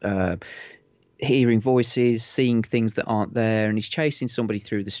he's hearing voices, seeing things that aren't there, and he's chasing somebody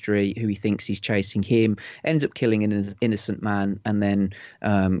through the street who he thinks he's chasing him, ends up killing an innocent man, and then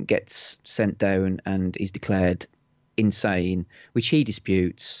gets sent down and is declared insane, which he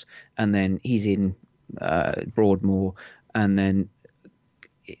disputes, and then he's in Broadmoor, and then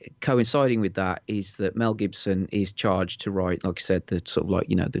coinciding with that is that Mel Gibson is charged to write, like I said, the sort of like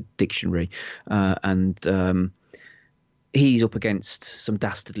the dictionary, and he's up against some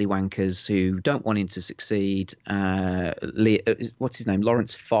dastardly wankers who don't want him to succeed. What's his name?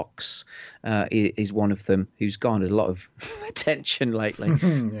 Lawrence Fox is one of them, who's garnered a lot of attention lately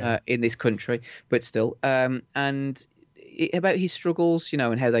in this country, but still. And about his struggles,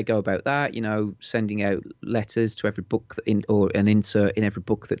 and how they go about that, sending out letters to every book or an insert in every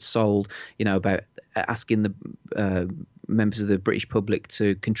book that's sold, about asking the members of the British public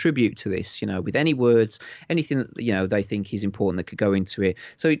to contribute to this, with any words, anything that they think is important that could go into it.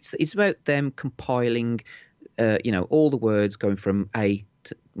 So it's about them compiling, all the words going from A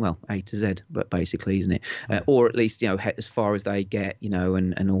to Z, but basically, isn't it? Or at least as far as they get,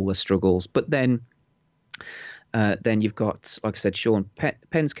 and all the struggles. But then you've got, like I said, Sean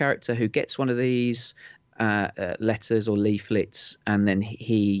Penn's character, who gets one of these letters or leaflets, and then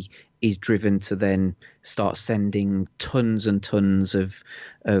he is driven to then start sending tons and tons of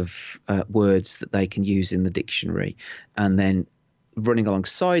words that they can use in the dictionary. And then running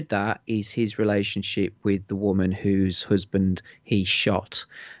alongside that is his relationship with the woman whose husband he shot,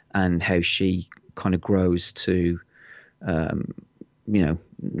 and how she kind of grows to,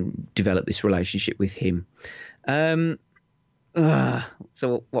 develop this relationship with him. So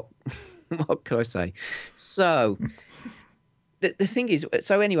what can I say? So the thing is,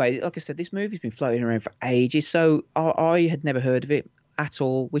 so anyway, like I said, this movie's been floating around for ages. So I had never heard of it at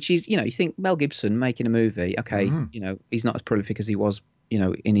all, which is, you think Mel Gibson making a movie, okay, he's not as prolific as he was,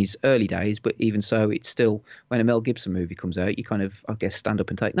 in his early days, but even so, it's still, when a Mel Gibson movie comes out, you kind of, I guess, stand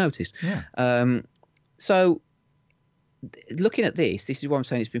up and take notice. Yeah. So looking at this is why I'm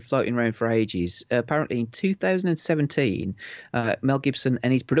saying it's been floating around for ages. Apparently in 2017, Mel Gibson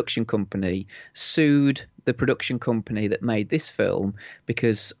and his production company sued the production company that made this film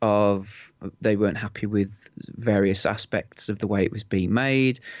because they weren't happy with various aspects of the way it was being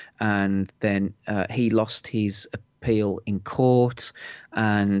made. And then he lost his appeal in court,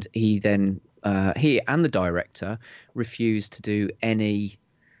 and he then he and the director refused to do any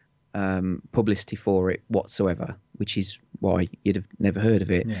publicity for it whatsoever, which is why you'd have never heard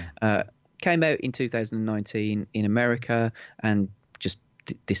of it. Came out in 2019 in America and just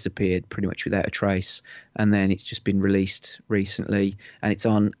disappeared pretty much without a trace, and then it's just been released recently, and it's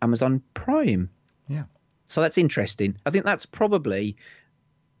on Amazon Prime. So that's interesting. I think that's probably,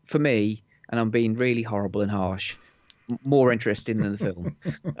 for me, and I'm being really horrible and harsh, more interesting than the film.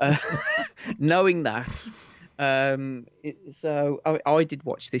 Knowing that. So I did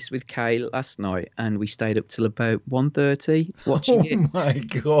watch this with Kay last night, and we stayed up till about 1:30 watching it. Oh my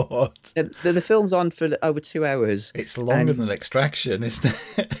god! The film's on for over 2 hours. It's longer than Extraction,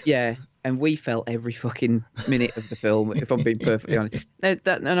 isn't it? Yeah, and we felt every fucking minute of the film, if I'm being perfectly honest.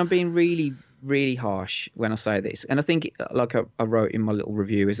 And I'm being really, really harsh when I say this, and I think, like I wrote in my little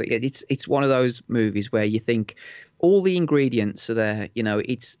review, is that it's one of those movies where you think all the ingredients are there.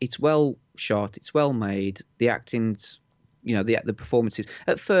 It's well shot, it's well made, the acting's, the performances.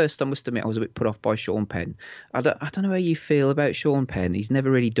 At first, I must admit, I was a bit put off by Sean Penn. I don't know how you feel about Sean Penn. He's never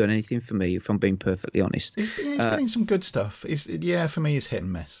really done anything for me, if I'm being perfectly honest. He's been in some good stuff. For me, he's hit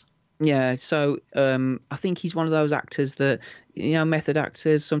and miss. Yeah, so I think he's one of those actors that, method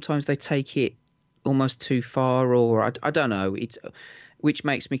actors, sometimes they take it almost too far, or I don't know, which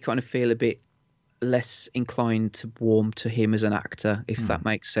makes me kind of feel a bit less inclined to warm to him as an actor, if that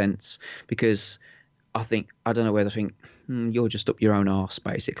makes sense, because I don't know whether I think you're just up your own arse,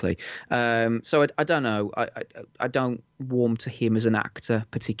 basically. So I don't know. I don't warm to him as an actor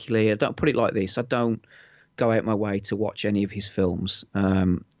particularly. I don't put it like this. I don't go out my way to watch any of his films.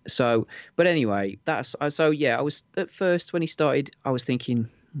 But anyway, I was at first, when he started, I was thinking,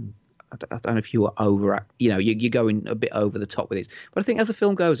 I don't know if you were you're going a bit over the top with this, but I think as the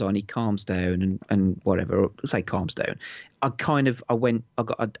film goes on, he calms down and whatever. Say calms down. I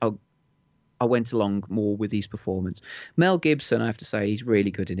went along more with his performance. Mel Gibson, I have to say, he's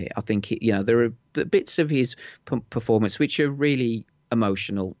really good in it. I think there are bits of his performance which are really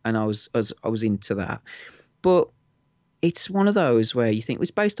emotional, and I was into that. But it's one of those where you think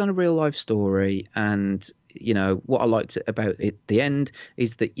it's based on a real life story, and what I liked about it at the end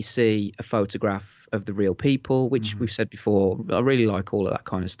is that you see a photograph of the real people, which we've said before. I really like all of that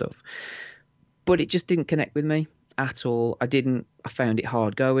kind of stuff, but it just didn't connect with me at all. I found it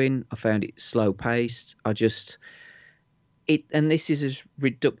hard going. I found it slow paced. And this is as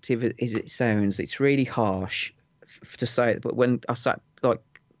reductive as it sounds. It's really harsh to say it, but when I sat back,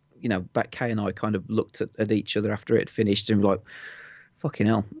 Kay and I kind of looked at each other after it had finished and were like, fucking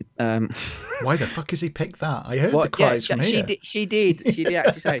hell. Why the fuck has he picked that? I heard the cries from here. She did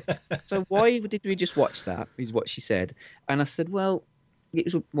actually say, so why did we just watch that, is what she said. And I said, well, it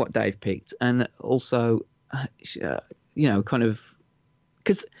was what Dave picked. And also, kind of,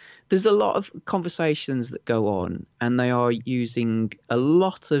 because there's a lot of conversations that go on and they are using a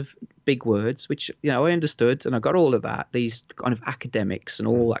lot of big words, which, I understood and I got all of that, these kind of academics and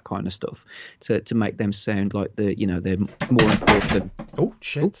all that kind of stuff to make them sound like they're more important. Oh,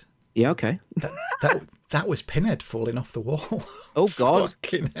 shit. Oh, yeah, okay. That was Pinhead falling off the wall. Oh, God.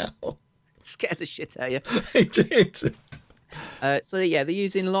 Fucking hell. It scared the shit out of you. It did. So, yeah, they're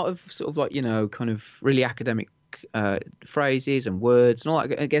using a lot of sort of kind of really academic phrases and words and all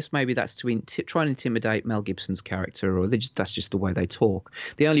that. I guess maybe that's to try and intimidate Mel Gibson's character, or that's just the way they talk.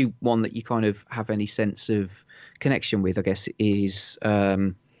 The only one that you kind of have any sense of connection with, I guess, is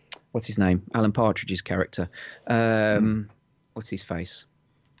what's his name? Alan Partridge's character. What's his face?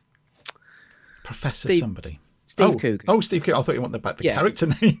 Professor somebody. Steve Coogan. Oh, Steve Coogan. I thought you wanted the character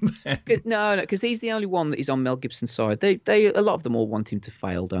name there. No, because he's the only one that is on Mel Gibson's side. They a lot of them all want him to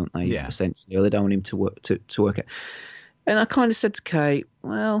fail, don't they? Yeah. Essentially, or they don't want him to work it. And I kind of said to Kay,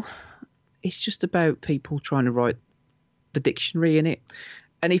 well, it's just about people trying to write the dictionary in it.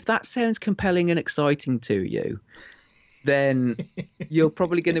 And if that sounds compelling and exciting to you, then you're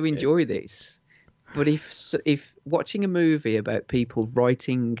probably going to enjoy this. But if watching a movie about people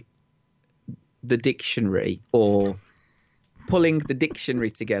writing the dictionary or pulling the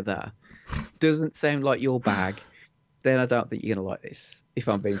dictionary together doesn't sound like your bag, then I don't think you're going to like this, if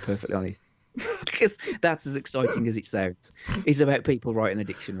I'm being perfectly honest. Because that's as exciting as it sounds. It's about people writing the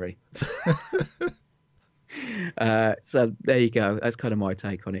dictionary. So there you go. That's kind of my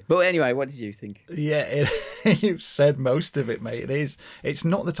take on it. But anyway, what did you think? Yeah, you've said most of it, mate. It's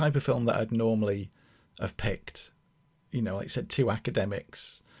not the type of film that I'd normally have picked. Like I said, two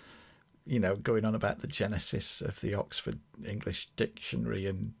academics, going on about the genesis of the Oxford English Dictionary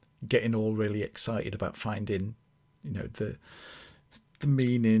and getting all really excited about finding, the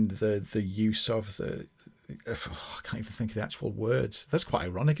meaning, the use of the. I can't even think of the actual words. That's quite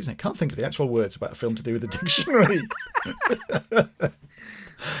ironic, isn't it? Can't think of the actual words about a film to do with the dictionary.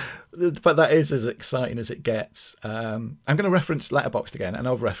 But that is as exciting as it gets. I'm going to reference Letterboxd again, and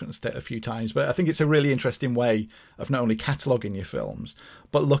I've referenced it a few times, but I think it's a really interesting way of not only cataloguing your films,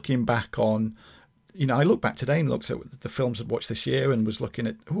 but looking back on, I look back today and looked at the films I've watched this year and was looking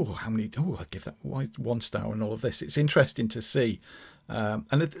at, I'd give that 1 star and all of this. It's interesting to see.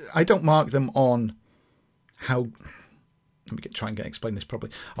 And I don't mark them on how, let me try and explain this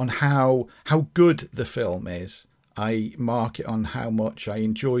properly, on how good the film is. I mark it on how much I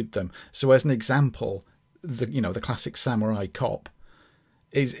enjoyed them. So as an example, the classic Samurai Cop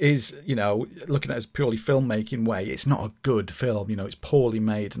is looking at it as purely filmmaking way, it's not a good film, it's poorly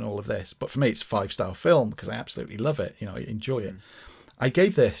made and all of this. But for me, it's a 5-star film because I absolutely love it. I enjoy it. I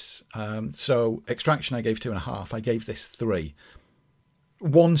gave this, so Extraction I gave 2.5. I gave this 3.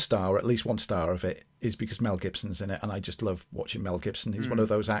 1 star, at least 1 star of it, is because Mel Gibson's in it, and I just love watching Mel Gibson. He's one of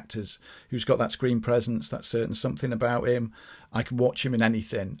those actors who's got that screen presence, that certain something about him. I can watch him in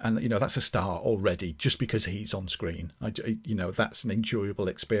anything, and that's a star already just because he's on screen. That's an enjoyable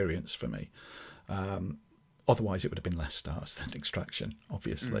experience for me. Otherwise, it would have been less stars than Extraction,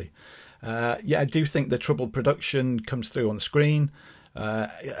 obviously. I do think the troubled production comes through on the screen.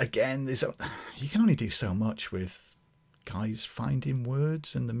 Again, you can only do so much with guys finding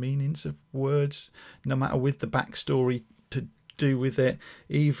words and the meanings of words, no matter with the backstory to do with it,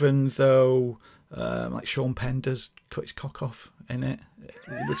 even though like Sean Penn does cut his cock off in it,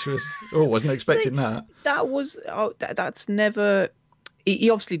 which was wasn't expecting that. That was that's never, he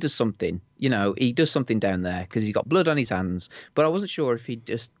obviously does something. He does something down there because he's got blood on his hands. But I wasn't sure if he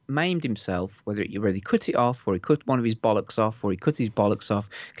just maimed himself, whether he cut it off, or he cut one of his bollocks off, or he cut his bollocks off.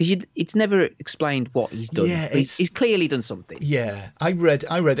 Because it's never explained what he's done. Yeah, he's clearly done something. Yeah, I read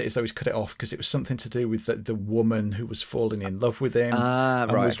it as though he's cut it off because it was something to do with the woman who was falling in love with him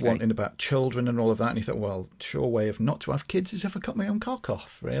and was wanting about children and all of that. And he thought, well, sure way of not to have kids is if I cut my own cock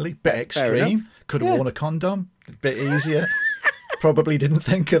off. Really, bit extreme. Could have worn a condom. A bit easier. Probably didn't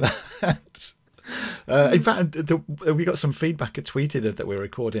think of that. In fact, we got some feedback. I tweeted that we're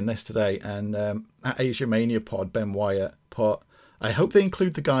recording this today, and at Asia Mania Pod, Ben Wyatt put, I hope they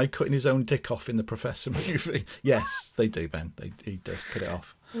include the guy cutting his own dick off in the Professor movie. Yes, they do, Ben. He does cut it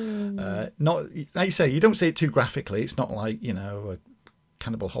off. Not, like you say, you don't see it too graphically. It's not like, a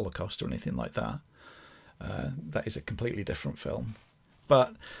Cannibal Holocaust or anything like that. That is a completely different film.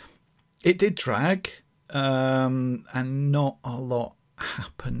 But it did drag. And not a lot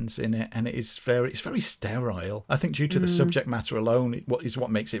happens in it, and it's very sterile. I think due to the subject matter alone, what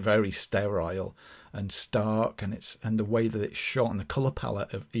makes it very sterile and stark, and the way that it's shot and the color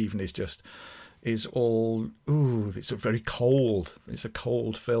palette of even is all it's a very cold. It's a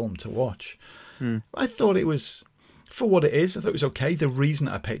cold film to watch. I thought it was. For what it is, I thought it was okay. The reason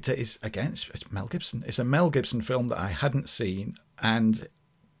I picked it is, again, it's Mel Gibson. It's a Mel Gibson film that I hadn't seen, and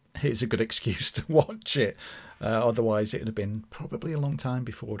here's a good excuse to watch it. Otherwise, it would have been probably a long time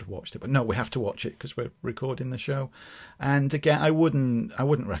before I'd watched it. But no, we have to watch it because we're recording the show. And again, I wouldn't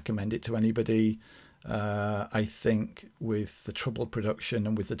recommend it to anybody. I think with the troubled production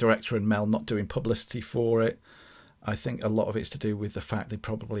and with the director and Mel not doing publicity for it, I think a lot of it's to do with the fact they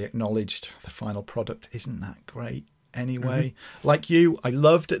probably acknowledged the final product isn't that great anyway. Like you, I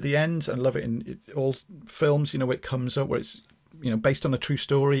loved at the end. I love it in all films, it comes up where it's based on a true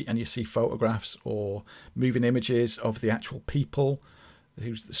story, and you see photographs or moving images of the actual people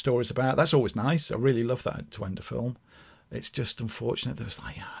who the story's about. That's always nice. I really love that to end a film. It's just unfortunate there was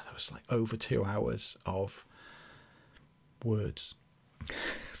over 2 hours of words,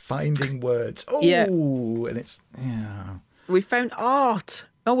 finding words. And it's We found art.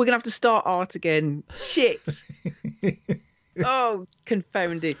 Oh, we're gonna have to start art again. Shit. Oh,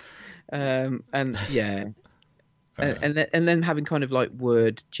 confound it. And then having kind of like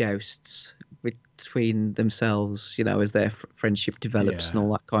word jousts between themselves, as their friendship develops and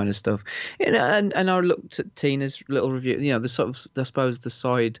all that kind of stuff. And I looked at Tina's little review, the sort of, I suppose, the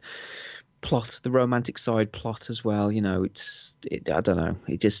side plot, the romantic side plot as well. I don't know.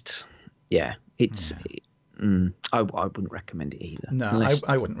 It just, it's. I wouldn't recommend it either. No,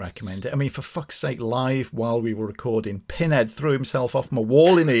 I wouldn't recommend it. I mean, for fuck's sake, live while we were recording, Pinhead threw himself off my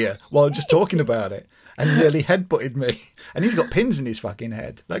wall in here while I'm just talking about it and nearly headbutted me. And he's got pins in his fucking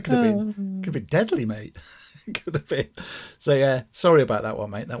head. That could have been deadly, mate. Could have been. So yeah, sorry about that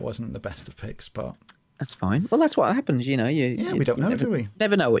one, mate. That wasn't the best of picks, but that's fine. Well, that's what happens, we don't know, do we?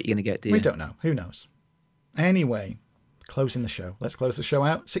 Never know what you're going to get, do you? We don't know. Who knows? Anyway. Closing the show. Let's close the show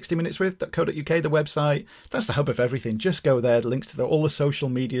out. 60minuteswith.co.uk, the website. That's the hub of everything. Just go there. The links to all the social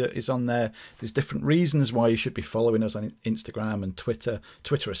media is on there. There's different reasons why you should be following us on Instagram and Twitter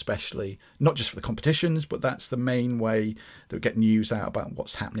especially. Not just for the competitions, but that's the main way that we get news out about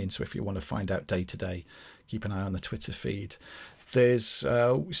what's happening. So if you want to find out day to day, keep an eye on the Twitter feed. There's,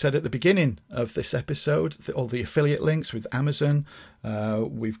 we said at the beginning of this episode, all the affiliate links with Amazon.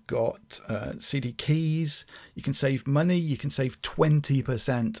 We've got CD keys. You can save money. You can save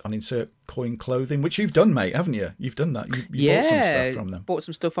 20% on Insert Coin clothing, which you've done, mate, haven't you? You've done that. You bought some stuff from them. Bought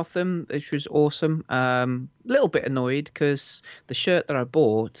some stuff off them, which was awesome. Little bit annoyed because the shirt that I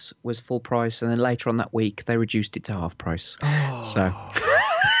bought was full price, and then later on that week they reduced it to half price. Oh. So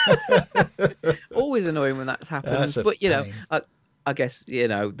always annoying when that happens. But I guess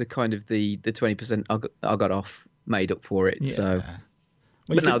the kind of the 20% I got off made up for it. Yeah. So,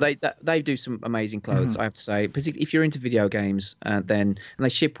 but no, they do some amazing clothes. I have to say, particularly if you're into video games, and they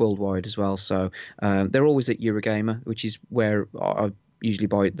ship worldwide as well. So they're always at Eurogamer, which is where I usually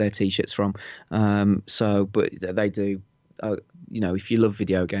buy their t-shirts from. But they do. If you love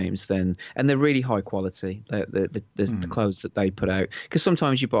video games, then and they're really high quality. The clothes that they put out, because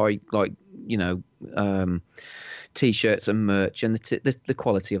sometimes you buy t-shirts and merch, and the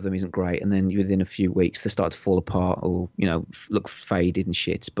quality of them isn't great, and then within a few weeks they start to fall apart or look faded and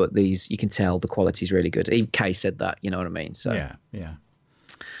shit. But these, you can tell the quality is really good. Even Kay said that, you know what I mean? So yeah.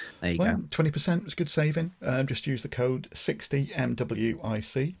 There you go. 20% was good saving. Just use the code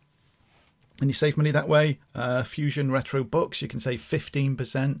 60MWIC. And you save money that way. Fusion Retro Books, you can save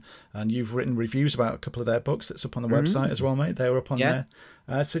 15%. And you've written reviews about a couple of their books that's up on the website as well, mate. They're up on there.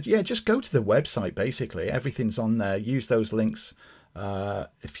 So just go to the website, basically. Everything's on there. Use those links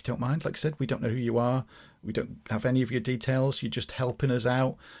If you don't mind, like I said, we don't know who you are. We don't have any of your details. You're just helping us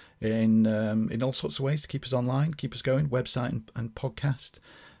out in all sorts of ways to keep us online, keep us going, website and podcast.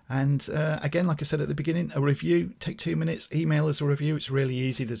 And again, like I said at the beginning, a review, take 2 minutes, email us a review. It's really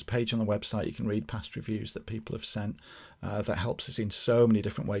easy. There's a page on the website. You can read past reviews that people have sent. That helps us in so many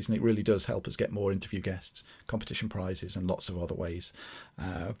different ways. And it really does help us get more interview guests, competition prizes, and lots of other ways.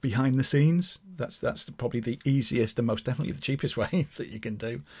 Behind the scenes, that's probably the easiest and most definitely the cheapest way that you can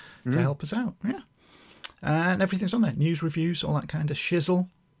do to help us out. Yeah. And everything's on there. News, reviews, all that kind of shizzle.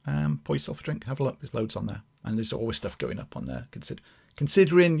 Pour yourself a drink, have a look. There's loads on there. And there's always stuff going up on there.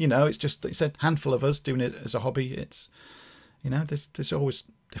 Considering, it's just, like I said, handful of us doing it as a hobby. It's, there's always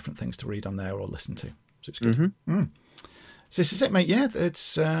different things to read on there or listen to. So it's good. So this is it, mate. Yeah,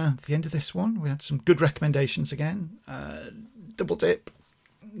 it's the end of this one. We had some good recommendations again. Double dip,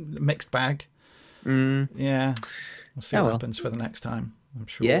 mixed bag. Yeah, we'll see what happens for the next time. I'm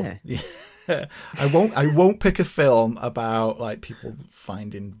sure. Yeah. I won't pick a film about like people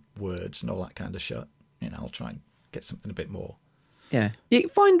finding words and all that kind of shit. I'll try and get something a bit more. Yeah, you can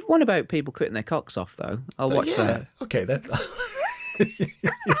find one about people cutting their cocks off though. I'll watch that. Okay then.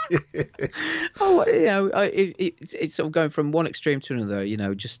 It's sort of going from one extreme to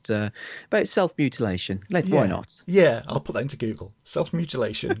another. Just about self-mutilation. Why not? Yeah, I'll put that into Google.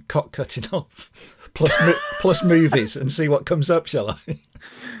 Self-mutilation, cock cutting off, plus movies, and see what comes up. Shall I?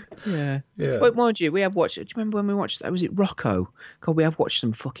 Yeah. But mind you, we have watched. Do you remember when we watched? Was it Rocco? God, we have watched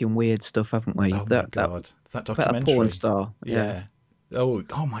some fucking weird stuff, haven't we? Oh my god, that documentary. That porn star. Yeah. Oh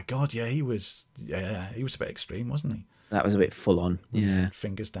my god, yeah, he was a bit extreme, wasn't he? That was a bit full on. Yeah.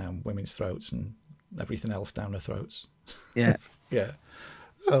 Fingers down women's throats and everything else down their throats. Yeah. Yeah.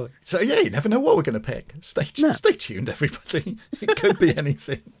 Oh, so yeah, you never know what we're going to pick. Stay tuned, everybody. It could be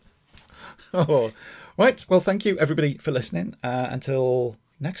anything. Oh, right. Well, thank you everybody for listening. Until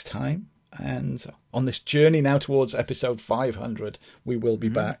next time, and on this journey now towards episode 500, we will be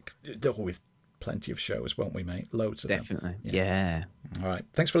back with plenty of shows, won't we, mate? Loads of them. Definitely. Yeah. All right.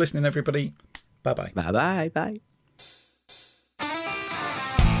 Thanks for listening, everybody. Bye-bye. Bye-bye. Bye.